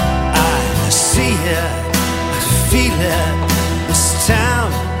it. I see it, I feel it. This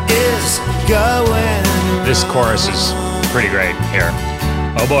town is going. This chorus is pretty great here.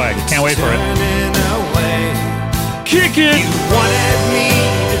 Oh boy, can't wait for it. Turning away. Kick it! You wanted me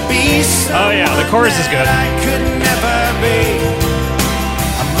to be someone Oh, yeah, the chorus is good. that I could never be.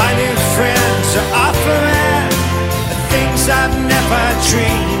 My new friends are offering the things I've never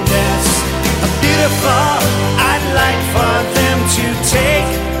dreamed. It's beautiful. I'd like for them to take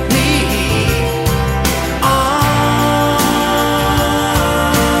me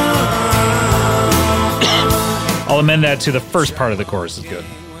on. I'll amend that to the first part of the chorus is good.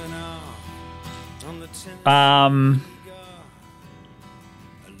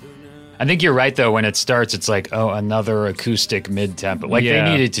 I think you're right, though. When it starts, it's like, oh, another acoustic mid-tempo. Like, Yeah.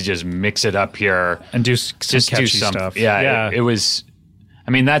 they needed to just mix it up here. And do some Just do catchy some stuff. Yeah, it was...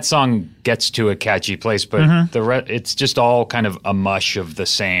 I mean, that song gets to a catchy place, but it's just all kind of a mush of the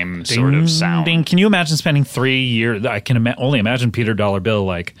same sort of sound. Ding. Can you imagine spending 3 years? I can only imagine Peter Dollar Bill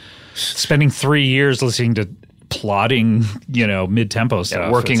like spending 3 years listening to plodding, mid-tempo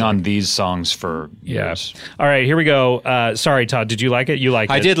stuff. Working It's on like, these songs for years. All right, here we go. Sorry, Todd, did you like it? You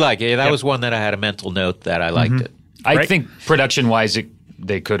liked it. I did like it. That was one that I had a mental note that I liked it. I Right. think production-wise,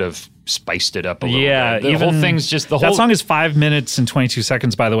 they could have spiced it up a little Yeah, bit. The whole thing's just the whole... That song is 5 minutes and 22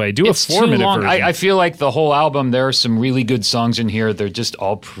 seconds, by the way. Do It's a 4 too minute long. version. I feel like the whole album, there are some really good songs in here. They're just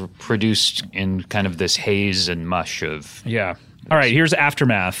all produced in kind of this haze and mush of... Yeah. All right, here's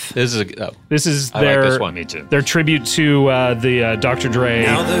Aftermath. This is This is I like their this one. Me too. their tribute to the Dr. Dre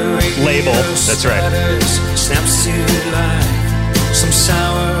Now the radio label. That's right. stutters, snaps to life. Some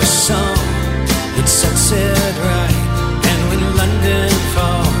sour song that sets it right.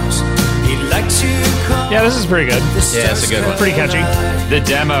 Yeah, this is pretty good. Yeah, it's a good one. Pretty catchy. The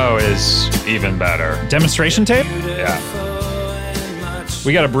demo is even better. Demonstration tape? Yeah,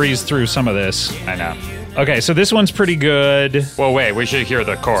 We got to breeze through some of this. I know. Okay, so this one's pretty good. Well, wait, we should hear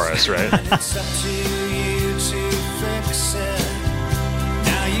the chorus, right? It's up to you to fix it.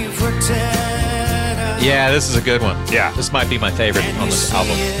 Now you've worked it out. Yeah, this is a good one. Yeah. This might be my favorite on this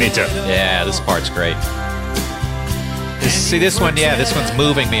album. Me too. Yeah, this part's great. See, this one's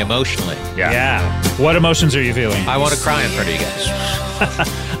moving me emotionally. Yeah. What emotions are you feeling? I want to cry in front of you guys.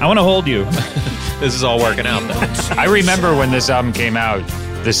 I want to hold you. This is all working out, though. I remember when this album came out,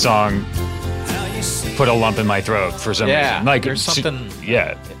 this song put a lump in my throat for some Yeah, reason. Like there's something-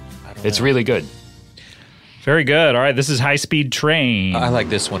 Yeah, it's really good. Very good. All right, this is High Speed Train. I like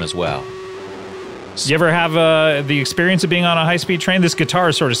this one as well. You ever have the experience of being on a high-speed train? This guitar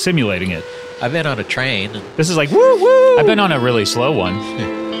is sort of simulating it. I've been on a train. This is like, woo, woo. I've been on a really slow one.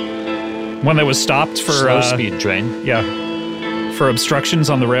 One that was stopped for... Slow speed train. Yeah. For obstructions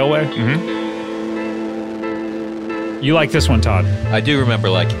on the railway. Mm-hmm. You like this one, Todd. I do remember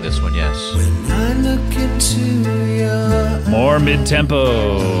liking this one, yes. I look into your More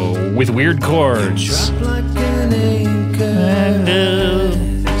mid-tempo with weird chords. drop like an anchor.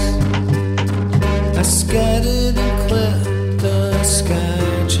 I scattered and clipped the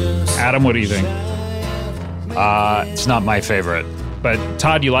sky just Adam, what do you think? It's not my favorite. But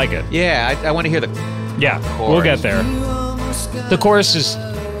Todd, you like it. Yeah, I want to hear the... Yeah, Chorus. we'll get there. The chorus is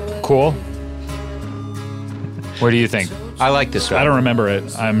cool. What do you think? I like this one. I don't remember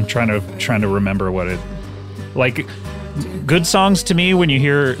it. I'm trying to remember what it... Like, good songs to me, when you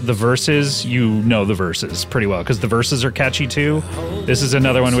hear the verses, you know the verses pretty well, because the verses are catchy too. This is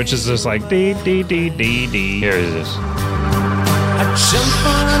another one which is just like dee dee dee dee dee. Here it is. I jump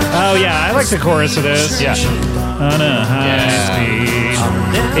on Oh yeah, I like the chorus of this. Yeah. On a high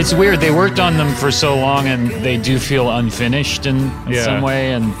speed. It's weird. They worked on them for so long, and they do feel unfinished in Yeah. some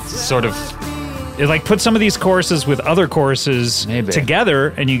way, and sort of. It like put some of these choruses with other choruses Maybe. together,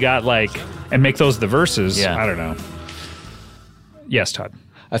 and you got like, and make those the verses. Yeah. I don't know. Yes, Todd.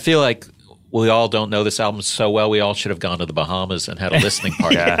 I feel like we all don't know this album so well. We all should have gone to the Bahamas and had a listening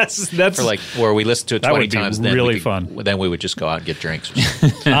party. Yes, that's For like where we listened to it That 20 would be times. Then really we could, fun. Then we would just go out and get drinks.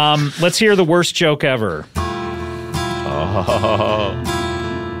 Let's hear the worst joke ever. Oh,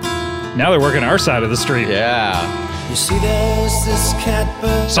 Now they're working our side of the street. yeah. You see, there's this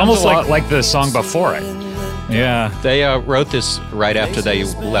catbird. It's almost a lot like, like the song before it. yeah. They wrote this right after they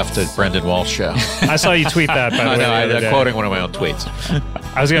left the Brendan Walsh show. I saw you tweet that, by the I way. know, the other I'm day. quoting one of my own tweets.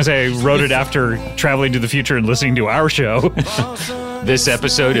 I was going to say, wrote it after traveling to the future and listening to our show. This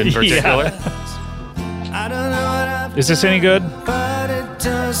episode in particular. I don't know what I've Is this any good? but it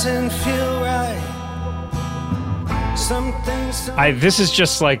doesn't feel right. Some things This is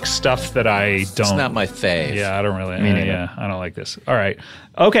just like stuff that I don't. It's not my fave. Yeah, I don't really. neither. Yeah, I don't like this. All right.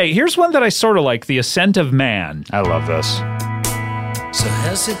 Okay, here's one that I sort of like: The Ascent of Man. I love this. So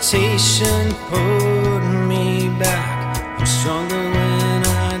hesitation pulled me back. I'm stronger when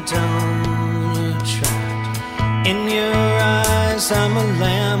I don't attract. In your eyes, I'm a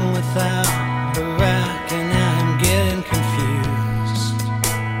lamb without a rack, and I'm getting confused.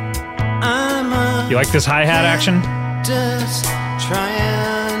 I'm a You like this hi-hat action? just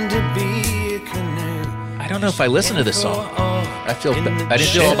trying to be a canoe. I don't know if I listen to this song. I feel I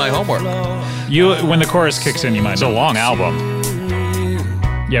didn't do all my homework. You, when the chorus kicks in, you might. It's a long album.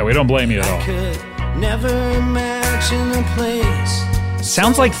 Yeah, we don't blame you at all. Could never imagine a place.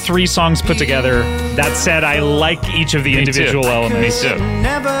 Sounds like 3 songs put together. That said, I like each of the individual elements. Me too.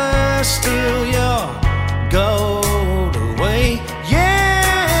 Never steal your gold away.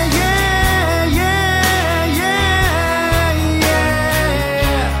 Yeah, yeah, yeah, yeah,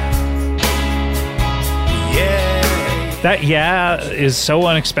 yeah. That is so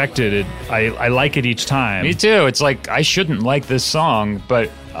unexpected. I like it each time. Me too. It's like I shouldn't like this song, but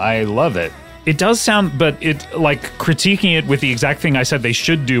I love it. It does sound, but it like critiquing it with the exact thing I said they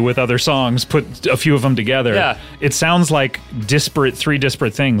should do with other songs, put a few of them together. Yeah. It sounds like 3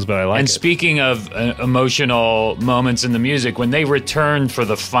 disparate things, but I like And it. speaking of emotional moments in the music, when they return for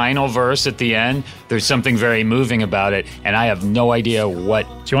the final verse at the end, there's something very moving about it, and I have no idea what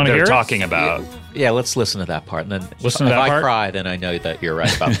you wanna they're hear it? talking about. Yeah, let's listen to that part. And then Listen to if that I part? cry, then I know that you're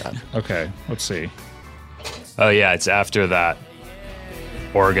right about that. Okay, let's see. Oh yeah, it's after that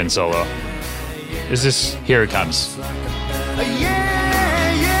organ solo. Is this? Here it comes.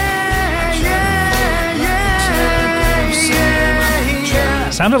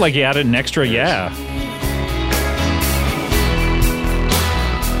 Sounded like you added an extra yeah.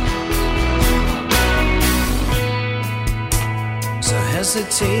 So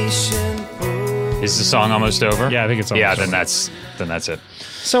hesitation pulled Is the song almost over? Yeah, I think it's almost Yeah, over. then that's it.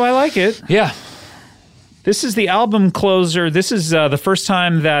 So I like it. Yeah. This is the album closer. This is the first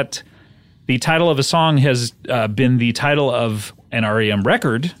time that the title of a song has been the title of an REM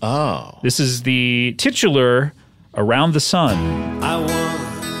record. Oh. This is the titular Around the Sun. I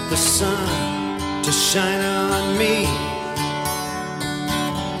want the sun to shine on me.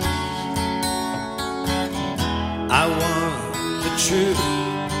 I want the truth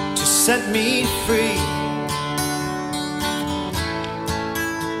to set me free.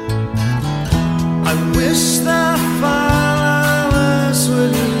 I wish the flowers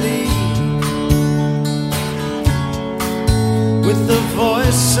would leave with a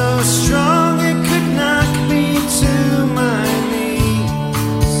voice so strong it could knock me to my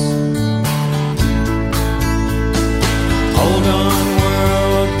knees. Hold on,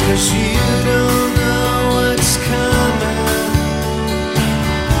 world, 'cause you don't know what's coming.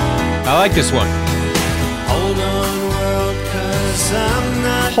 I like this one. Hold on, world, 'cause I'm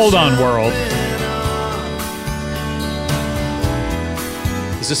not. Hold on, world.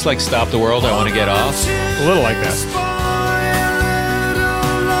 Is this like Stop the World, I Want to Get Off? A little like that.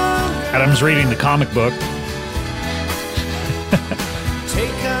 Adam's reading the comic book.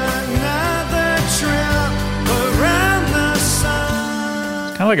 Take another trip around the sun.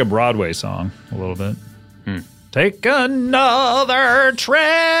 Kind of like a Broadway song, a little bit. Take another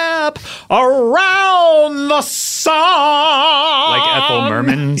trip around the sun. Like Ethel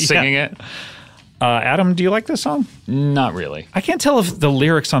Merman singing it? Adam, do you like this song? Not really. I can't tell if the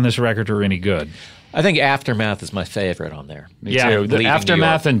lyrics on this record are any good. I think Aftermath is my favorite on there. Me Yeah, too. The Leaving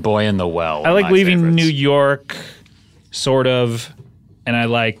Aftermath New York. and Boy in the Well. I like my Leaving favorites. New York, sort of, and I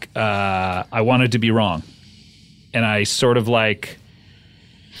like I Wanted to Be Wrong. And I sort of like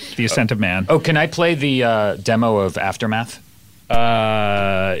The Ascent of Man. Oh, can I play the demo of Aftermath?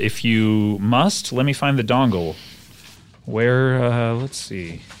 If you must, let me find the dongle. Where, let's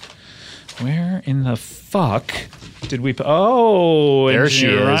see. Where in the fuck did we... Oh, There she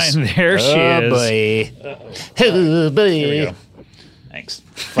Engineer is. Ryan, there she is. Boy. Oh, boy. Here we go. Thanks.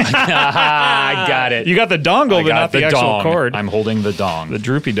 I got it. You got the dongle, I but got not the the actual dong. chord. I'm holding the dong. The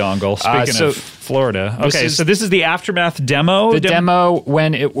droopy dongle. Speaking so of Florida. this Okay, is- so this is the Aftermath demo. the demo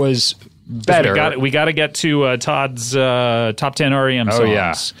when it was better. We got to get to Todd's top 10 REM songs. Oh,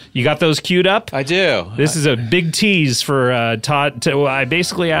 yeah. You got those queued up? I do. This is a big tease for Todd. I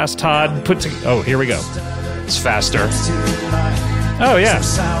basically asked Todd oh, here we go. It's faster. Oh, yeah.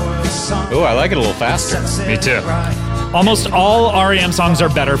 Oh, I like it a little faster. Me too. Almost all REM songs are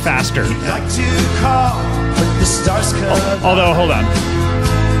better faster. Like to call, but the stars cover. Although, hold on.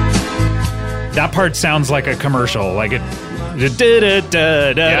 That part sounds like a commercial. Like it. Yeah.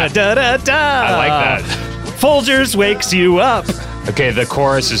 I I like that. Folgers wakes you up. Okay, the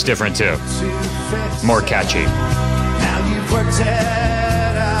chorus is different too. More catchy. Now you've worked it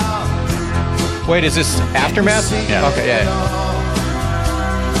out. Wait, is this Aftermath? Yeah. Okay, yeah.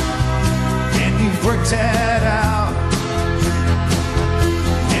 And you've worked it out.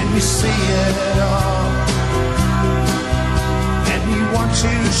 And you see it all. And you want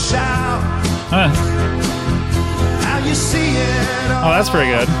to shout. How you see it all. Oh, that's pretty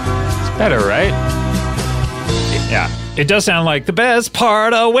good. It's better, right? Yeah. It does sound like the best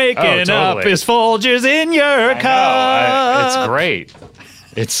part of waking Oh, totally. up is Folgers in your cup. It's great.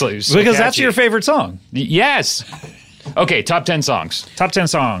 It's like so Because that's catchy. your favorite song. Yes. Okay, top 10 songs. Top 10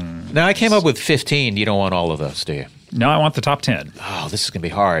 song. Now, I came up with 15. You don't want all of those, do you? No, I want the top 10. Oh, this is going to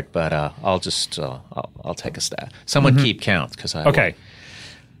be hard, but I'll just I'll take a stab. Someone keep count because I Okay.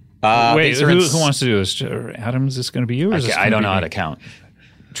 Wait, these are in who wants to do this? Adam, is this going to be you? Or is Okay, this I gonna don't be know how me? to count.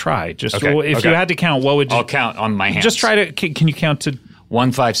 Try. Just Okay, if okay. you had to count, what would you I'll count on my hands. just try to? Can you count to?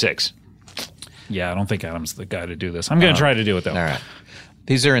 1, 5, 6. Yeah, I don't think Adam's the guy to do this. I'm going to try to do it though. all right.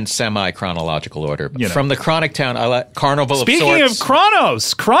 These are in semi-chronological order. You know. From the Chronic Town, I like Carnival Speaking of of Sorts.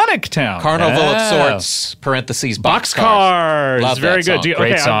 Chronos, Chronic Town, Carnival Oh. of Sorts, parentheses, Boxcars, Love very that good. song. Do you-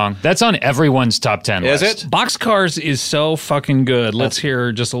 Great okay, song. That's on everyone's top 10 Is list. it? Boxcars is so fucking good. Let's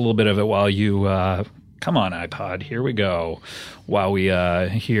hear just a little bit of it while you come on iPod. Here we go. While we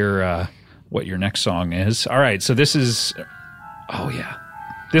hear what your next song is. All right, so this is. Oh yeah,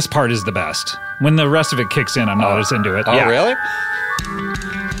 this part is the best. When the rest of it kicks in, I'm not as into it. Oh, Yeah. really?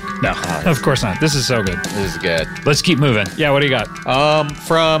 No, of course not. This is so good. This is good. Let's keep moving. Yeah, what do you got?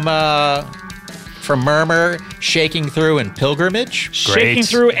 From Murmur, Shaking Through, and Pilgrimage. Shaking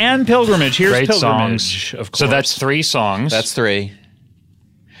Through and Pilgrimage. Here's Great Pilgrimage, songs. of course. So that's 3 songs. That's 3.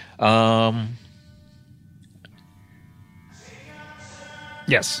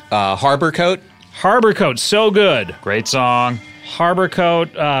 yes. Harbor Coat. Harbor Coat, so good. great song. Harbor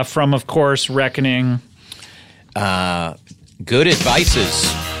Coat from, of course, Reckoning. Good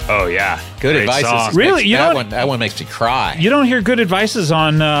Advices. Oh yeah, Good Great Advices. song. Really? You don't- that one makes me cry. You don't hear good advices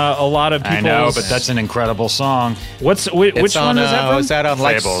on a lot of people's... I know, but that's an incredible song. Which It's one is that from? Is that on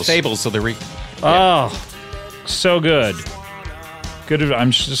Fables. Fables? So Oh, so good. Good.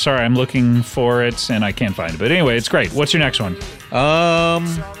 I'm sorry, I'm looking for it and I can't find it. But anyway, it's great. What's your next one?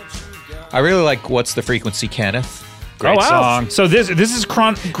 I really like What's the Frequency, Kenneth. Great song. So this is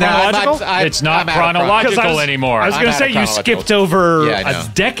chronological? It's not I'm out of chronological 'Cause anymore. I was going to I'm say out of you chronological. skipped over Yeah, I know.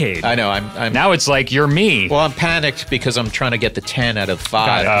 a decade. I know. I'm Now it's like you're me. well. I'm panicked because I'm trying to get the 10 out of 5.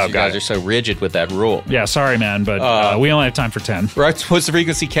 Got it. because Oh, you got guys it. are so rigid with that rule. Yeah, sorry, man, but we only have time for 10. Right. What's the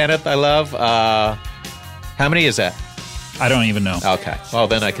Frequency, Kenneth? I love. How many is that? I don't even know. Okay. Well,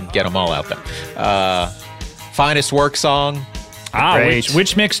 then I can get them all out there. Finest Work Song. Great.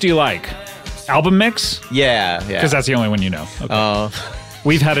 Which mix do you like? Album mix? Yeah. Because that's the only one you know. Okay.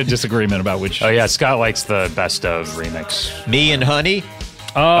 We've had a disagreement about which. Oh yeah, Scott likes the best of remix. Me and Honey.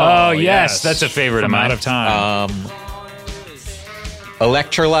 Oh, yes, that's a favorite of From mine. Out of Time.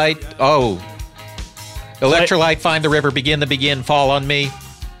 Electrolyte. Oh. Electrolyte, Find the River, Begin the Begin, Fall on Me.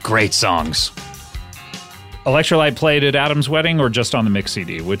 Great songs. Electrolyte played at Adam's wedding or just on the mix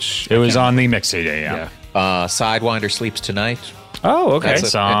CD? Which It was on the mix CD. Yeah. Sidewinder, Sleeps Tonight. Oh, okay. That's a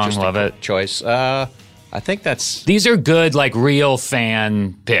an song, interesting love it. choice. I think that's... These are good, like real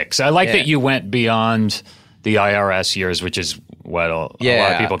fan picks. I like Yeah. that you went beyond the IRS years, which is what a lot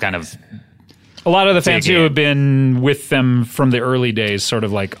Yeah. of people kind of. A lot of the fans Dig who in. have been with them from the early days, sort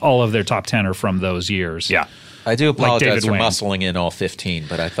of like all of their top 10 are from those years. Yeah. I do apologize David for Wayne. muscling in all 15,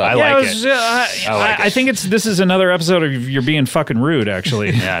 but I thought... I like Yeah, it. I like it. I think this is another episode of You're Being Fucking Rude, actually.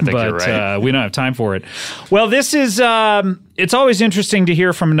 Yeah, I think but, you're right. we don't have time for it. Well, this is, it's always interesting to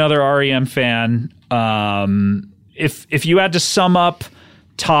hear from another REM fan. If you had to sum up,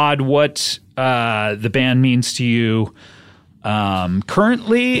 Todd, what the band means to you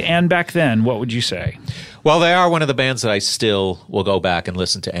currently and back then, what would you say? Well, they are one of the bands that I still will go back and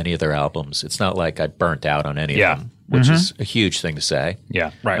listen to any of their albums. It's not like I burnt out on any Yeah. of them, which is a huge thing to say. Yeah.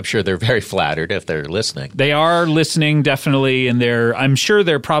 Right. I'm sure they're very flattered if they're listening. They are listening, definitely, and I'm sure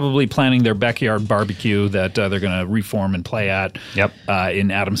they're probably planning their backyard barbecue that they're going to reform and play at. Yep. In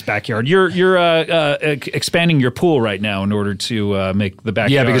Adam's backyard. You're expanding your pool right now in order to make the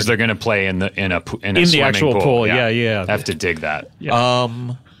backyard. Yeah, because they're going to play in the swimming actual pool. Yeah. I have to dig that.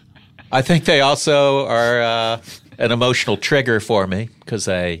 I think they also are an emotional trigger for me because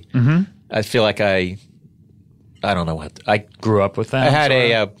I feel like I don't know what I Grew up with that. I had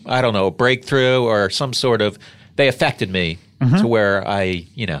a breakthrough or some sort of they affected me to where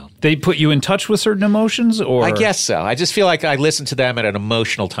They put you in touch with certain emotions, or I guess so. I just feel like I listened to them at an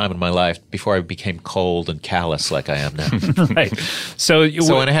emotional time in my life before I became cold and callous like I am now. right. So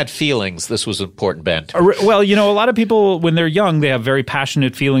when I had feelings, this was an important band. well, a lot of people when they're young, they have very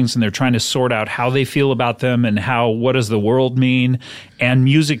passionate feelings, and they're trying to sort out how they feel about them and what does the world mean. And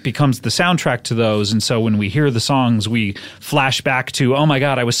music becomes the soundtrack to those. And so when we hear the songs, we flash back to, oh my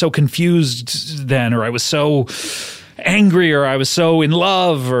God, I was so confused then, or I was so angry, or I was so in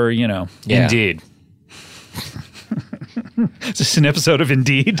love, or Yeah. Indeed. Is this an episode of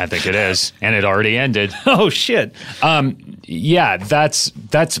Indeed? I think it is. And it already ended. Oh shit. Yeah,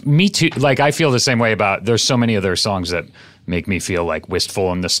 that's me too. Like, I feel the same way there's so many of their songs that make me feel like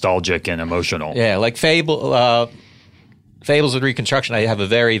wistful and nostalgic and emotional. Yeah, like Fables with Reconstruction, I have a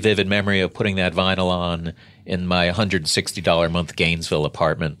very vivid memory of putting that vinyl on in my $160 a month Gainesville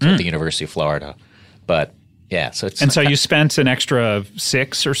apartment at the University of Florida. But yeah, so it's So you spent an extra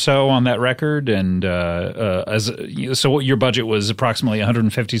 $6 or so on that record, and so your budget was approximately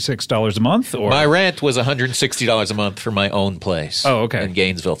 $156 a month, or my rent was $160 a month for my own place. Oh, okay. In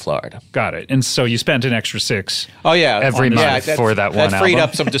Gainesville, Florida. got it. And so you spent an extra $6. Oh yeah, Every month for that one That freed album.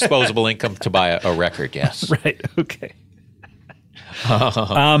 up some disposable income to buy a record. Yes. Right. Okay.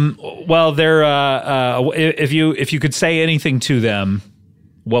 Well, they're if you could say anything to them,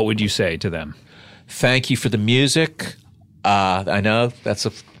 what would you say to them? Thank you for the music. I know that's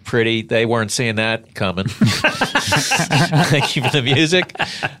they weren't seeing that coming. Thank you for the music.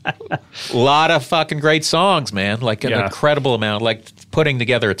 A lot of fucking great songs, man. Like an Yeah. incredible amount. Like putting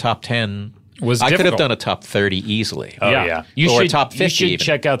together a top 10 Was I could have difficult. done a top 30 easily. Oh, Yeah. yeah. Or top 50 You should even.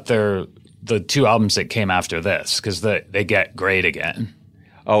 check out the 2 albums that came after this, because they get great again.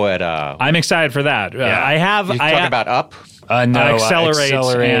 Oh, at I'm excited for that. I have. you I talking about Up? No, Accelerate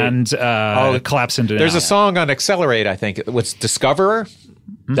and Collapse into There's Now. a song on Accelerate, I think. What's Discoverer?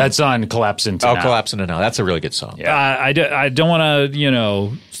 That's on Collapse Into Oh, Now. Collapse into Now. That's a really good song. Yeah. I don't want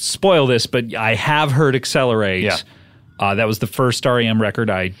to spoil this, but I have heard Accelerate. Yeah. That was the first REM record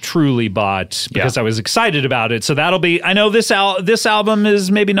I truly bought because I was excited about it. So that'll be. I know this album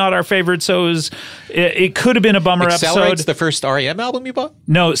is maybe not our favorite, so it could have been a bummer Accelerate's episode. the first REM album you bought?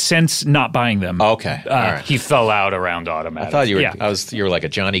 No, since not buying them. Okay. All right. He fell out around Automatic. I thought you were. Yeah. You were like a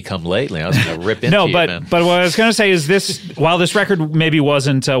Johnny Come Lately. I was going to rip into No, you, but man. what I was going to say is this: while this record maybe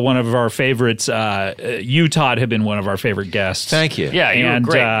wasn't one of our favorites, you, Todd, have been one of our favorite guests. Thank you. Yeah, you And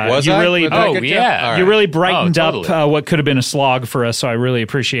were great. Was you I? really, Was I a Oh, good guest? yeah. All you right. really brightened totally. up what could have been a slog for us. So I really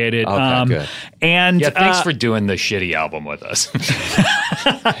appreciate it. Okay, good. And Yeah, thanks for doing the shitty album with us.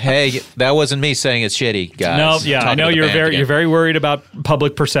 Hey, that wasn't me saying it's shitty, guys. No, yeah, I Talking know to the you're band again. you're very worried about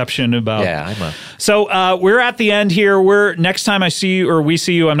public perception about. Yeah, I'm a. So we're at the end here. Next time I see you or we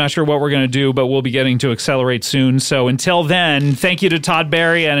see you, I'm not sure what we're going to do, but we'll be getting to Accelerate soon. So until then, thank you to Todd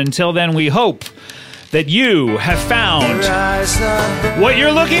Barry, and until then, we hope that you have found Rise up, what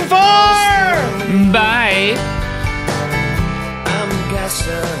you're looking for. Bye. I'm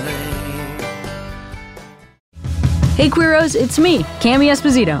gasoline. Hey Queeros, it's me, Cammie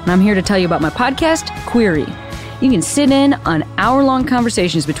Esposito, and I'm here to tell you about my podcast, Query. You can sit in on hour-long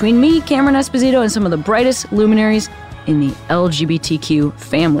conversations between me, Cameron Esposito, and some of the brightest luminaries in the LGBTQ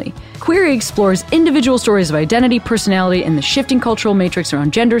family. Query explores individual stories of identity, personality, and the shifting cultural matrix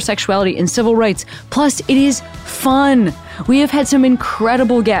around gender, sexuality, and civil rights. Plus, it is fun. We have had some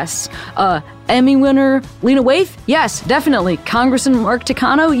incredible guests. Emmy winner Lena Waithe? Yes, definitely. Congressman Mark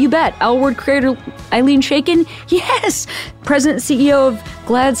Takano? You bet. L Word creator Eileen Shaken? Yes. President and CEO of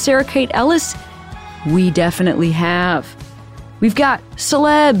GLAAD, Sarah Kate Ellis? We definitely have. We've got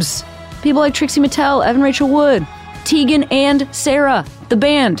celebs. People like Trixie Mattel, Evan Rachel Wood, Tegan and Sarah, the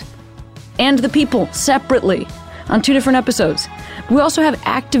band, and the people separately on 2 different episodes. We also have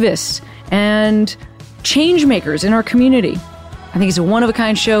activists and change makers in our community. I think it's a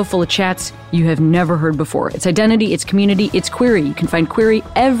one-of-a-kind show full of chats you have never heard before. It's identity, it's community, it's Query. You can find Query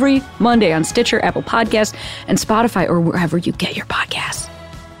every Monday on Stitcher, Apple Podcasts, and Spotify, or wherever you get your podcasts.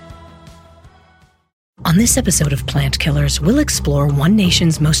 On this episode of Plant Killers, we'll explore one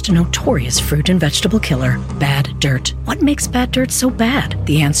nation's most notorious fruit and vegetable killer, bad dirt. What makes bad dirt so bad?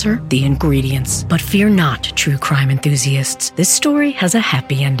 The answer? The ingredients. But fear not, true crime enthusiasts. This story has a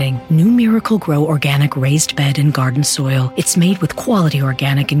happy ending. New Miracle Grow organic raised bed and garden soil. It's made with quality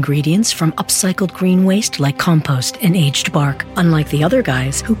organic ingredients from upcycled green waste like compost and aged bark. Unlike the other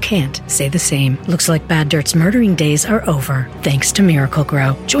guys who can't say the same. Looks like bad dirt's murdering days are over, thanks to Miracle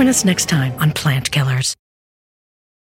Grow. Join us next time on Plant Killers.